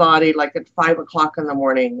my body, like at 5 o'clock in the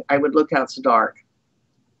morning, I would look out, it's dark.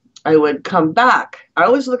 I would come back. I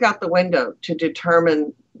always look out the window to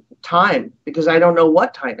determine time because I don't know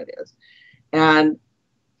what time it is. And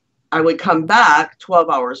I would come back 12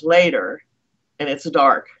 hours later and it's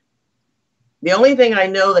dark. The only thing I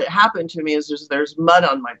know that happened to me is there's mud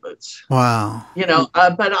on my boots. Wow.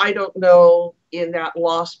 But I don't know in that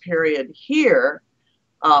lost period here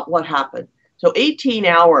what happened. So 18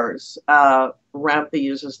 hours Ramtha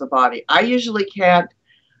uses the body. I usually can't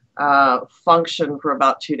function for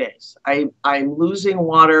about 2 days. I'm losing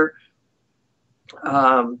water.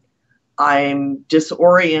 I'm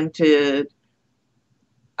disoriented.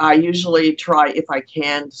 I usually try, if I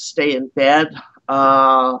can, to stay in bed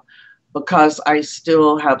because I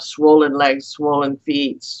still have swollen legs, swollen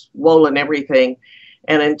feet, swollen everything.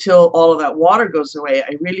 And until all of that water goes away,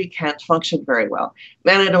 I really can't function very well.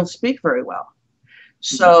 And I don't speak very well.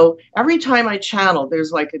 So every time I channel,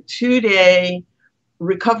 there's like a 2-day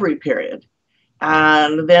recovery period.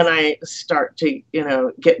 And then I start to,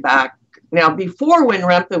 get back. Now, before, when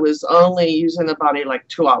Ramtha was only using the body like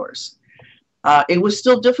 2 hours, it was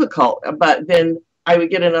still difficult, but then I would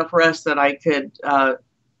get enough rest that I could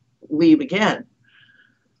leave again.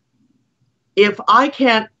 If I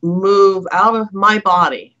can't move out of my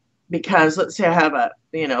body, because let's say I have a,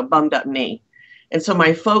 bummed up knee, and so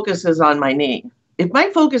my focus is on my knee. If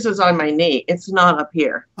my focus is on my knee, it's not up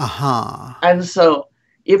here. Uh-huh. And so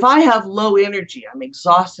if I have low energy, I'm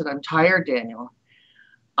exhausted, I'm tired, Daniel,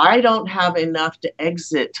 I don't have enough to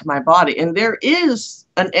exit to my body. And there is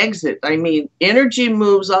an exit. I mean, energy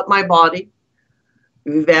moves up my body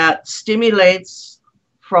that stimulates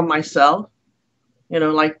from myself,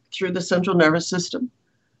 like through the central nervous system.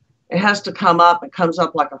 It has to come up. It comes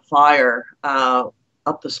up like a fire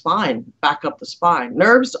up the spine, back up the spine.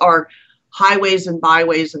 Nerves are highways and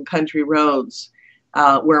byways and country roads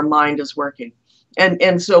where mind is working.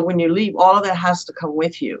 And so when you leave, all of that has to come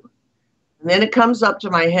with you. And then it comes up to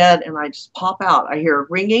my head and I just pop out. I hear a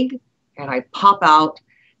ringing and I pop out.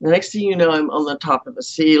 The next thing you know, I'm on the top of the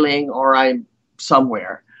ceiling or I'm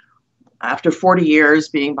somewhere. After 40 years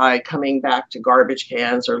being by coming back to garbage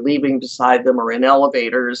cans or leaving beside them or in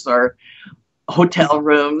elevators or hotel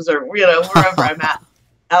rooms or, wherever I'm at.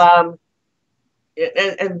 And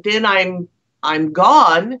then I'm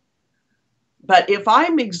gone. But if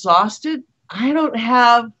I'm exhausted, I don't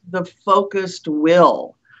have the focused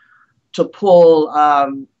will to pull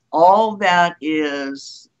all that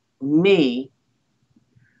is me,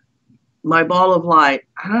 my ball of light.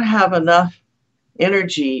 I don't have enough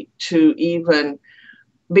energy to even,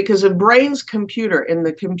 because the brain's computer, and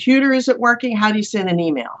the computer isn't working, how do you send an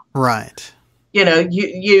email? Right. And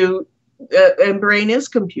brain is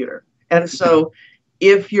computer. And so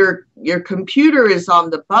if your computer is on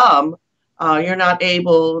the bum, you're not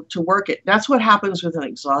able to work it. That's what happens with an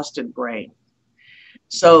exhausted brain.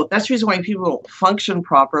 So that's the reason why people don't function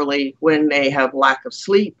properly when they have lack of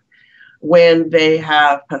sleep, when they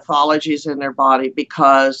have pathologies in their body,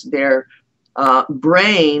 because their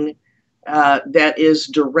brain that is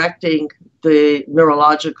directing the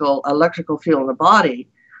neurological electrical field in the body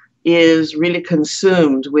is really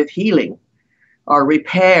consumed with healing or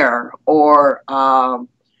repair or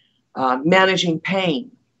managing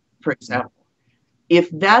pain, for example. If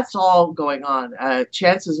that's all going on,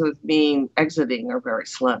 chances of me exiting are very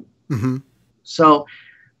slim. Mm-hmm. So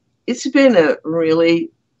it's been a really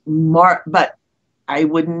but I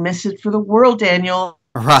wouldn't miss it for the world, Daniel.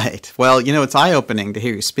 Right. Well, it's eye-opening to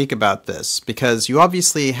hear you speak about this because you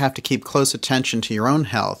obviously have to keep close attention to your own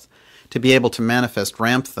health to be able to manifest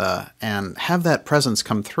Ramtha and have that presence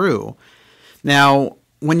come through. Now,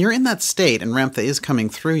 when you're in that state and Ramtha is coming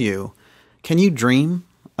through you, can you dream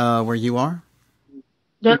where you are?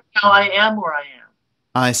 No, I am where I am.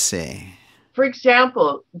 I see. For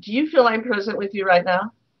example, do you feel I'm present with you right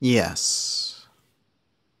now? Yes.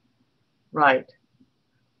 Right.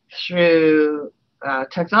 Through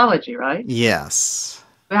technology, right? Yes.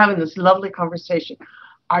 We're having this lovely conversation.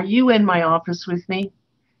 Are you in my office with me?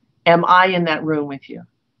 Am I in that room with you?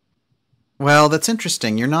 Well, that's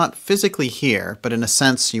interesting. You're not physically here, but in a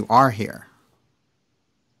sense you are here.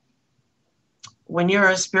 When you're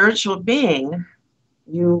a spiritual being,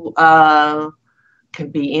 you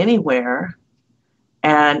can be anywhere,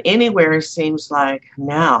 and anywhere seems like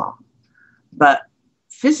now. But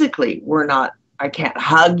physically, we're not. I can't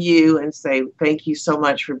hug you and say, thank you so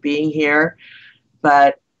much for being here.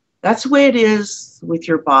 But that's the way it is with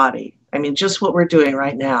your body. I mean, just what we're doing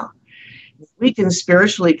right now. We can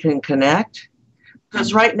spiritually connect.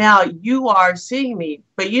 Because right now you are seeing me,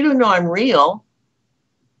 but you don't know I'm real,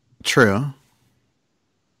 True.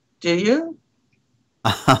 do you?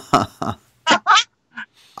 I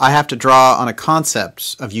have to draw on a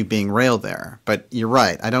concept of you being real there, but you're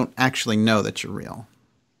right. I don't actually know that you're real.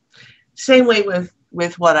 Same way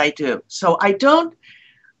with what I do. So I don't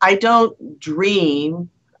dream.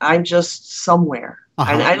 I'm just somewhere.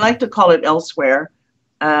 And I like to call it elsewhere,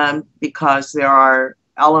 because there are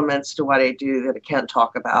elements to what I do that I can't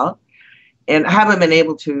talk about. And I haven't been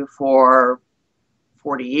able to for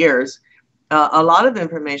 40 years. A lot of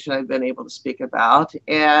information I've been able to speak about,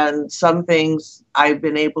 and some things I've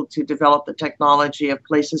been able to develop the technology of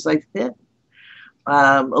places I've been.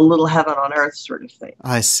 A little heaven on earth sort of thing.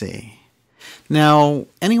 I see. Now,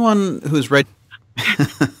 anyone who's read,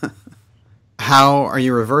 how are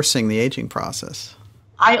you reversing the aging process?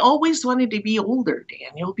 I always wanted to be older,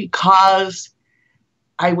 Daniel, because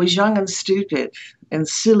I was young and stupid and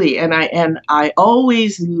silly, and I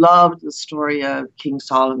always loved the story of King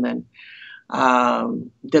Solomon.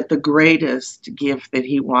 That the greatest gift that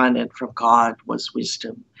he wanted from God was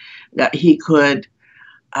wisdom, that he could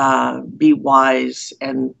be wise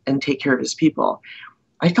and take care of his people.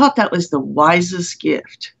 I thought that was the wisest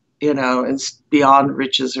gift, and beyond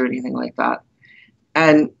riches or anything like that.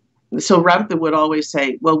 And so Ramtha would always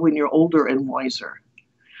say, well, when you're older and wiser,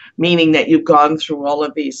 meaning that you've gone through all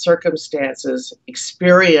of these circumstances,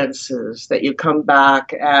 experiences, that you come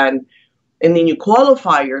back and then you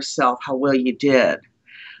qualify yourself how well you did,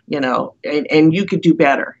 and you could do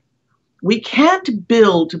better. We can't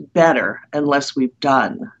build better unless we've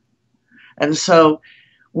done. And so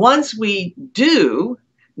once we do,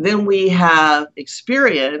 then we have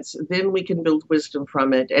experience, then we can build wisdom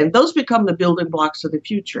from it. And those become the building blocks of the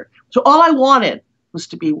future. So all I wanted was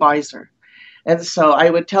to be wiser. And so I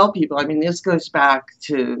would tell people, this goes back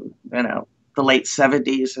to, the late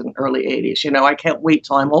 70s and early 80s. I can't wait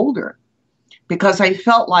till I'm older. Because I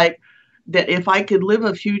felt like that if I could live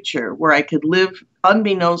a future where I could live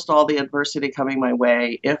unbeknownst to all the adversity coming my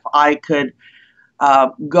way, if I could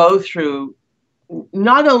go through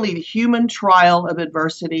not only the human trial of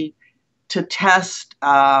adversity to test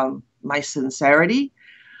my sincerity,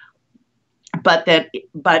 but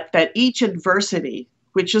that each adversity,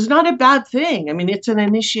 which is not a bad thing, it's an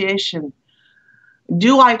initiation.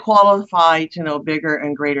 Do I qualify to know bigger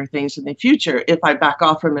and greater things in the future? If I back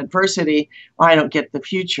off from adversity, I don't get the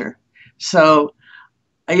future. So,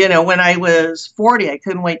 when I was 40, I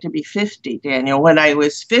couldn't wait to be 50, Daniel. When I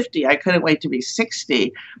was 50, I couldn't wait to be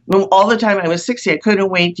 60. All the time I was 60, I couldn't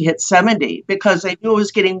wait to hit 70 because I knew I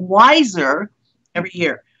was getting wiser every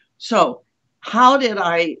year. So how did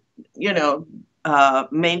I,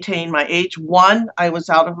 maintain my age? One, I was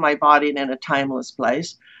out of my body and in a timeless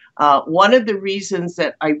place. One of the reasons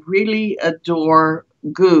that I really adore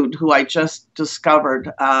Good, who I just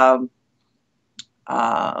discovered,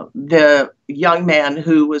 the young man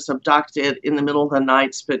who was abducted in the middle of the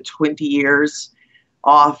night, spent 20 years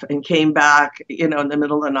off and came back, in the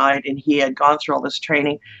middle of the night, and he had gone through all this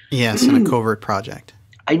training. Yes, in a covert project.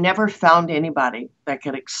 I never found anybody that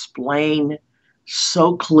could explain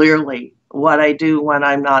so clearly what I do when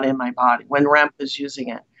I'm not in my body, when Ramtha is using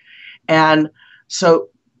it. And so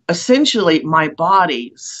essentially my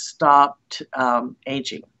body stopped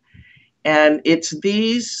aging. And it's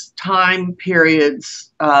these time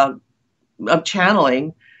periods of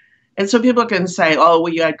channeling. And so people can say, oh,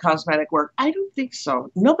 well, you had cosmetic work. I don't think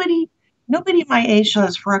so. Nobody my age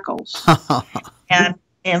has freckles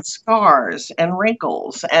and scars and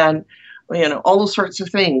wrinkles and, all those sorts of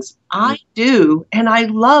things. I do. And I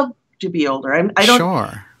love to be older. I don't.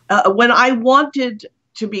 Sure. When I wanted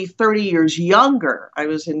to be 30 years younger, I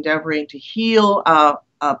was endeavoring to heal a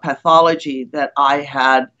pathology that I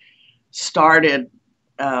had started,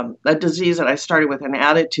 a disease that I started with an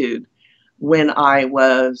attitude when I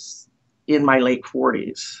was in my late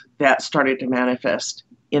 40s that started to manifest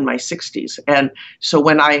in my 60s. And so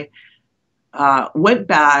when I went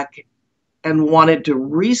back and wanted to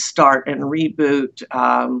restart and reboot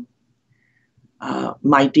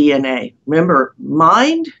my DNA, remember,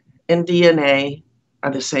 mind and DNA are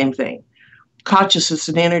the same thing. Consciousness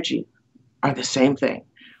and energy are the same thing.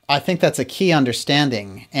 I think that's a key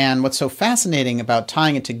understanding. And what's so fascinating about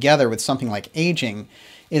tying it together with something like aging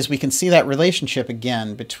is we can see that relationship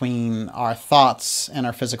again between our thoughts and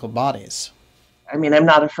our physical bodies. I'm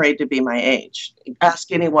not afraid to be my age.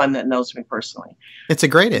 Ask anyone that knows me personally. It's a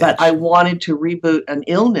great age. But I wanted to reboot an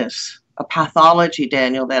illness, a pathology,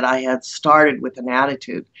 Daniel, that I had started with an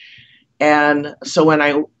attitude. And so when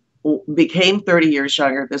I became 30 years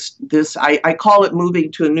younger, I call it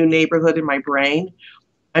moving to a new neighborhood in my brain.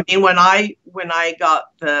 I mean, when I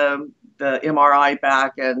got the MRI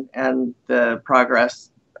back and the progress,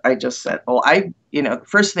 I just said, well, the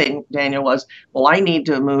first thing, Daniel, was, well, I need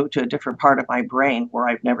to move to a different part of my brain where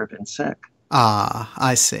I've never been sick. Ah,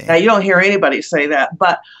 I see. Now, you don't hear anybody say that,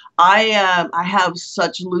 but I have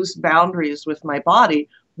such loose boundaries with my body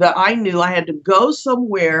that I knew I had to go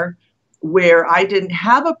somewhere where I didn't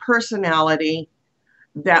have a personality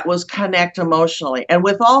that was connect emotionally. And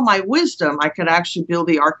with all my wisdom, I could actually build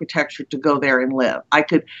the architecture to go there and live. I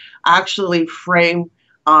could actually frame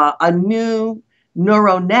a new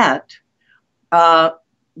neural net uh,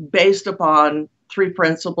 based upon three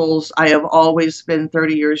principles. I have always been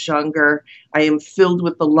 30 years younger. I am filled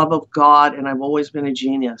with the love of God, and I've always been a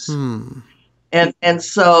genius. And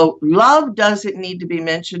so love doesn't need to be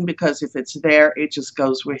mentioned, because if it's there, it just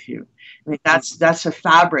goes with you. I mean, that's a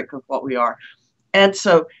fabric of what we are. And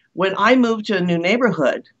so when I moved to a new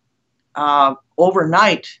neighborhood,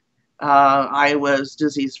 overnight, I was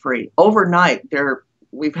disease free. Overnight,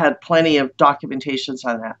 we've had plenty of documentations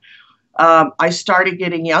on that. I started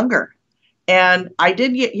getting younger. And I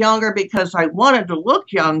did get younger because I wanted to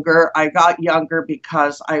look younger. I got younger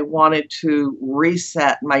because I wanted to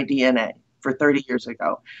reset my DNA for 30 years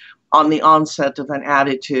ago on the onset of an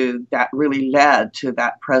attitude that really led to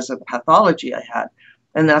that present pathology I had.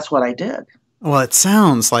 And that's what I did. Well, it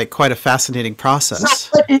sounds like quite a fascinating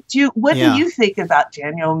process. So what do you think about,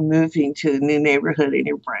 Daniel, moving to a new neighborhood in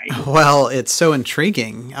your brain? Well, it's so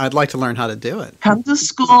intriguing. I'd like to learn how to do it. Come to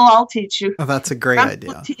school, I'll teach you. Oh, that's a great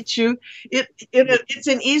idea. I'll teach you. It's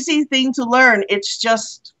an easy thing to learn. It's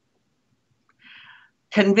just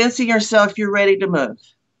convincing yourself you're ready to move.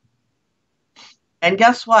 And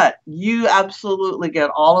guess what? You absolutely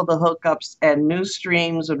get all of the hookups and new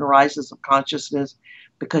streams and rises of consciousness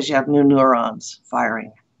because you have new neurons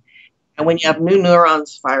firing. And when you have new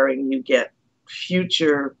neurons firing, you get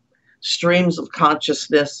future streams of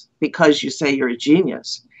consciousness because you say you're a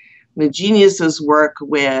genius. The geniuses work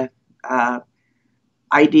with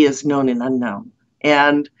ideas known and unknown.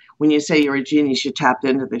 And when you say you're a genius, you tap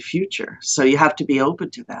into the future. So you have to be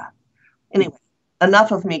open to that. Anyway,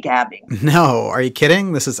 enough of me gabbing. No, are you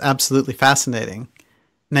kidding? This is absolutely fascinating.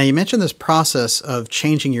 Now, you mentioned this process of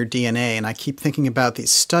changing your DNA, and I keep thinking about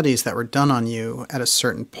these studies that were done on you at a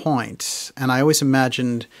certain point. And I always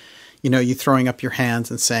imagined, you throwing up your hands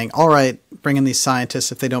and saying, all right, bring in these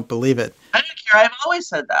scientists if they don't believe it. I don't care. I've always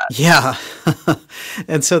said that. Yeah.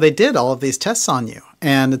 And so they did all of these tests on you.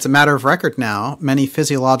 And it's a matter of record now. Many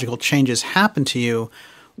physiological changes happen to you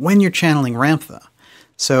when you're channeling Ramtha.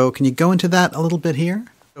 So can you go into that a little bit here?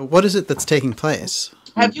 What is it that's taking place?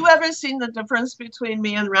 Have you ever seen the difference between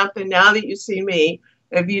me and Ramtha? Now that you see me,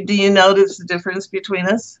 do you notice the difference between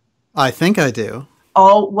us? I think I do.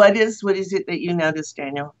 Oh, what is it that you notice,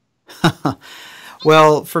 Daniel?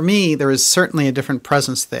 Well, for me, there is certainly a different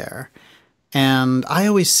presence there. And I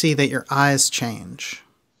always see that your eyes change.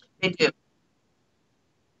 They do.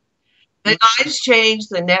 The eyes change,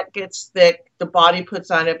 the neck gets thick, the body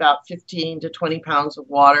puts on about 15 to 20 pounds of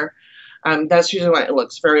water. That's usually why it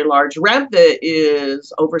looks very large. Ramtha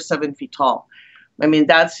is over 7 feet tall. I mean,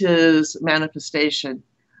 that's his manifestation.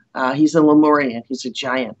 He's a Lemurian. He's a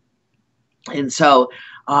giant. And so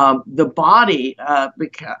the body, I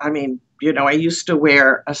used to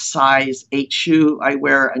wear a size 8 shoe. I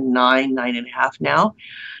wear a 9.5 now.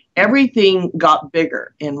 Everything got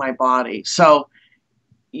bigger in my body. So,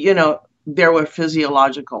 there were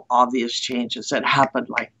physiological obvious changes that happened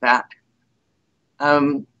like that.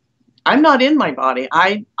 I'm not in my body.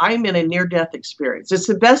 I'm in a near-death experience. It's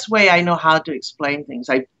the best way I know how to explain things.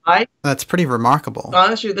 That's pretty remarkable.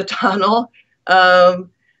 Gone through the tunnel.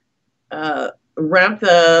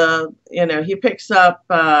 Ramtha, he picks up,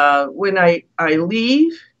 when I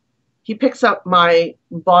leave, he picks up my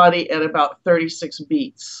body at about 36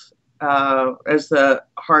 beats as the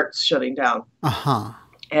heart's shutting down. Uh-huh.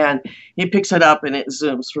 And he picks it up and it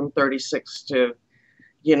zooms from 36 to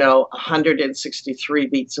 163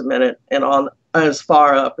 beats a minute, and on as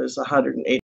far up as 180.